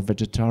came for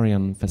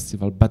vegetarian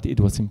festival, but it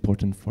was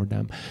important for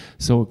them.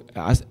 So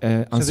as so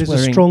there's a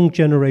strong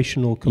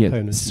generational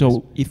component. Yes.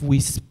 So if we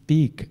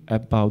speak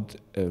about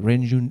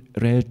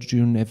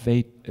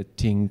rejuvenating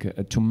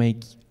to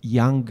make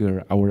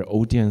younger our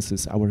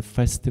audiences, our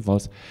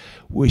festivals,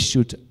 we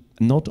should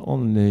not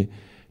only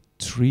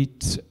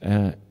treat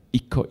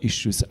eco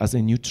issues as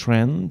a new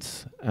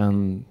trend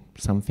and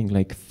something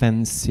like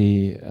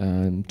fancy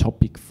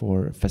topic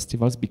for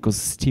festivals, because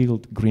still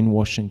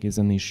greenwashing is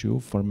an issue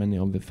for many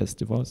of the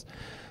festivals.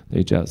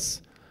 They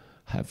just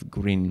have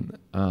green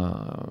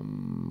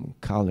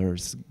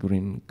colors,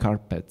 green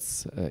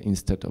carpets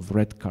instead of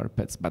red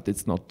carpets, but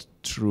it's not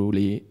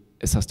truly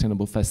a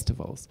sustainable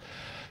festivals.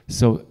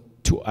 So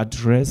to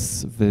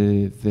address to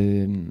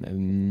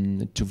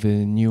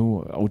the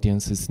new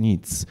audience's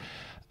needs.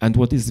 And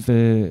what is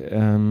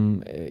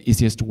the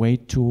easiest way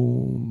to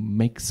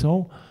make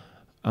so?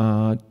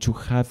 To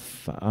have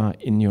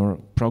in your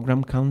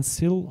program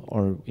council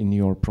or in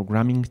your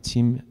programming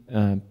team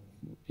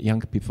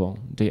young people.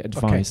 They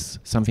advise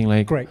something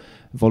like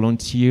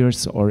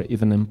volunteers or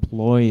even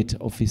employed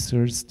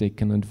officers. They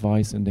can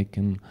advise and they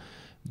can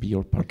be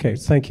your partners. Okay,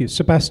 thank you.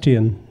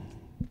 Sebastian,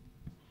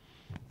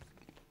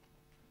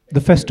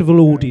 the festival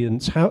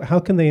audience, how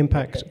can they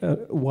impact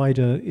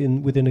wider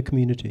within a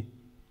community?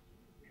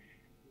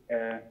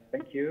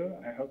 Thank you.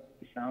 I hope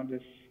the sound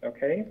is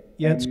okay.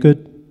 Yeah, it's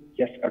good.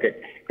 Yes, okay,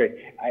 great.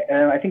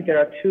 I think there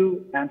are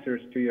two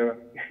answers to your,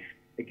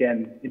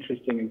 again,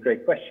 interesting and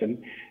great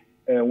question.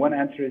 One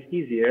answer is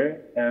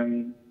easier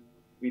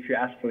if you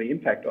ask for the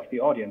impact of the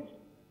audience.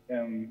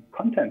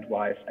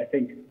 Content-wise, I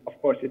think, of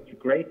course, it's a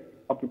great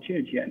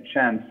opportunity and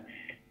chance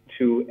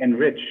to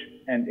enrich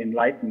and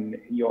enlighten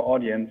your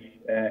audience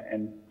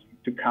and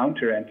to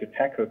counter and to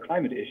tackle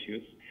climate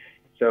issues.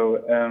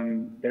 So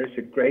there is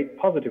a great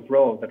positive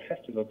role that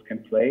festivals can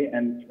play,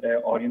 and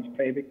audience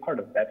play a big part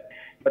of that.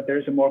 But there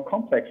is a more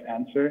complex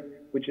answer,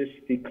 which is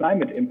the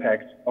climate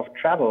impact of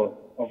travel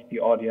of the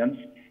audience.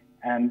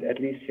 And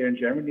at least here in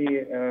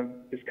Germany,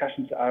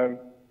 discussions are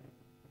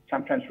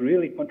sometimes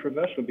really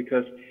controversial,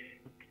 because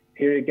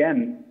here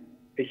again,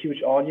 a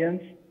huge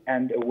audience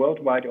and a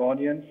worldwide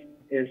audience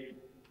is,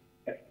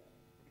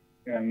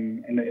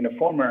 in a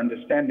former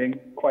understanding,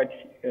 quite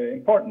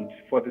important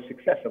for the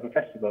success of a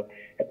festival.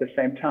 At the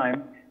same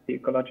time, the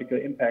ecological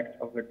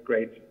impact of a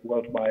great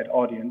worldwide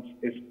audience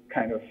is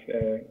kind of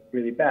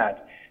really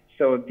bad.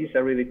 So these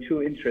are really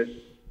two interests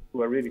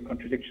who are really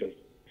contradictory.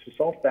 To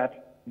solve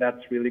that, that's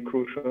really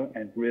crucial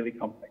and really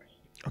complex.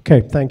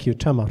 Okay, thank you.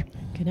 Tamar.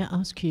 Can I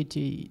ask you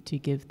to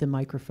give the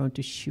microphone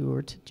to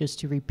Sjoerd, just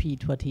to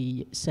repeat what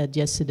he said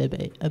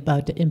yesterday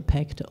about the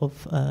impact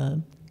of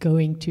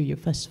going to your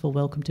festival,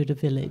 Welcome to the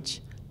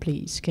Village?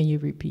 Please, can you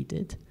repeat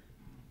it?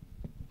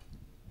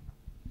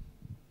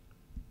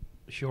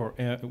 Sure.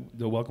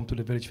 The Welcome to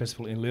the Village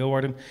Festival in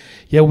Leeuwarden.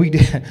 Yeah, we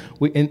did.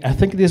 I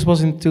think this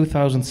was in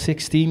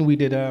 2016. We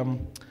did.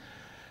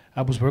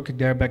 I was working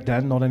there back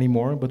then, not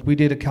anymore. But we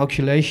did a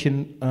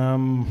calculation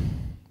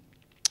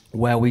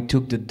where we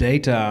took the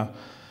data,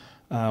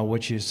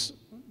 which is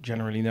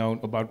generally known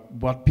about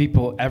what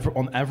people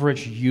on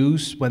average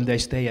use when they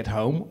stay at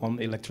home on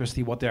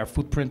electricity, what their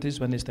footprint is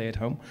when they stay at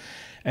home.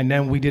 And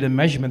then we did a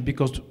measurement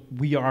because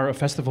we are a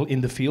festival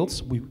in the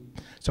fields.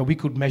 So we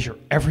could measure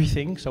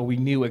everything. So we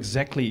knew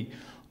exactly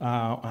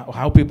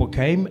how people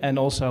came and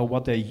also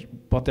what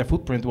their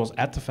footprint was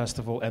at the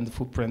festival, and the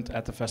footprint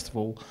at the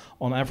festival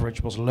on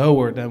average was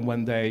lower than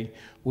when they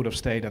would have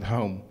stayed at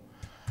home.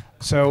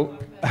 So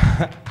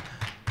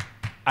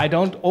I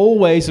don't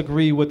always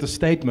agree with the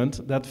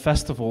statement that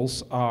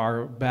festivals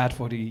are bad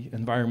for the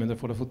environment and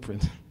for the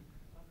footprint.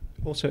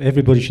 Also,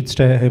 everybody should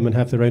stay at home and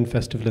have their own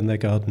festival in their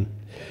garden.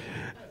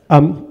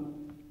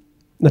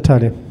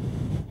 Natalia.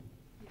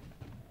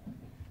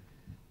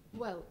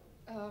 Well,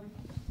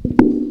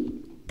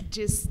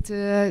 just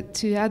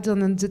to add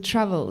on the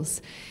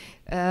travels,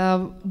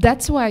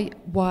 that's why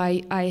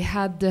I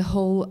had the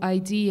whole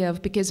idea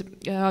of, because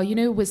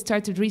we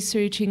started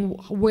researching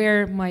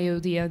where my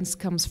audience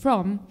comes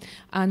from,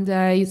 and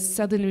I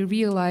suddenly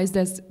realized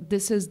that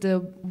this is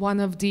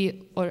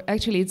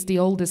it's the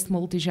oldest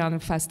multi-genre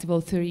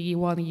festival,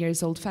 31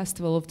 years old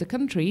festival of the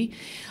country.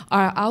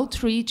 Our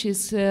outreach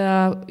is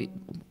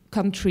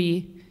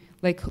country.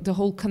 Like the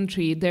whole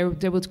country,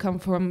 they would come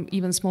from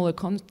even smaller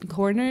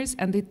corners,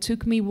 and it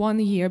took me 1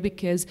 year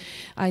because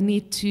I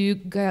need to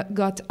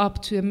got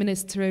up to a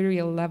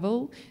ministerial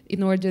level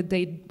in order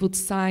they would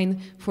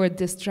sign for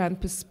this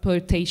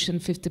transportation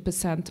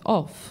 50%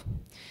 off.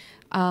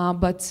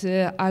 But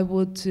I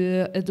would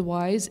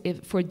advise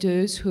for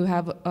those who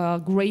have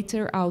a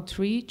greater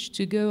outreach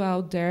to go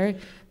out there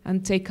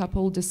and take up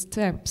all the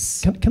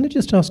steps. Can I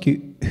just ask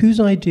you, whose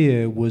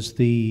idea was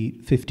the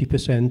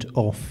 50%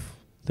 off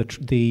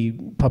the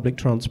public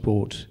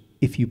transport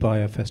if you buy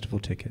a festival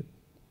ticket?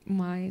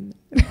 Mine.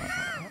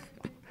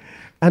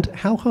 And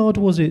how hard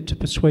was it to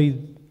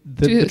persuade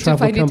the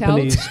travel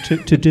companies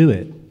to do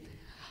it?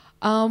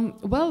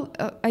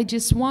 I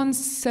just once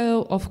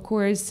saw, of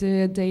course,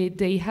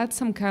 they had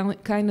some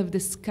kind of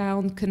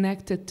discount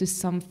connected to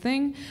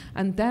something,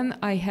 and then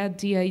I had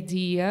the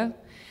idea.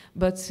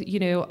 But,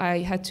 I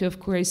had to, of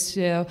course,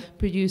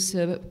 produce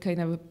a kind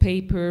of a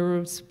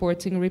paper,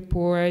 supporting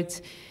report,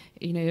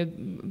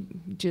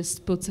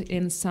 just put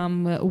in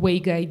some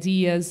vague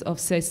ideas of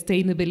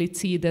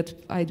sustainability that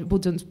I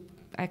wouldn't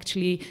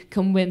actually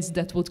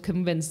would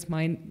convince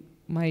my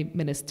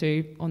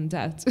minister on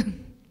that.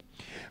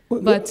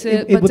 But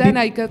then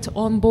I got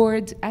on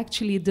board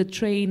actually the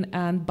train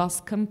and bus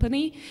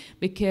company,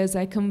 because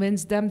I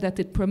convinced them that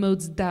it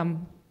promotes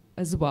them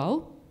as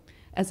well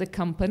as a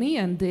company,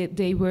 and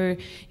they were,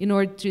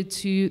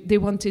 they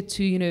wanted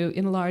to,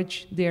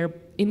 enlarge their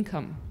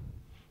income.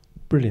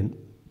 Brilliant.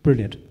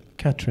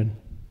 Katrin.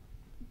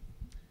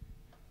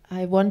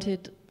 I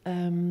wanted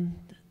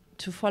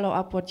to follow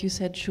up what you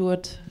said,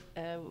 Sjoerd,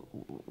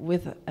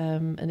 with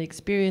an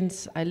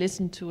experience I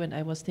listened to, and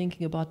I was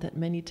thinking about that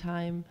many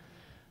times,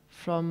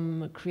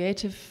 from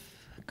Creative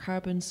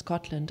Carbon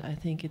Scotland, I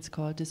think it's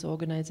called, this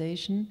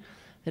organization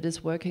that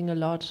is working a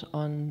lot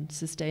on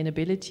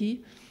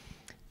sustainability,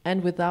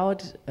 and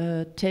without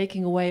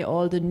taking away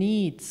all the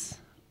needs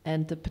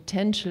and the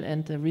potential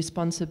and the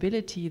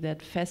responsibility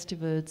that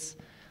festivals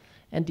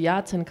and the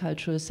arts and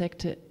cultural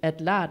sector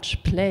at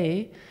large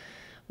play,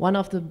 one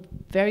of the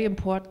very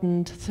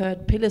important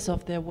third pillars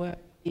of their work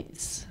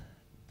is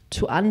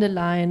to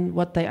underline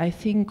what they, I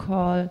think,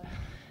 call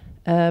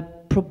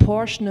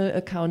proportional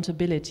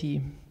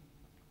accountability.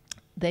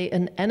 They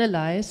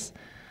analyze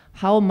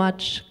how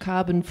much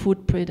carbon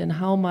footprint and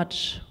how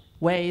much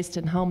waste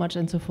and how much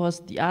and so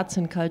forth the arts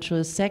and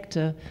cultural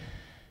sector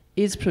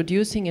is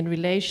producing in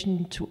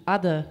relation to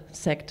other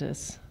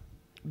sectors,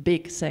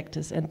 big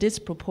sectors, and this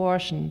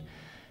proportion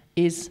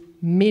is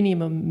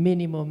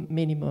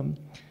minimum.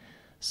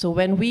 So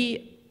when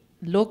we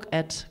look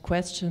at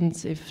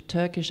questions if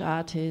Turkish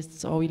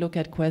artists, or we look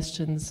at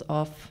questions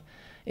of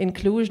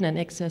inclusion and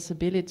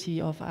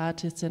accessibility of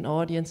artists and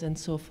audience and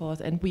so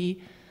forth, and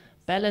we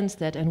balance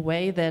that and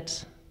weigh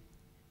that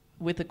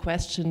with the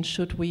question,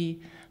 should we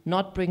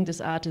not bring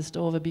this artist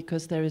over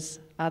because there is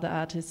other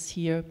artists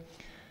here,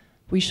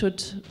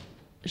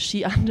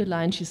 she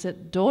underlined, she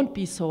said, don't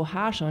be so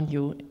harsh on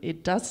you.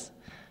 It does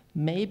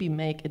maybe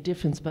make a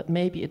difference, but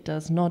maybe it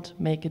does not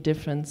make a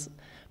difference,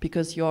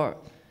 because your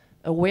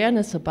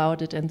awareness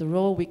about it and the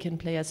role we can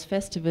play as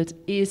festivals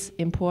is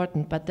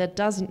important, but that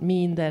doesn't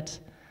mean that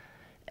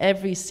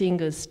every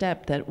single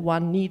step that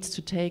one needs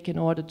to take in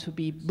order to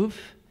be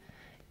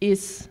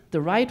is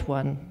the right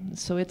one.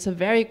 So it's a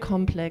very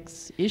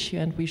complex issue,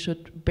 and we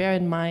should bear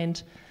in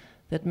mind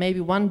that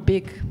maybe one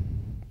big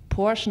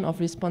portion of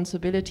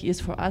responsibility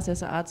is for us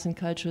as an arts and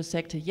cultural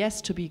sector,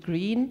 yes, to be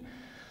green,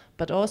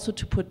 but also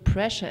to put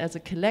pressure as a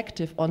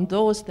collective on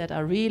those that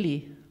are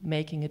really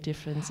making a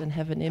difference and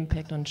have an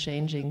impact on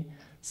changing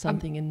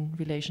something in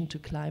relation to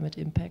climate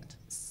impact.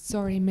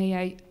 Sorry, may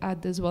I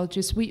add as well?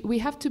 Just we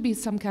have to be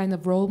some kind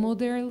of role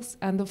models,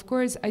 and of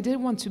course I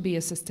didn't want to be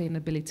a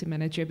sustainability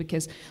manager,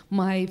 because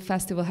my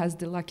festival has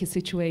the lucky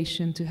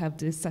situation to have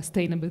the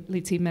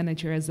sustainability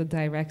manager as a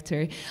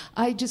director.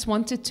 I just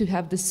wanted to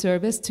have the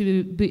service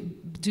to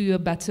do a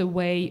better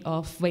way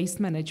of waste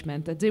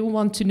management, that they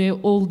want to know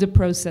all the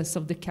process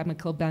of the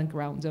chemical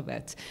background of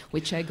it,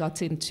 which I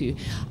got into.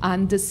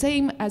 And the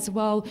same as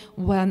well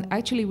when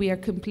actually we are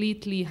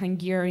completely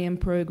Hungarian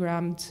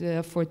programmed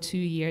for 2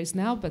 years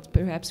now, but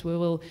perhaps we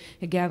will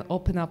again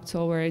open up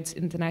towards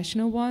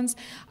international ones.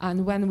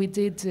 And when we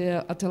did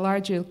at a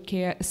larger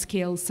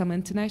scale some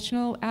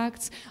international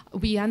acts,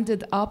 we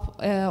ended up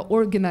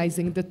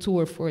organizing the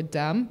tour for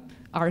them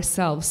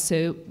ourselves.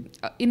 So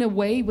in a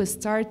way we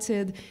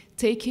started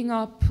taking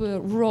up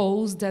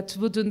roles that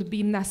wouldn't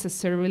be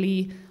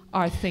necessarily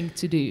our thing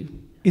to do.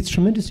 It's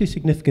tremendously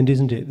significant,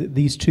 isn't it, that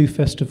these two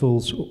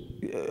festivals,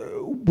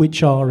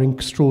 which are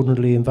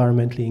extraordinarily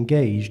environmentally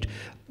engaged,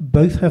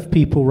 both have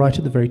people right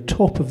at the very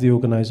top of the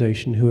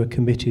organisation who are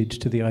committed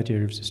to the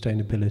idea of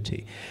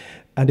sustainability.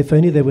 And if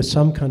only there was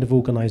some kind of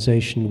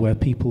organisation where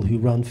people who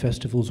run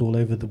festivals all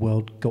over the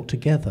world got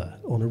together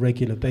on a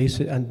regular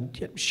basis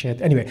and shared.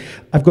 Anyway,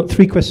 I've got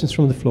 3 questions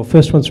from the floor.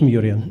 First one's from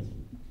Jurian.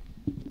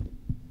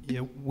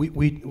 Yeah,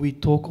 we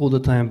talk all the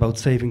time about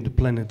saving the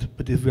planet,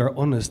 but if we are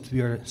honest,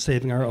 we are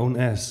saving our own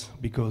ass,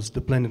 because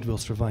the planet will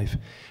survive.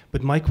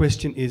 But my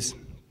question is,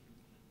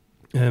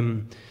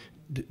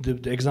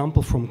 the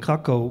example from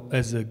Krakow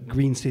as a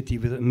green city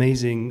with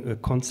amazing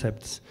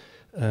concepts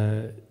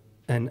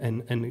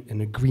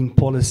and a green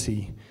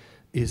policy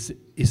is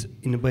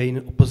in a way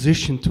in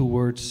opposition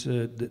towards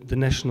the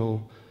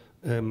national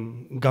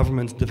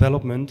government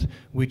development,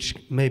 which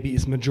maybe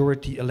is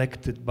majority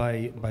elected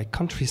by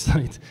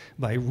countryside,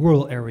 by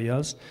rural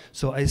areas.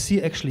 So I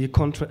see actually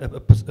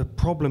a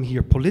problem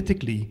here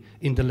politically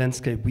in the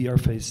landscape we are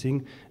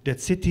facing, that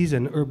cities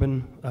and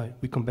urban,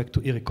 we come back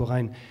to Erik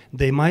Korijn,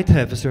 they might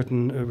have a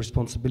certain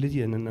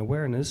responsibility and an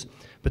awareness,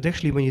 but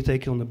actually when you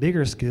take it on a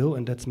bigger scale,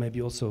 and that's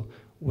maybe also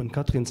when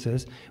Katrin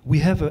says, we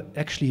have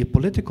actually a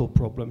political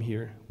problem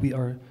here. We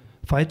are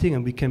fighting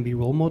and we can be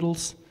role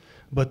models,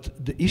 but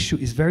the issue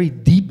is very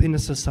deep in a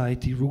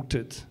society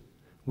rooted,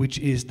 which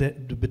is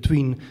that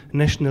between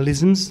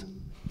nationalisms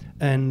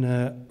and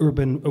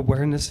urban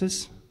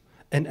awarenesses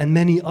and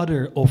many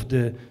other of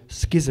the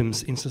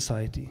schisms in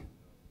society.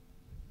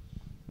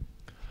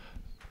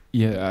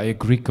 Yeah, I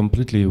agree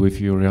completely with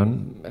you,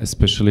 Jan,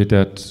 especially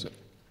that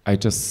I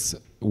just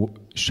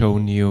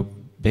shown you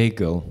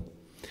Bagel.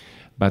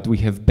 But we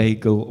have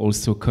Bagel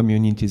also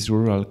communities,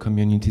 rural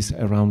communities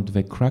around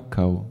the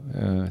Krakow,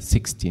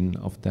 16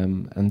 of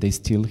them, and they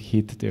still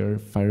heat their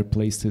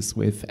fireplaces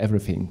with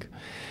everything.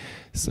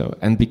 So,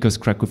 and because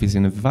Krakow is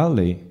in a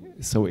valley,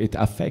 so it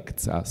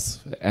affects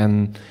us.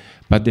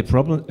 But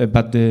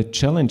the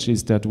challenge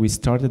is that we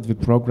started the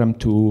program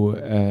to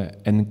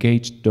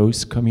engage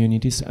those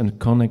communities and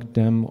connect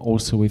them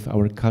also with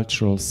our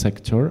cultural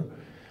sector.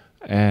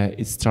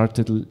 It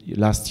started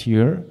last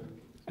year.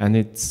 And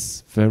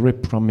it's very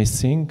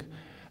promising.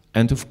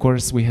 And of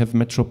course, we have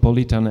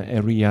metropolitan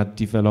area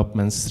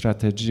development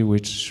strategy,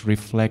 which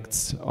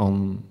reflects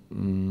on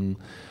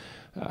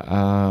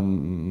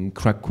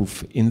Krakow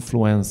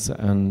influence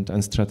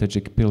and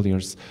strategic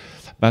pillars.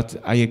 But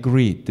I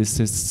agree, this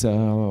is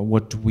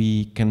what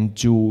we can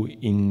do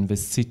in the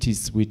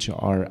cities which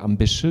are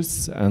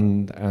ambitious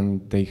and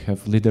they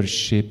have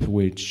leadership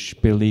which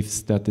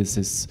believes that this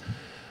is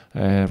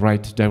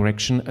right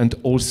direction, and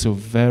also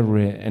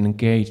very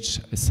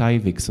engaged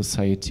civic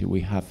society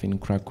we have in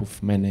Krakow,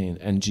 many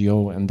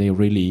NGO, and they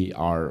really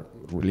are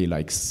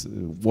like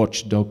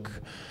watchdog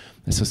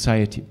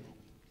society.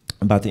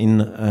 But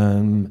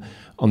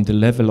on the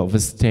level of a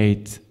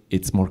state,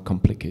 it's more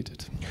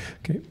complicated.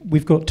 Okay,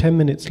 we've got 10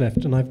 minutes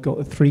left, and I've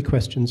got 3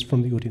 questions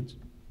from the audience.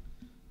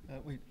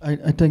 Wait,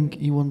 I think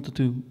you wanted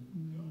to.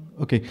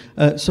 Okay,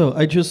 so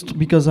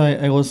because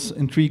I was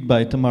intrigued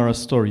by Tamara's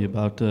story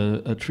about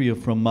a trio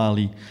from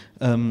Mali,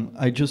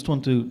 I just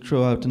want to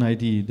throw out an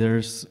idea.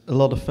 There's a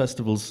lot of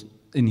festivals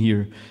in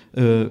here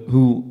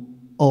who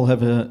all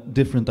have a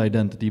different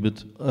identity,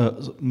 but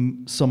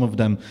some of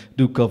them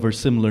do cover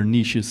similar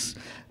niches.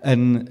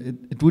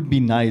 And it would be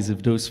nice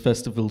if those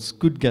festivals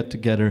could get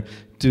together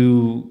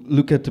to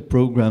look at the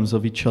programs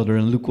of each other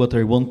and look what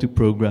they want to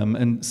program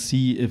and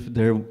see if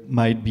there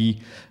might be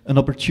an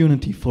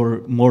opportunity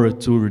for more a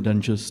tour than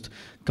just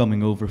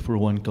coming over for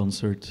one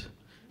concert.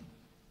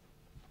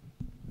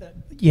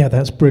 Yeah,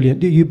 that's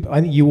brilliant.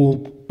 I think you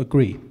all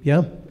agree,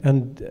 yeah?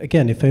 And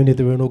again, if only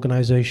there were an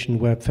organisation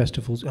where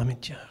festivals, I mean,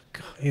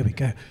 God, here we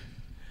go.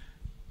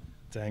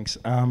 Thanks.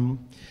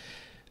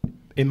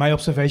 In my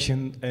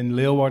observation in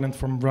Leeuwarden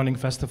from running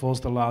festivals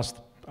the last,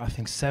 I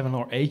think, 7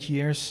 or 8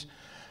 years,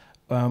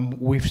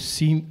 we've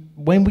seen,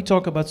 when we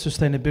talk about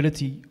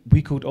sustainability,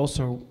 we could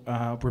also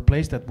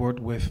replace that word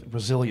with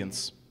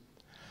resilience.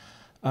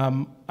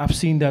 I've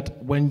seen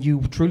that when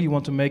you truly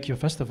want to make your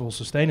festival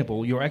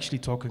sustainable, you're actually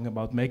talking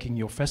about making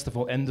your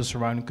festival and the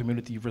surrounding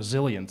community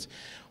resilient,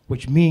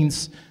 which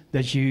means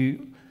that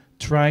you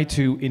try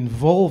to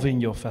involve in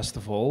your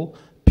festival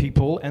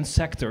people and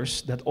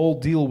sectors that all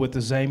deal with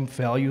the same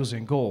values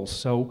and goals.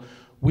 So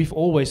we've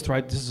always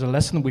tried, this is a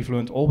lesson we've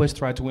learned, always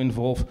try to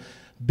involve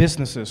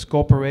businesses,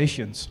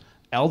 corporations,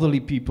 elderly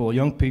people,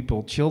 young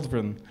people,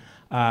 children,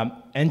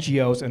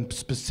 NGOs and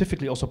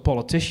specifically also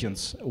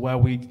politicians, where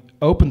we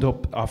opened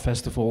up our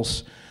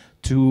festivals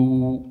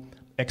to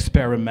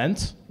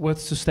experiment with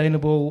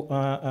sustainable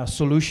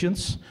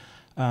solutions,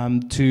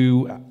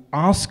 to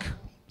ask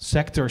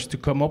sectors to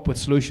come up with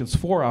solutions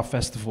for our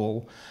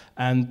festival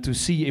and to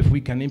see if we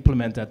can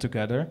implement that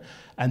together.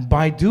 And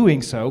by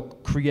doing so,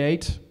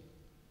 create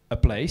a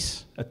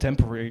place, a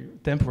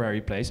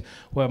temporary place,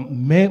 where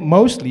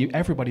mostly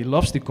everybody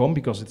loves to come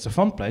because it's a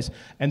fun place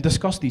and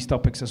discuss these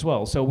topics as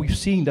well. So we've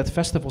seen that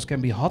festivals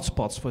can be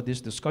hotspots for this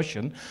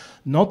discussion,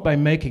 not by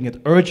making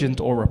it urgent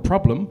or a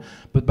problem,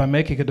 but by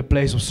making it a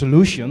place of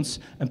solutions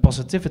and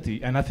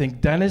positivity. And I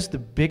think that is the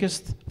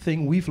biggest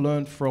thing we've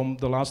learned from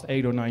the last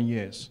 8 or 9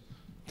 years.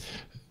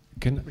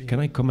 Can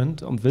I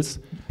comment on this?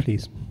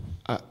 Please.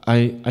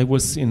 I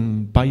was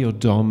in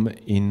Biodome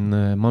in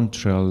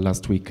Montreal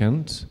last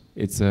weekend.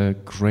 It's a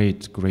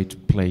great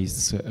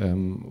place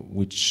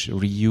which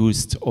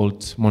reused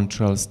old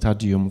Montreal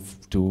Stadium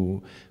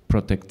to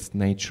protect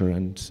nature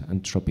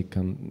and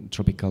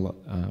tropical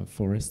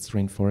forests,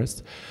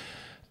 rainforests.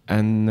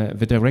 And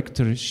the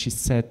director, she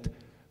said,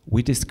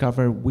 we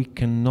discover we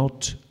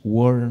cannot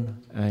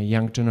warn a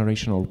young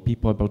generation or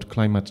people about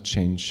climate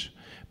change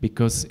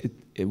because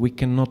we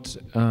cannot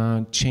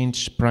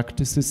change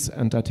practices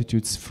and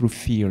attitudes through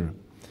fear.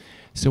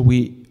 So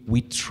we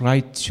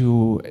try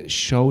to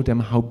show them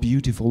how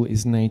beautiful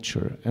is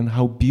nature and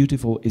how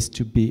beautiful is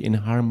to be in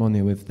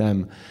harmony with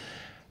them.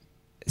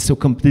 So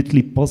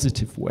completely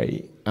positive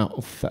way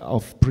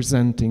of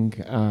presenting,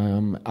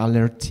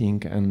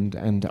 alerting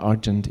and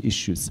urgent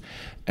issues.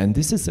 And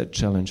this is a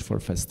challenge for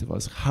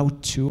festivals, how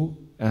to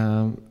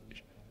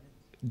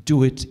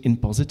do it in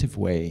positive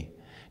way,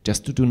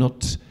 just to do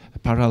not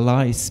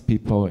paralyze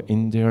people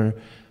in their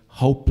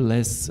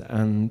hopeless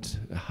and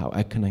how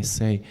can I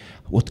say,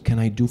 what can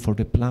I do for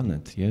the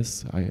planet?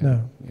 Yes,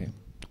 yeah.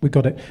 We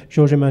got it.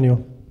 Jorge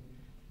Emmanuel.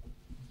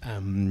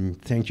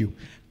 Thank you.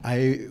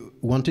 I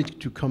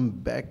wanted to come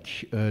back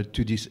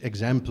to this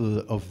example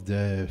of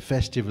the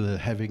festival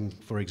having,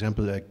 for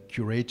example, a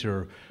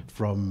curator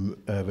from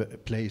a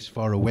place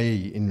far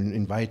away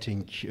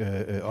inviting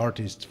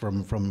artists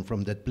from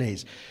that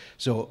place.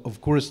 So,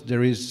 of course,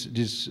 there is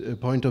this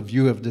point of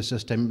view of the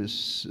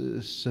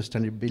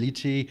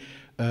sustainability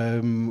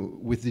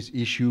with this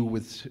issue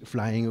with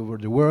flying over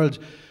the world.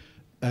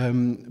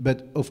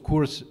 But of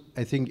course,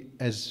 I think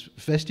as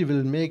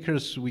festival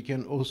makers, we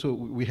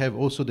have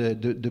also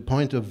the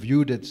point of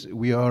view that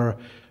we are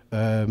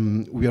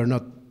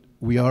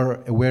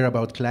aware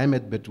about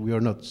climate, but we are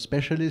not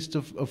specialists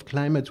of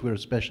climate. We're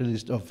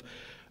specialists of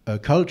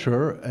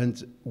culture.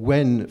 And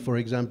when, for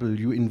example,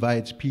 you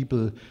invite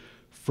people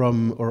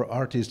or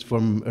artists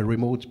from a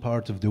remote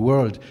part of the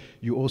world,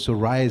 you also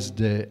raise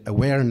the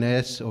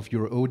awareness of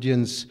your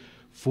audience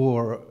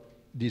for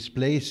these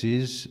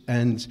places,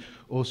 and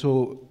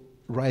also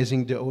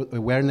raising the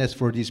awareness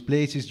for these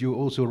places, you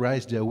also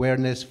raise the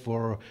awareness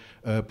for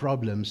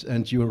problems,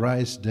 and you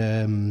raise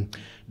the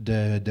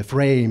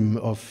frame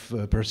of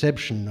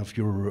perception of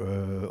your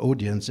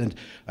audience. And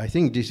I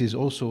think this is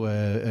also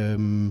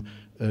an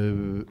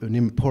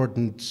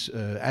important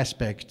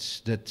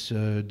aspect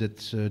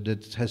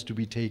that has to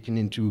be taken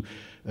into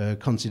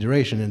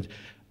consideration. And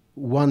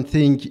one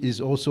thing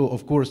is also,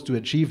 of course, to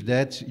achieve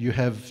that, you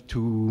have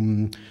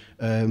to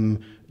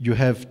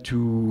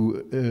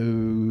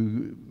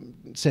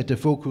set a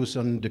focus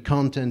on the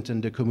content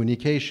and the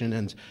communication,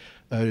 and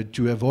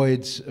to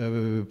avoid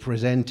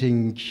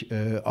presenting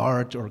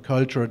art or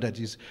culture that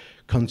is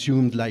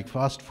consumed like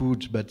fast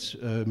food, but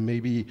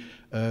maybe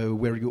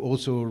where you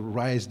also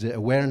raise the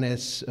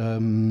awareness,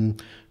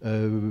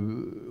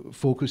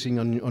 focusing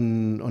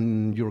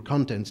on your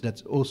contents.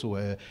 That's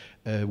also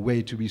a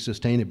way to be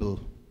sustainable.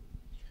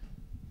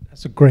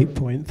 That's a great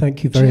point.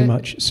 Thank you very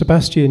much.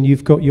 Sebastian,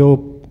 you've got your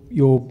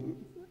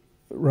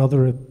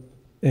rather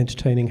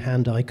entertaining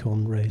hand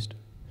icon raised.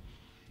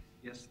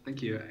 Yes,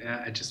 thank you.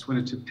 I just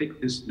wanted to pick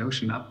this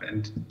notion up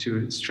and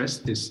to stress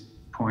this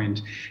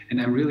point. And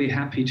I'm really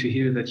happy to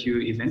hear that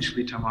you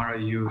eventually, Tamara,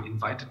 you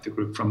invited the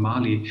group from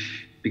Mali,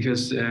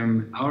 because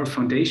our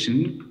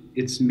foundation,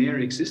 its mere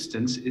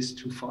existence is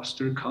to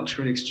foster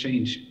cultural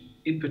exchange,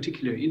 in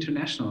particular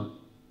international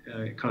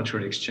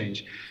cultural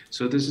exchange.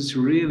 So this is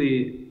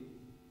really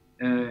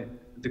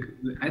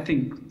I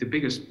think the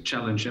biggest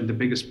challenge and the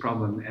biggest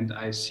problem, and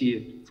I see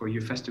it for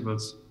your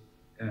festivals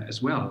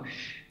as well.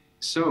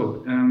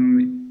 So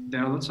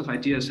there are lots of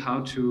ideas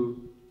how to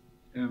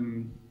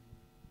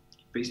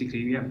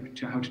basically,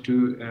 how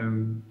to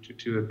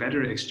do a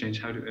better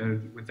exchange, how to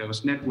with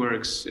those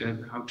networks,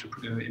 how to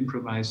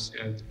improvise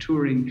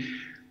touring.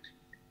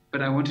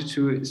 But I wanted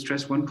to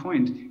stress one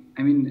point.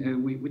 I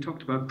mean, we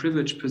talked about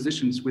privileged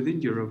positions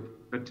within Europe,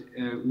 but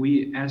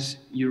we as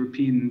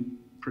European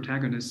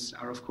protagonists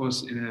are, of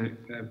course, in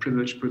a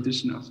privileged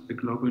position of the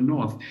global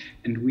north.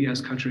 And we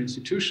as cultural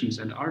institutions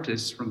and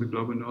artists from the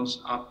global north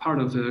are part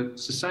of the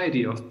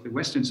society of the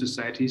Western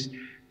societies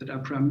that are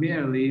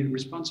primarily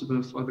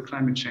responsible for the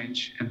climate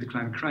change and the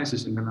climate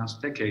crisis in the last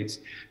decades.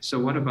 So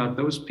what about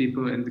those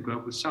people in the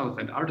Global South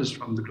and artists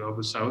from the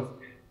Global South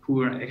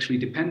who are actually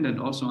dependent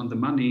also on the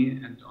money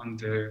and on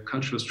the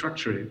cultural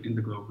structure in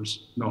the Global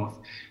North?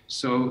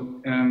 So,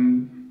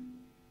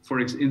 for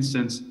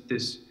instance,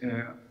 this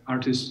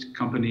artist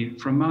company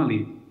from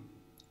Mali.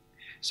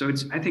 So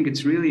I think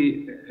it's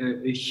really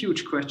a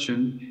huge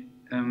question.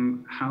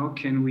 How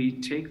can we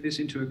take this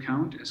into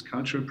account as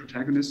cultural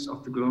protagonists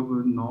of the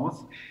Global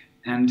North?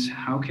 And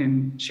how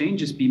can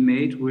changes be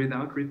made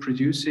without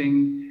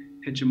reproducing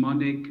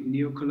hegemonic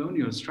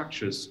neo-colonial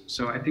structures?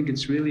 So I think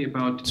it's really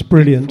about it's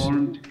brilliant.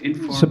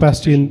 Informed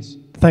Sebastian,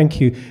 decisions. Thank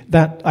you.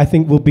 That, I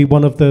think, will be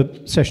one of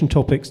the session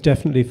topics,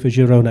 definitely, for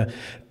Girona.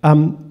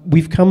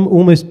 We've come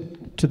almost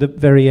to the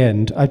very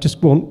end. I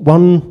just want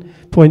one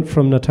point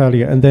from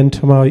Natalia, and then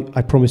Tamar,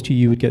 I promised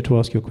you would get to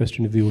ask your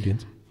question of the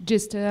audience.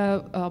 Just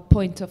a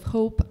point of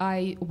hope.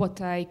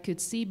 What I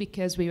could see,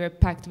 because we were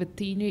packed with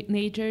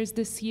teenagers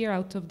this year,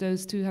 out of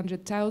those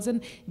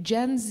 200,000,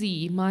 Gen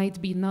Z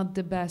might be not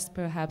the best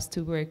perhaps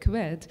to work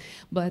with,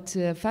 but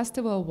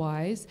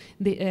festival-wise,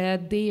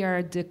 they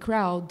are the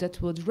crowd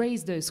that would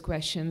raise those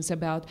questions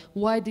about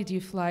why did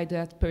you fly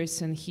that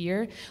person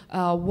here,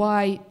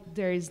 why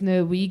there is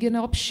no vegan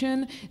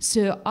option.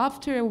 So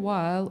after a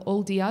while,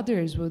 all the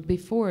others would be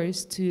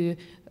forced to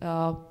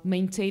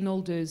maintain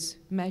all those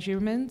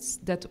measurements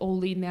that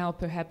only now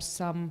perhaps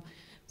some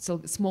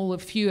smaller,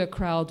 fewer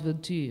crowd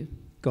would do.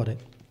 Got it.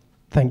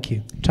 Thank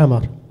you.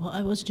 Tamar. Well,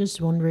 I was just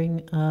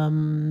wondering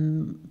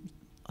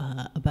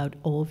about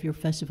all of your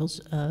festivals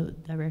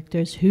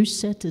directors. Who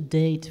set the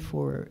date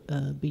for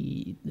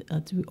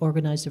to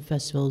organize the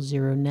festival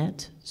Zero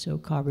Net, so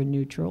carbon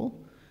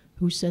neutral?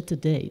 Who set the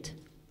date?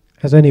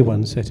 Has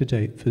anyone set a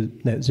date for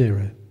net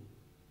zero?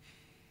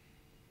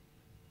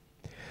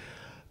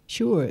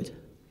 Sure.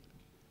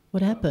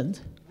 What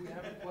happened?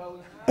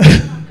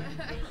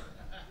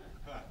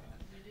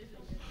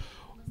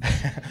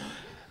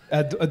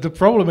 The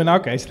problem in our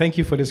case, thank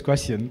you for this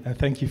question, and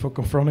thank you for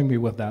confronting me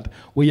with that.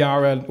 We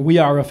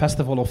are a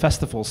festival of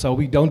festivals, so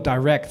we don't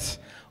direct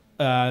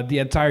the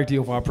entirety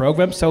of our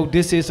program. So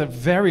this is a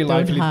very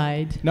lively... Don't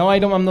hide. No,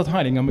 I'm not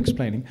hiding, I'm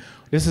explaining.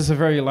 This is a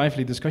very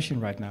lively discussion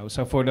right now.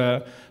 So for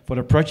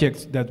the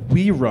project that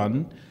we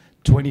run,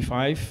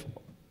 25,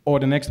 or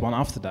the next one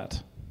after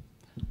that.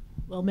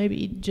 Well,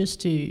 maybe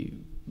just to...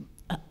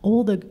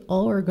 all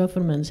our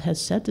governments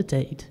has set a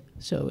date.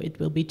 So it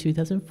will be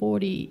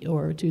 2040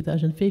 or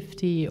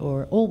 2050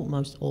 or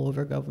almost all of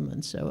our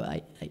governments. So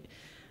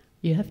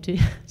you have to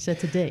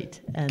set a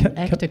date and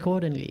act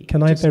accordingly.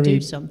 Can I very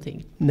do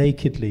something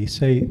nakedly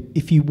say,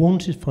 if you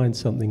want to find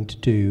something to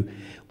do,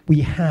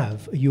 we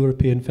have a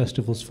European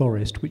Festivals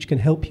Forest which can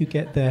help you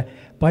get there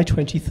by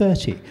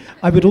 2030.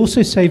 I would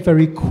also say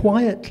very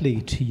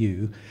quietly to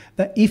you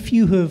that if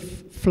you have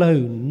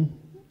flown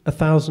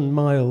 1,000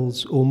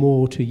 miles or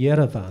more to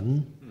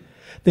Yerevan,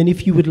 then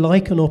if you would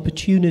like an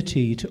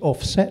opportunity to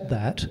offset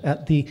that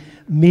at the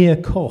mere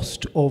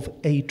cost of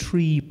a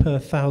tree per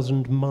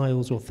 1,000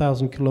 miles or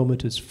 1,000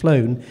 kilometers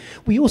flown,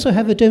 we also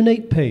have a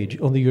donate page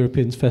on the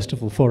European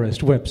Festival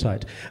Forest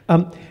website.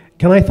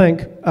 Can I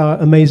thank our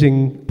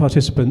amazing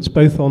participants,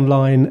 both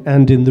online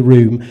and in the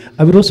room.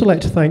 I would also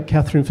like to thank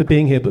Catherine for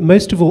being here, but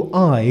most of all,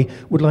 I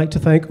would like to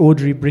thank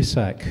Audrey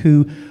Brissac,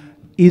 who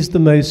is the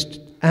most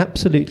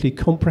absolutely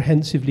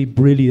comprehensively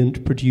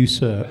brilliant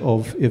producer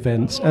of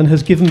events and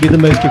has given me the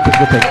most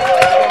difficult thing.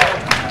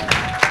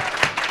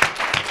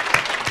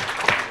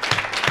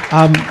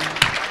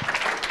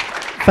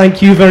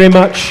 Thank you very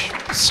much.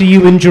 See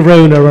you in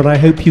Girona, and I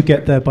hope you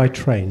get there by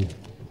train.